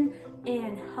open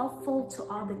and helpful to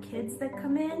all the kids that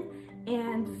come in,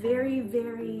 and very,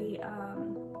 very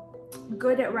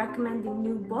good at recommending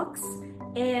new books.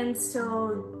 And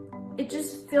so it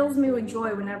just fills me with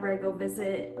joy whenever I go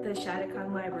visit the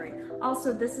Shenendehowa Library.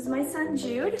 Also, this is my son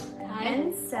Jude. Hi.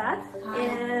 And Seth. Hi.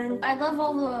 And I love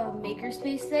all the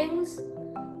makerspace things.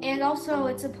 And also,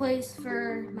 it's a place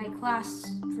for my class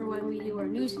for when we do our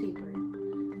newspaper.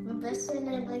 The best thing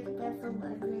I like about the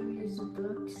library is the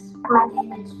books.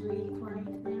 And it's really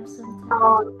quiet there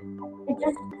sometimes. It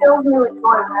just fills me with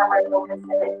joy whenever I go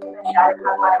visit the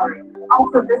Shenendehowa Library.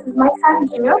 Also, this is my son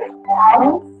Jude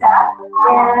and Seth.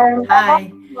 And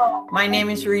hi, my name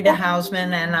is Rita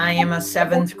Hausman, and I am a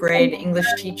 7th grade English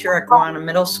teacher at Guana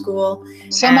Middle School.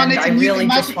 And I really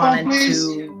just wanted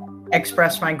to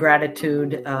express my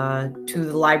gratitude to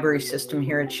the library system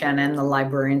here at Shannon, the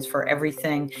librarians, for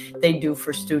everything they do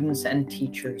for students and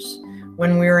teachers.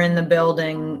 When we were in the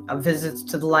building, visits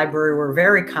to the library were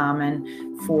very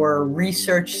common for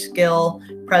research skill,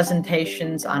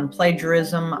 presentations on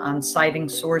plagiarism, on citing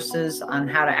sources, on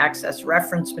how to access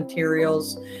reference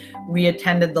materials. We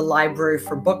attended the library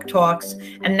for book talks,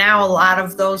 and now a lot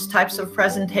of those types of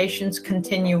presentations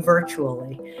continue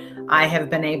virtually. I have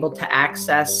been able to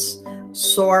access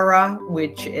Sora,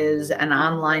 which is an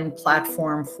online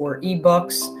platform for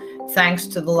ebooks. Thanks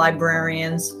to the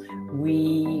librarians,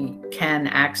 we can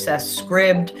access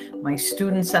Scribd. My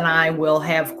students and I will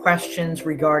have questions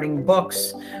regarding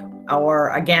books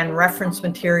or, again, reference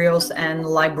materials, and the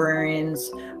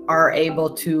librarians are able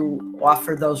to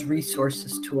offer those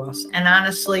resources to us. And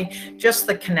honestly, just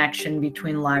the connection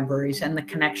between libraries and the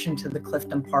connection to the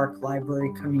Clifton Park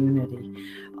Library community,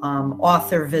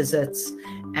 author visits,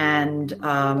 and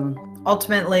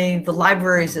ultimately, the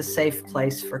library is a safe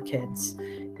place for kids.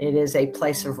 It is a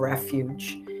place of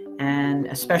refuge, and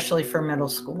especially for middle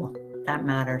school, that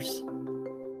matters.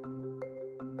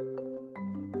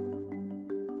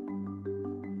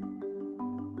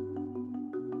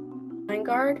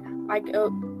 I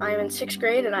am in 6th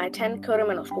grade and I attend Coda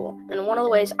Middle School. And one of the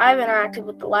ways I've interacted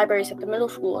with the libraries at the middle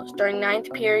school is during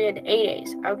 9th period A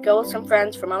days. I would go with some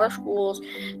friends from other schools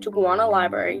to Guana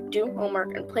Library, do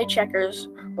homework, and play checkers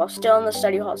while still in the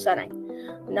study hall setting.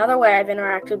 Another way I've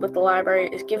interacted with the library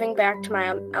is giving back to my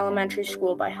elementary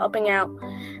school by helping out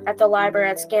at the library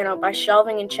at Scano by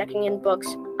shelving and checking in books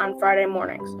on Friday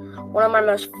mornings. One of my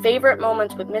most favorite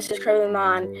moments with Mrs. Kirby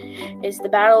is the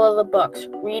Battle of the Books,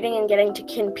 reading and getting to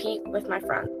compete with my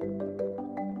friends.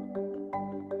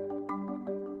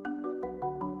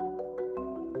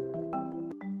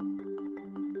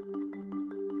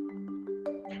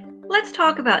 let's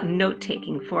talk about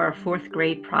note-taking for our 4th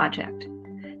grade project.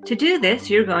 To do this,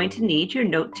 you're going to need your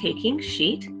note-taking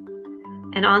sheet.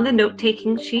 And on the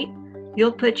note-taking sheet,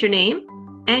 you'll put your name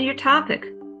and your topic.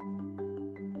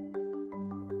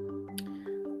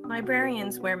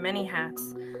 Librarians wear many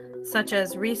hats, such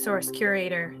as resource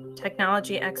curator,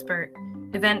 technology expert,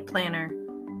 event planner,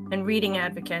 and reading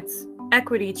advocates,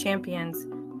 equity champions,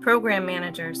 program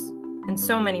managers, and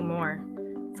so many more.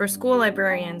 For school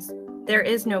librarians, there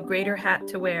is no greater hat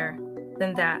to wear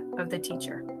than that of the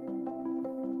teacher.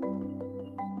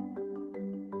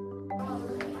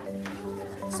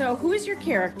 So who is your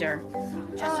character?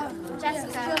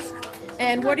 Jessica.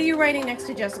 And what are you writing next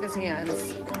to Jessica's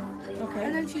hands? Okay.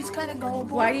 And then she's kind of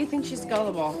gullible. Why do you think she's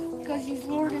gullible? Because she's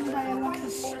lured in by a lot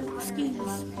of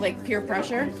schemes. Like peer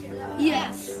pressure?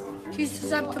 Yes. She's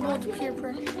susceptible to peer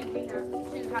pressure.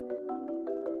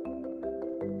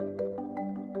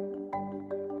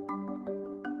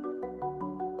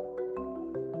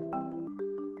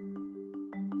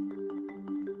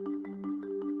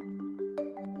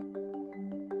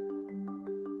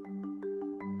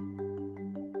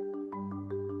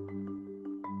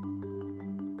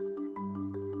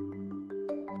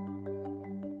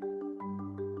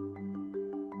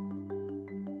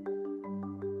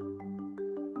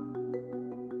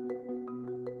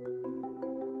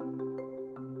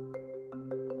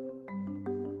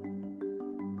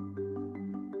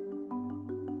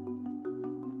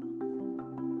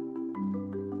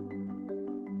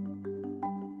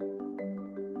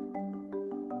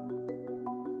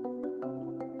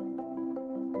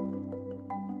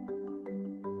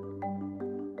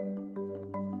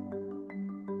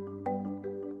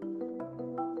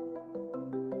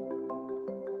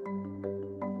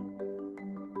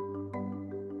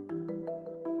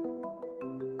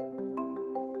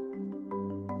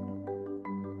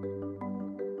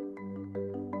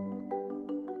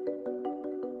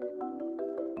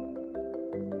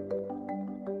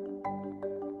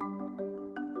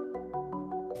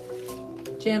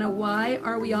 Jana, why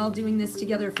are we all doing this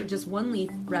together for just one leaf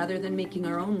rather than making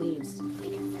our own leaves?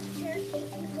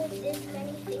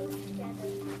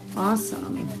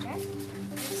 Awesome.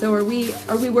 So are we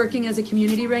working as a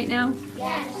community right now?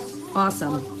 Yes.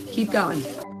 Awesome. Keep going.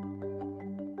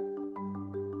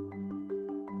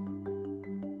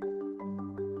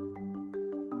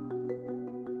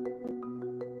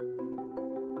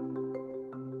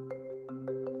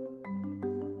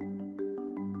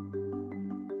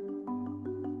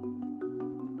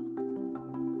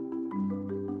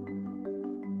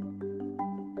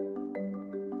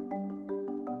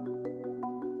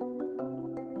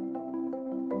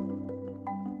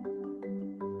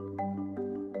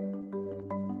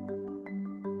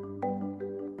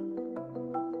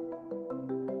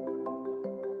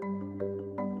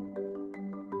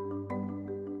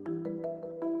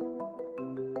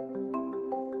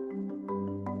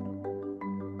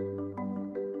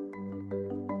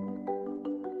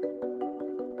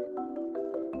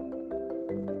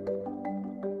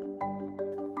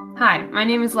 Hi, my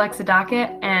name is Lexa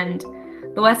Dockett, and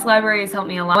the West Library has helped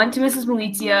me a lot. I went to Mrs.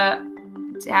 Malizia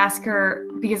to ask her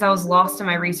because I was lost in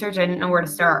my research. I didn't know where to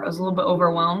start. I was a little bit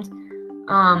overwhelmed.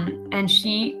 And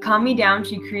she calmed me down.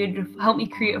 She helped me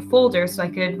create a folder so I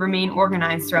could remain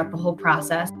organized throughout the whole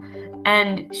process.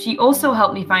 And she also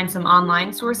helped me find some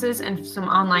online sources and some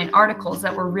online articles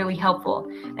that were really helpful,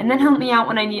 and then helped me out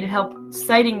when I needed help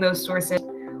citing those sources.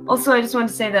 Also, I just want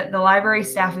to say that the library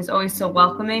staff is always so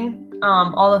welcoming.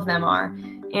 All of them are.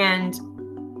 And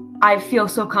I feel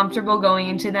so comfortable going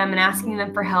into them and asking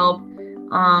them for help.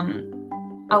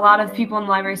 A lot of people in the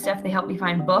library staff, they help me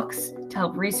find books to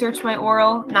help research my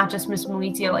oral, not just Miss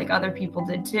Malizia, like other people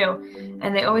did too.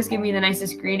 And they always give me the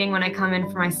nicest greeting when I come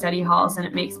in for my study halls, and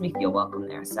it makes me feel welcome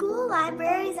there. So. School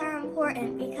libraries are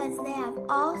important because they have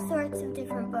all sorts of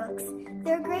different books.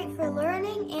 They're great for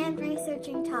learning and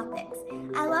researching topics.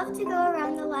 I love to go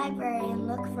around the library and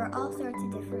look for all sorts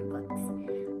of different books.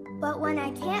 But when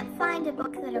I can't find a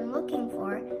book that I'm looking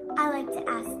for, I like to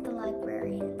ask the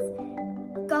librarians.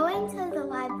 Going to the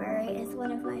library is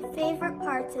one of my favorite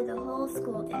parts of the whole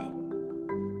school day.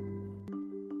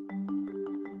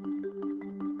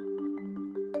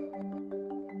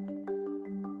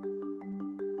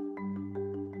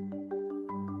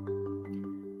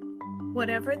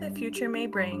 Whatever the future may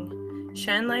bring,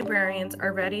 Shen librarians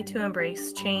are ready to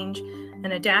embrace change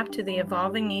and adapt to the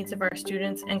evolving needs of our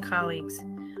students and colleagues.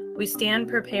 We stand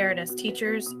prepared as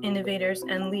teachers, innovators,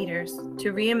 and leaders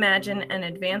to reimagine and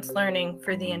advance learning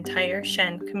for the entire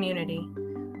Shen community,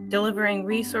 delivering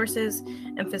resources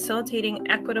and facilitating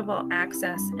equitable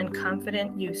access and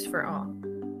confident use for all.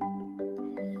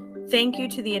 Thank you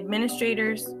to the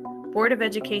administrators, Board of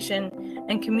Education,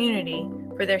 and community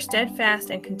for their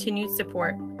steadfast and continued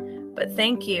support. But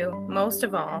thank you, most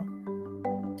of all,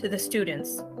 to the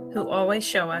students who always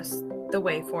show us the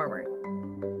way forward.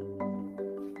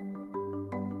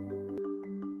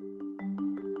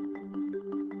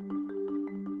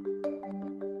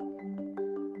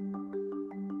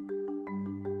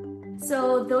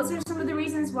 So those are some of the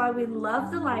reasons why we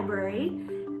love the library,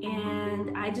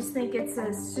 and I just think it's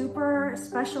a super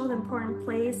special and important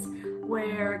place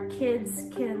where kids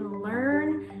can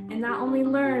learn, and not only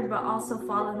learn, but also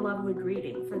fall in love with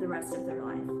reading for the rest of their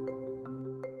life.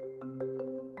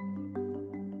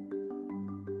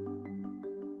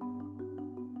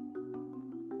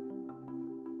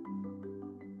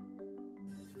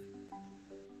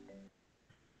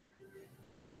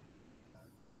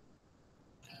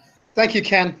 Thank you,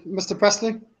 Ken. Mr.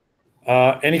 Presley?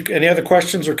 Any other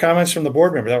questions or comments from the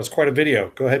board member? That was quite a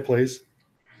video. Go ahead, please.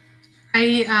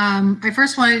 I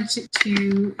first wanted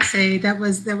to say that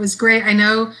was great. I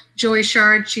know Joy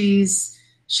Shard. She's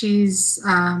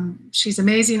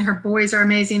amazing. Her boys are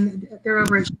amazing. They're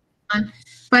over at Shenendehowa.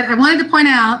 But I wanted to point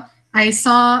out, I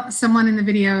saw someone in the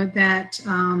video that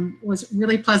was a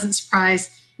really pleasant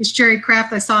surprise. It's Jerry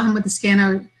Kraft. I saw him with the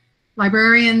Scano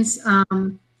librarians.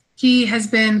 He has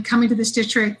been coming to this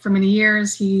district for many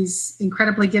years. He's an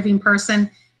incredibly giving person.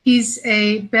 He's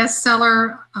a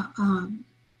bestseller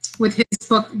with his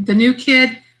book, The New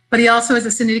Kid, but he also is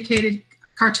a syndicated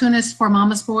cartoonist for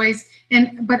Mama's Boys.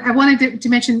 But I wanted to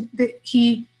mention that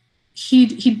he,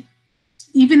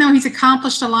 even though he's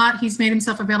accomplished a lot, he's made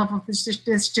himself available for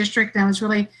this district. And I was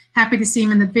really happy to see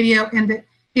him in the video. And that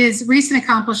his recent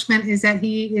accomplishment is that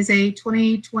he is a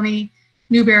 2020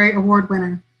 Newbery Award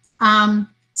winner.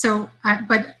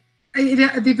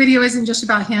 The video isn't just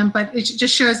about him, but it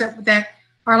just shows that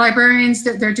our librarians,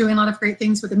 that they're doing a lot of great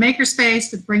things with the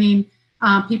makerspace, with bringing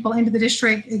people into the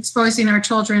district, exposing our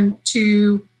children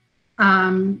to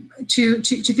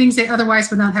things they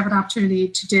otherwise would not have an opportunity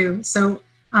to do. So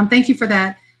thank you for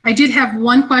that. I did have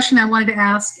one question I wanted to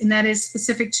ask, and that is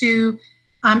specific to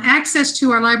access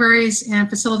to our libraries and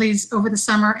facilities over the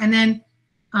summer. And then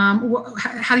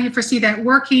how do you foresee that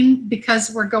working,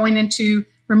 because we're going into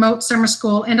remote summer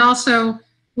school, and also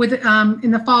with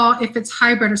in the fall, if it's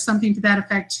hybrid or something to that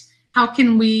effect, how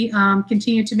can we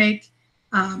continue to make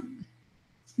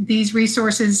these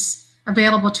resources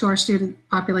available to our student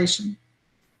population?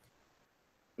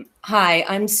 Hi,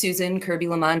 I'm Susan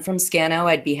Kirby-Lamont from Scano.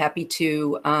 I'd be happy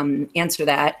to answer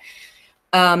that.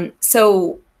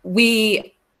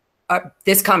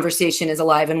 This conversation is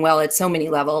alive and well at so many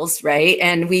levels, right?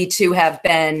 And we too have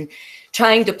been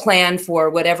trying to plan for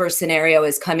whatever scenario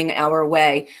is coming our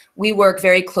way. We work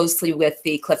very closely with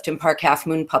the Clifton Park Half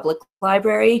Moon Public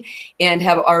Library and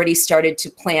have already started to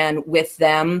plan with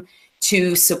them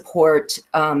to support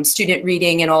student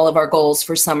reading and all of our goals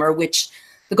for summer, which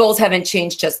the goals haven't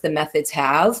changed, just the methods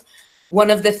have. One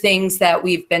of the things that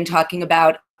we've been talking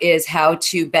about is how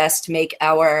to best make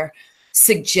our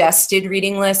suggested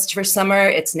reading list for summer.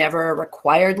 It's never a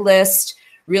required list.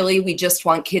 Really, we just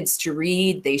want kids to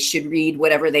read. They should read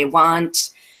whatever they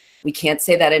want. We can't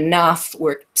say that enough.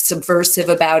 We're subversive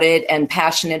about it and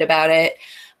passionate about it.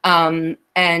 And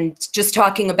just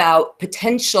talking about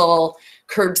potential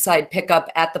curbside pickup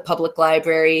at the public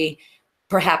library,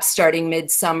 perhaps starting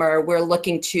midsummer, we're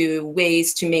looking to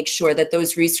ways to make sure that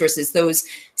those resources, those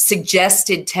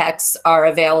suggested texts, are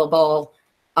available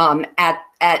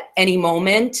at any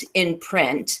moment in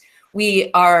print.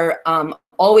 We are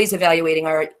always evaluating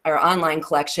our online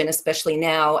collection, especially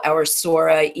now, our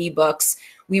Sora ebooks.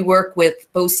 We work with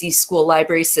BOCES school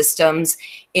library systems,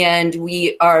 and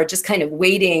we are just kind of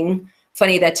waiting.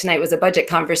 Funny that tonight was a budget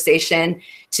conversation,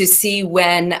 to see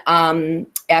when,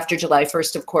 after July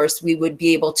 1st, of course, we would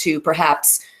be able to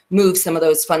perhaps move some of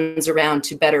those funds around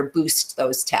to better boost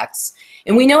those texts.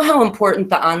 And we know how important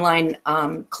the online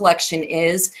collection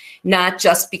is, not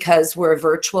just because we're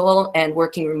virtual and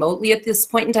working remotely at this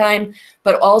point in time,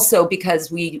 but also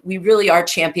because we really are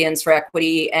champions for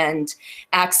equity and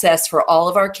access for all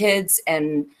of our kids.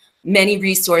 And many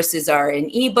resources are in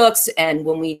ebooks, and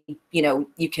when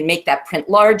you can make that print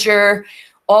larger,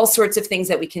 all sorts of things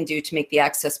that we can do to make the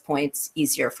access points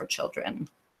easier for children.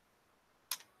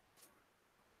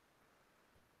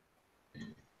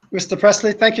 Mr.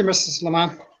 Presley, thank you, Mrs.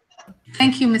 Lamont.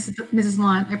 Thank you, Mrs.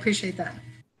 Lamont. I appreciate that.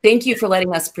 Thank you for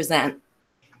letting us present.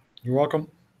 You're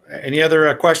welcome. Any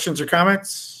other questions or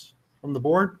comments from the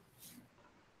board?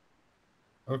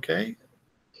 Okay.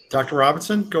 Dr.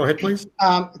 Robinson, go ahead, please.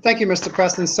 Thank you, Mr.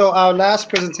 President. So our last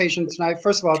presentation tonight,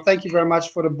 first of all, thank you very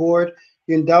much for the board,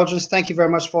 your indulgence. Thank you very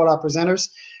much for all our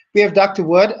presenters. We have Dr.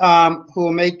 Wood, who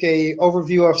will make a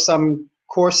overview of some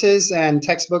courses and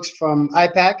textbooks from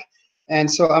IPAC. And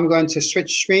so I'm going to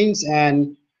switch screens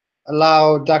and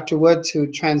allow Dr. Wood to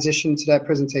transition to that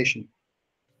presentation.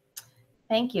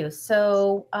 Thank you.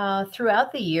 So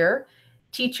throughout the year,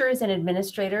 teachers and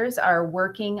administrators are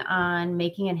working on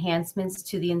making enhancements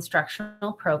to the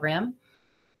instructional program.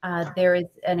 There is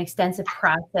an extensive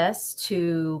process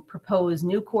to propose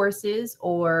new courses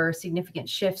or significant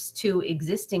shifts to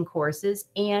existing courses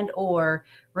and/or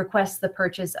request the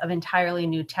purchase of entirely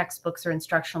new textbooks or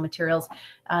instructional materials.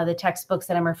 The textbooks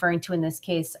that I'm referring to in this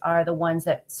case are the ones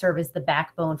that serve as the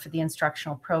backbone for the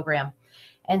instructional program.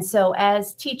 And so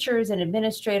as teachers and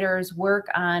administrators work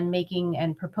on making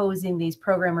and proposing these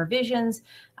program revisions,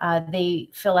 they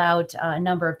fill out a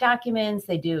number of documents,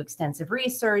 they do extensive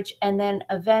research, and then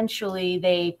eventually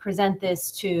they present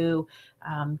this to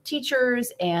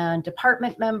teachers and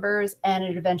department members, and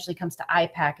it eventually comes to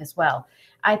IPAC as well.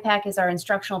 IPAC is our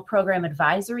Instructional Program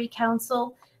Advisory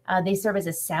Council. They serve as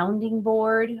a sounding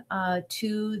board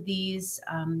to these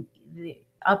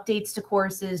updates to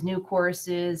courses, new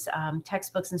courses,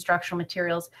 textbooks, instructional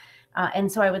materials.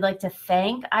 And so I would like to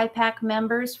thank IPAC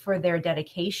members for their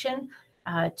dedication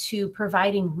to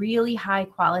providing really high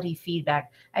quality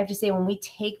feedback. I have to say, when we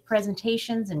take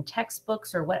presentations and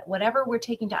textbooks or whatever we're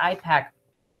taking to IPAC,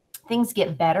 things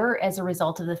get better as a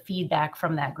result of the feedback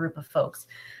from that group of folks.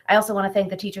 I also want to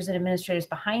thank the teachers and administrators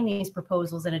behind these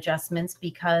proposals and adjustments,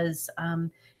 because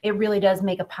it really does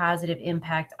make a positive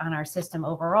impact on our system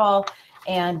overall.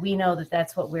 And we know that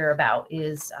that's what we're about,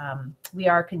 is we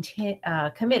are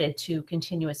committed to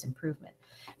continuous improvement.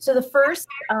 So the first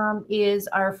is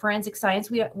our forensic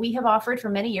science. We have offered for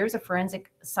many years a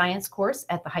forensic science course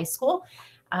at the high school.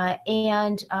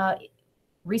 And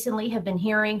recently have been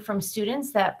hearing from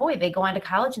students that, boy, they go on to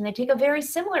college and they take a very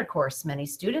similar course, many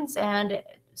students, and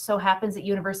it so happens that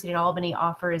University at Albany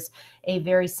offers a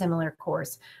very similar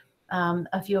course.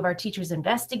 A few of our teachers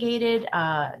investigated,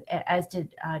 as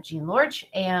did Jean Lorch,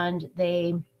 and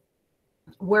they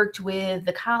worked with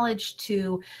the college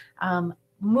to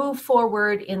move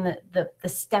forward in the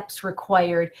steps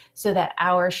required so that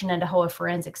our Shenendehowa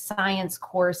Forensic Science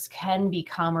course can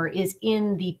become, or is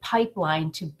in the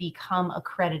pipeline to become,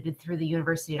 accredited through the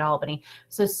University at Albany.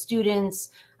 So students,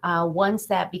 once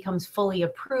that becomes fully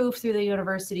approved through the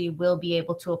university, will be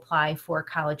able to apply for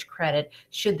college credit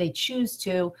should they choose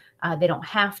to. They don't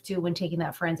have to when taking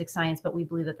that forensic science, but we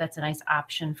believe that that's a nice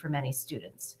option for many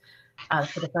students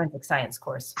for the forensic science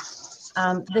course.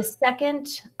 The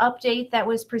second update that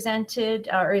was presented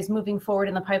or is moving forward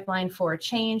in the pipeline for a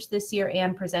change this year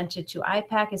and presented to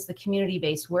IPAC is the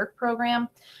community-based work program.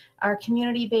 Our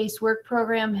community-based work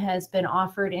program has been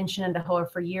offered in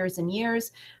Shenendehowa for years and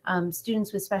years.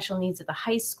 Students with special needs at the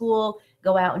high school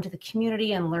go out into the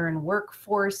community and learn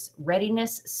workforce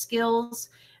readiness skills.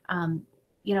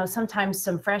 You know, sometimes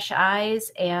some fresh eyes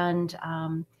and,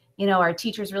 you know, our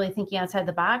teachers really thinking outside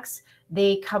the box.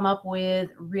 They come up with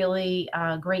really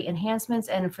great enhancements.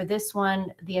 And for this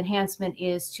one, the enhancement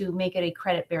is to make it a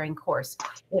credit-bearing course.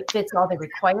 It fits all the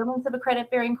requirements of a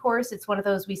credit-bearing course. It's one of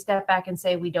those we step back and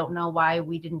say, we don't know why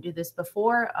we didn't do this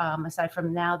before, aside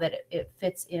from now that it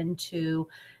fits into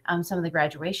some of the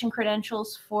graduation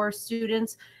credentials for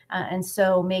students. And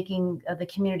so making the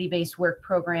community-based work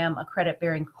program a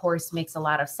credit-bearing course makes a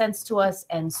lot of sense to us,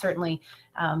 and certainly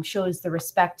shows the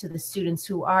respect to the students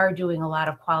who are doing a lot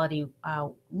of quality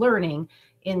learning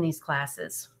in these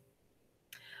classes.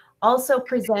 Also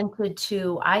presented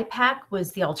to IPAC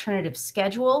was the alternative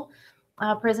schedule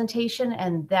presentation,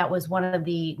 and that was one of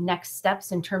the next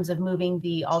steps in terms of moving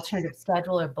the alternative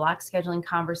schedule or block scheduling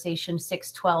conversation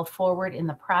 612 forward in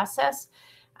the process.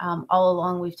 All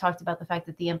along, we've talked about the fact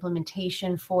that the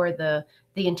implementation for the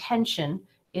intention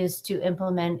is to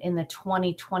implement in the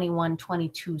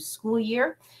 2021-22 school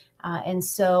year. And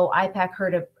so IPAC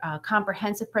heard a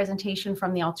comprehensive presentation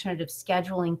from the Alternative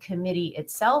Scheduling Committee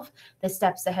itself, the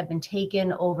steps that have been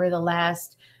taken over the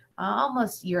last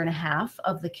almost year and a half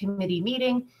of the committee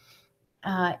meeting,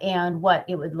 and what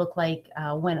it would look like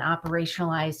when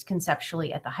operationalized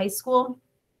conceptually at the high school.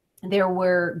 There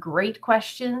were great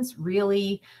questions,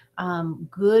 really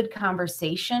good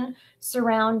conversation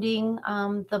surrounding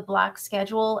the block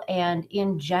schedule. And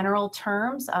in general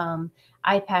terms,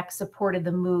 IPAC supported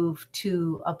the move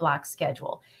to a block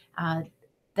schedule.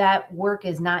 That work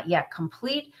is not yet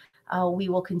complete. We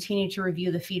will continue to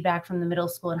review the feedback from the middle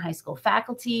school and high school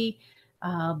faculty,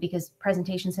 because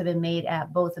presentations have been made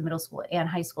at both the middle school and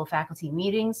high school faculty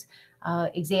meetings,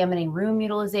 examining room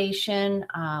utilization.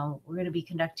 We're going to be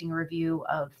conducting a review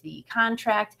of the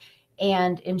contract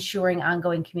and ensuring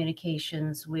ongoing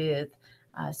communications with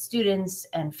students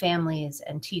and families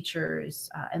and teachers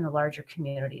and the larger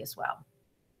community as well.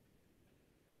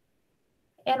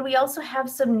 And we also have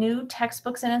some new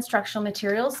textbooks and instructional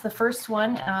materials. The first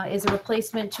one is a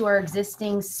replacement to our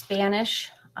existing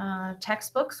Spanish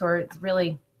textbooks, or it's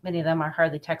really, many of them are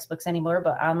hardly textbooks anymore,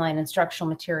 but online instructional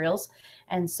materials.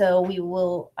 And so we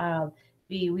will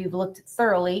we've looked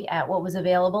thoroughly at what was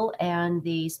available, and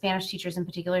the Spanish teachers in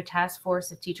particular, task force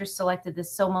of teachers, selected the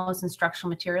SOMOS instructional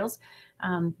materials.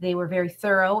 They were very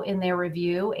thorough in their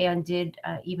review and did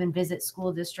even visit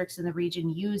school districts in the region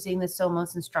using the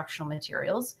SOMOS instructional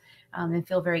materials, and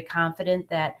feel very confident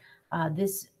that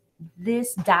this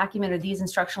document or these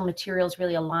instructional materials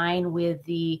really align with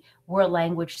the world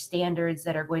language standards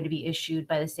that are going to be issued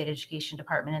by the State Education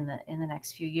Department in the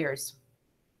next few years.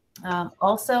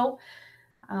 Also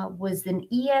was an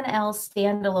ENL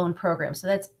standalone program. So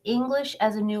that's English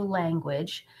as a new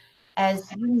language. As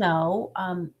you know,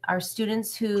 our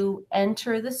students who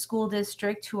enter the school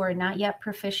district who are not yet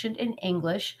proficient in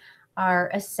English are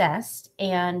assessed,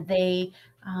 and they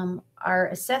are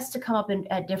assessed to come up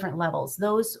at different levels.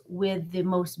 Those with the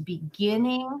most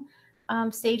beginning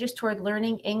stages toward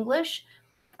learning English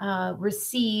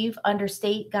receive, under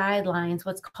state guidelines,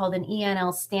 what's called an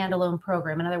ENL standalone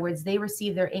program. In other words, they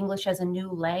receive their English as a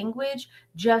new language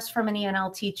just from an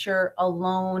ENL teacher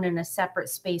alone in a separate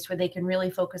space where they can really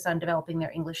focus on developing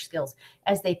their English skills.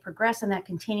 As they progress in that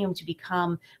continuum to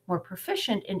become more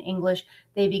proficient in English,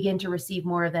 they begin to receive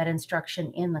more of that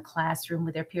instruction in the classroom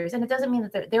with their peers. And it doesn't mean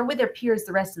that they're with their peers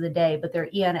the rest of the day, but their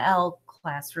ENL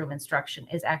classroom instruction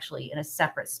is actually in a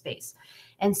separate space.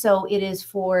 And so it is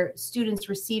for students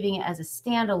receiving it as a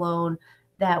standalone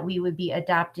that we would be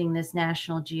adopting this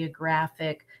National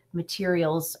Geographic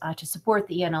materials to support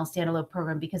the ENL standalone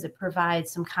program, because it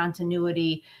provides some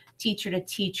continuity, teacher to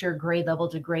teacher, grade level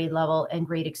to grade level, and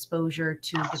great exposure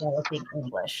to developing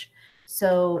English.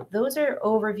 So those are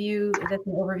that's an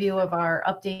overview of our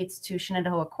updates to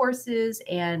Shenendehowa courses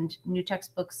and new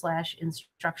textbooks /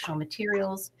 instructional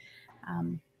materials.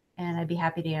 And I'd be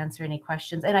happy to answer any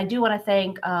questions. And I do want to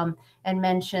thank and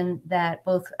mention that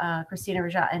both Christina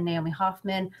Rajat and Naomi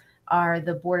Hoffman are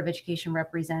the Board of Education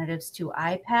representatives to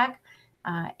IPAC,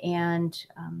 and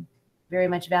very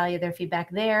much value their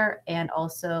feedback there, and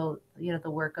also, you know,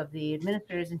 the work of the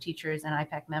administrators and teachers and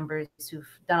IPAC members who've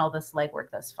done all this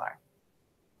legwork thus far.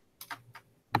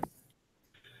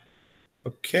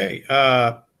 Okay,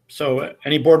 so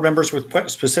any board members with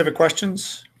specific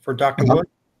questions for Dr. Wood?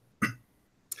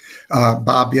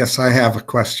 Bob, yes, I have a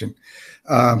question.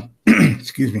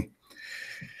 Excuse me.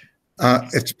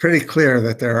 It's pretty clear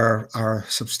that there are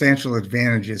substantial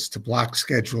advantages to block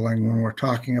scheduling when we're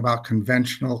talking about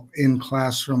conventional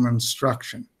in-classroom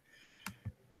instruction.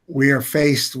 We are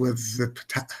faced with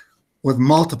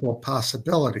multiple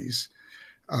possibilities,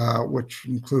 which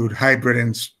include hybrid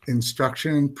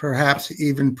instruction and perhaps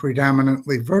even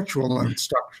predominantly virtual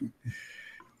instruction.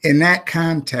 In that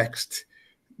context,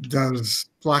 does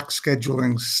block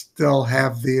scheduling still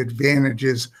have the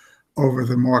advantages over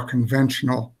the more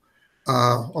conventional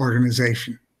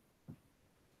organization?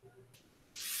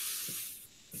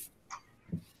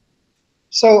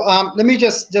 So let me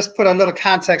just put a little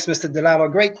context, Mr.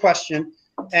 Delalo. Great question.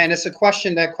 And it's a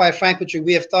question that, quite frankly,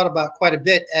 we have thought about quite a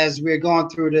bit as we're going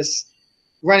through this,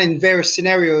 running various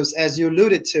scenarios, as you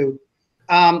alluded to.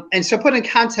 And so put in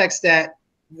context that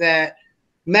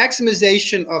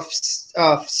maximization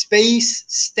of space,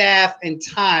 staff, and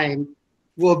time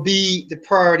will be the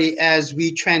priority as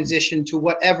we transition to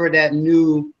whatever that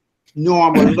new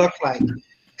norm will look like.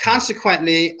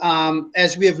 Consequently,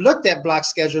 as we have looked at block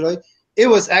scheduling, it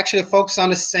was actually focused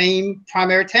on the same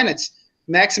primary tenets: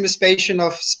 maximization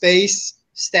of space,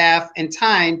 staff, and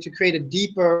time to create a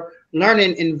deeper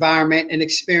learning environment and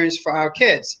experience for our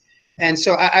kids. And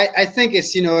so I think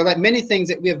it's, you know, like many things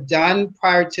that we have done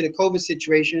prior to the COVID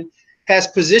situation has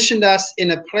positioned us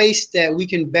in a place that we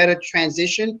can better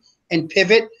transition and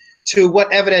pivot to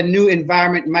whatever that new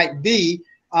environment might be.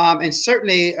 And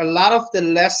certainly a lot of the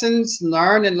lessons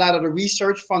learned and a lot of the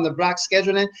research from the block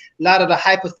scheduling, a lot of the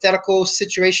hypothetical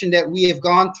situation that we have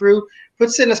gone through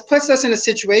puts us in a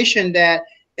situation that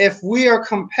if we are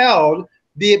compelled,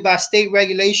 be it by state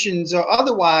regulations or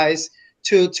otherwise,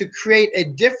 to create a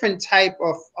different type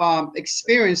of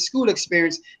experience, school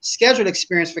experience, scheduled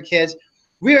experience for kids,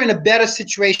 we're in a better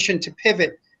situation to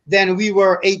pivot than we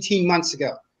were 18 months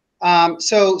ago.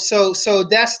 So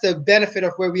that's the benefit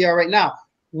of where we are right now.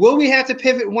 Will we have to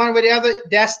pivot one way or the other?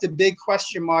 That's the big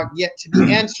question mark yet to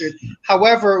be answered.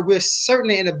 However, we're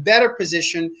certainly in a better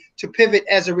position to pivot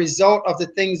as a result of the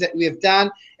things that we have done,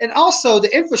 and also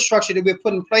the infrastructure that we've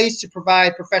put in place to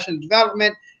provide professional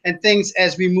development and things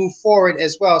as we move forward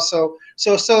as well. So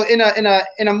in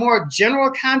a more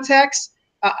general context,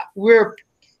 we're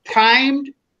primed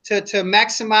to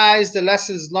maximize the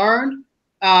lessons learned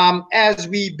as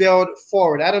we build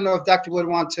forward. I don't know if Dr. Wood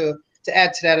wants to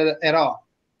add to that at all.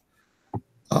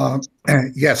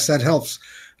 Yes, that helps.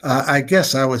 I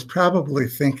guess I was probably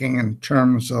thinking in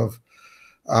terms of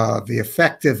the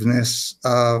effectiveness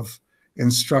of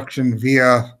instruction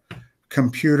via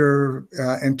computer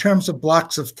in terms of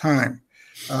blocks of time,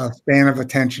 span of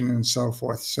attention, and so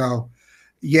forth. So,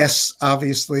 yes,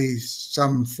 obviously,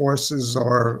 some forces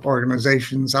or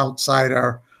organizations outside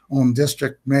our own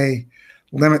district may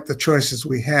limit the choices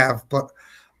we have, but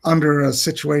under a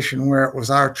situation where it was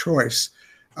our choice,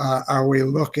 are we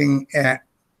looking at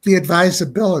the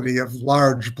advisability of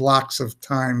large blocks of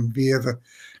time via the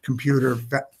computer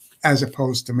as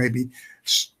opposed to maybe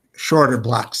shorter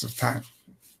blocks of time?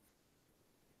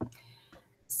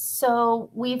 So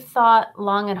we've thought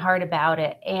long and hard about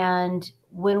it. And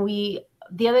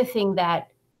the other thing that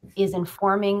is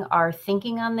informing our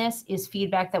thinking on this is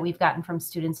feedback that we've gotten from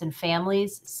students and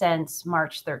families since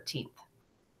March 13th.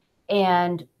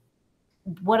 And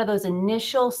one of those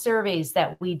initial surveys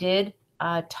that we did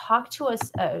talked to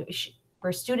us,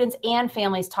 where students and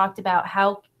families talked about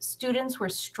how students were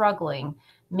struggling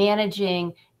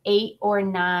managing 8 or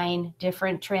 9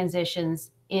 different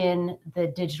transitions in the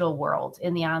digital world,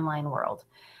 in the online world.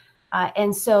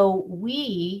 And so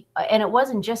and it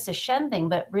wasn't just a Shen thing,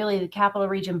 but really the Capital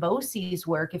Region BOCES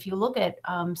work, if you look at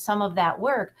some of that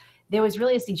work, there was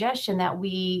really a suggestion that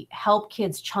we help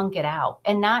kids chunk it out,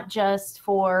 and not just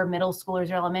for middle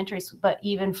schoolers or elementary, but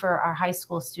even for our high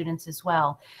school students as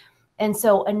well. And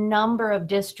so a number of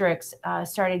districts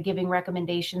started giving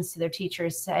recommendations to their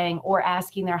teachers saying, or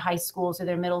asking their high schools or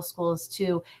their middle schools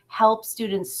to help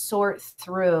students sort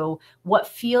through what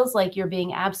feels like you're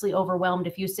being absolutely overwhelmed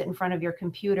if you sit in front of your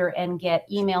computer and get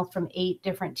emails from 8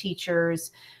 different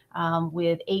teachers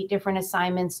with 8 different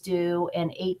assignments due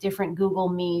and 8 different Google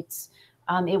Meets.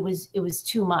 It was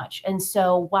too much. And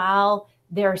so while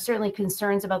there are certainly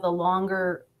concerns about the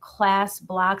longer class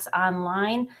blocks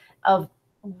online, of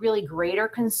really greater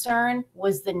concern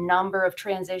was the number of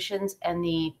transitions and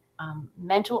the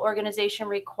mental organization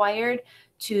required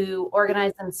to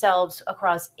organize themselves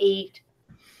across 8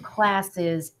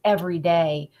 classes every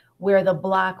day, where the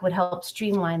block would help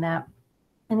streamline that.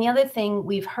 And the other thing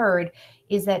we've heard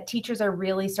is that teachers are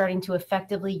really starting to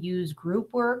effectively use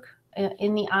group work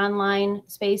in the online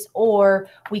space, or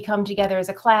we come together as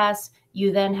a class,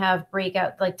 you then have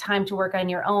breakout, like time to work on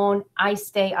your own. I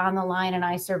stay on the line and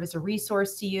I serve as a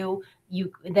resource to you.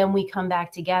 Then we come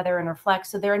back together and reflect.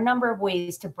 So there are a number of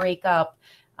ways to break up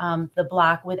the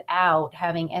block without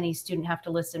having any student have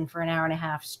to listen for an hour and a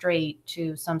half straight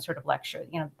to some sort of lecture.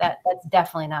 You know, that's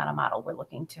definitely not a model we're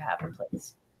looking to have in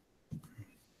place.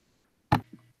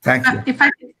 Thank you.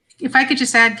 If I could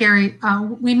just add, Gary,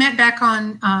 we met back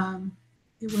on,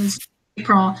 it was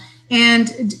April,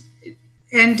 and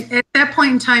at that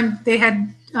point in time, they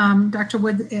had, Dr.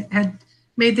 Wood had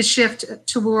made the shift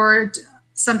toward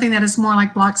something that is more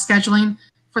like block scheduling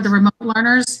for the remote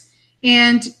learners.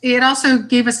 And it also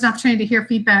gave us an opportunity to hear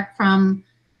feedback from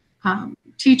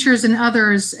teachers and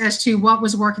others as to what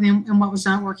was working and what was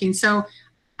not working. So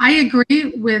I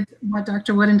agree with what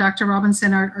Dr. Wood and Dr.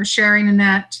 Robinson are sharing, in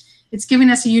that it's giving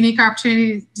us a unique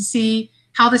opportunity to see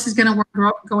how this is going to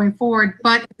work going forward,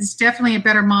 but it's definitely a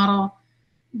better model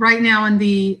right now in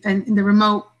the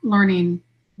remote learning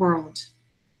world.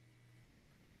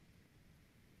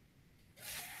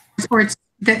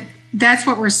 That's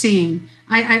what we're seeing.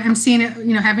 I'm seeing it,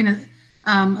 you know, having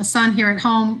a son here at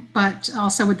home, but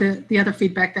also with the other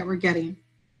feedback that we're getting.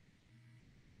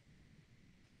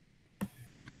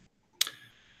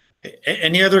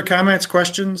 Any other comments,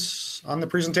 questions on the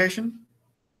presentation?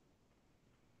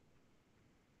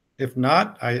 If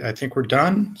not, I think we're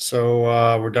done. So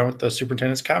we're done with the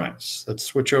superintendent's comments. Let's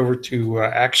switch over to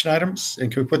action items.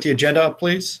 And can we put the agenda up,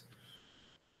 please?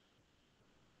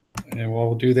 And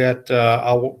we'll do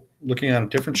that. Looking on a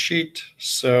different sheet.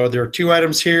 So there are 2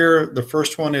 items here. The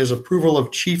first one is approval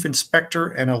of chief inspector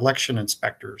and election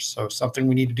inspectors. So something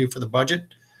we need to do for the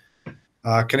budget.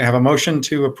 Can I have a motion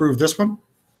to approve this one?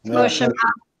 Motion.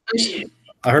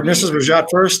 I heard Mrs. Rajat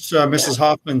first, Mrs.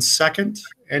 Hoffman second.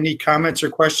 Any comments or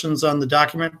questions on the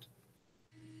document?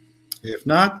 If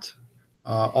not,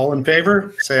 all in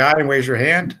favor, say aye and raise your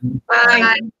hand.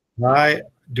 Aye. Aye.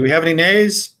 Do we have any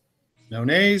nays? No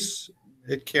nays.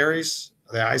 It carries.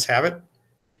 The ayes have it.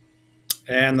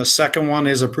 And the second one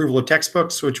is approval of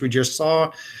textbooks, which we just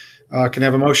saw. Can I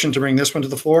have a motion to bring this one to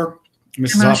the floor?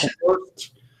 Mrs. Hoffman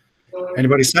first.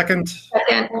 Anybody second?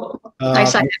 Second. I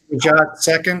second. Jot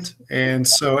second. And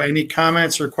so any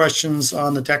comments or questions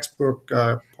on the textbook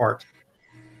part?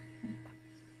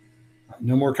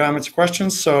 No more comments or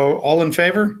questions. So all in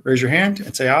favor, raise your hand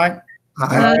and say aye.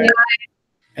 Aye.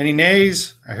 Any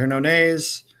nays? I hear no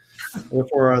nays.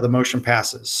 Therefore, the motion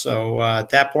passes. So at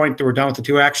that point, we're done with the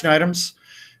 2 action items.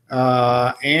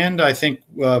 And I think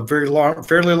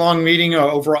fairly long meeting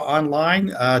over online.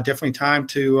 Definitely time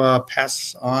to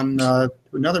pass on to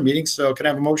another meeting. So can I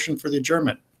have a motion for the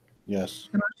adjournment? Yes.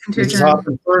 Mrs.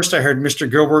 Hoffman first. I heard Mr.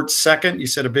 Gilbert second. You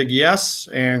said a big yes.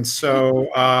 And so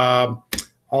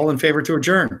all in favor to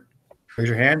adjourn? Raise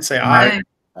your hand. Say aye.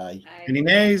 Aye. Any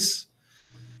nays?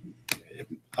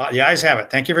 The ayes have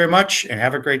it. Thank you very much and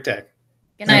have a great day.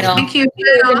 Good night, all. Thank you.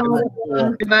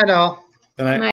 Good night, all. Good night.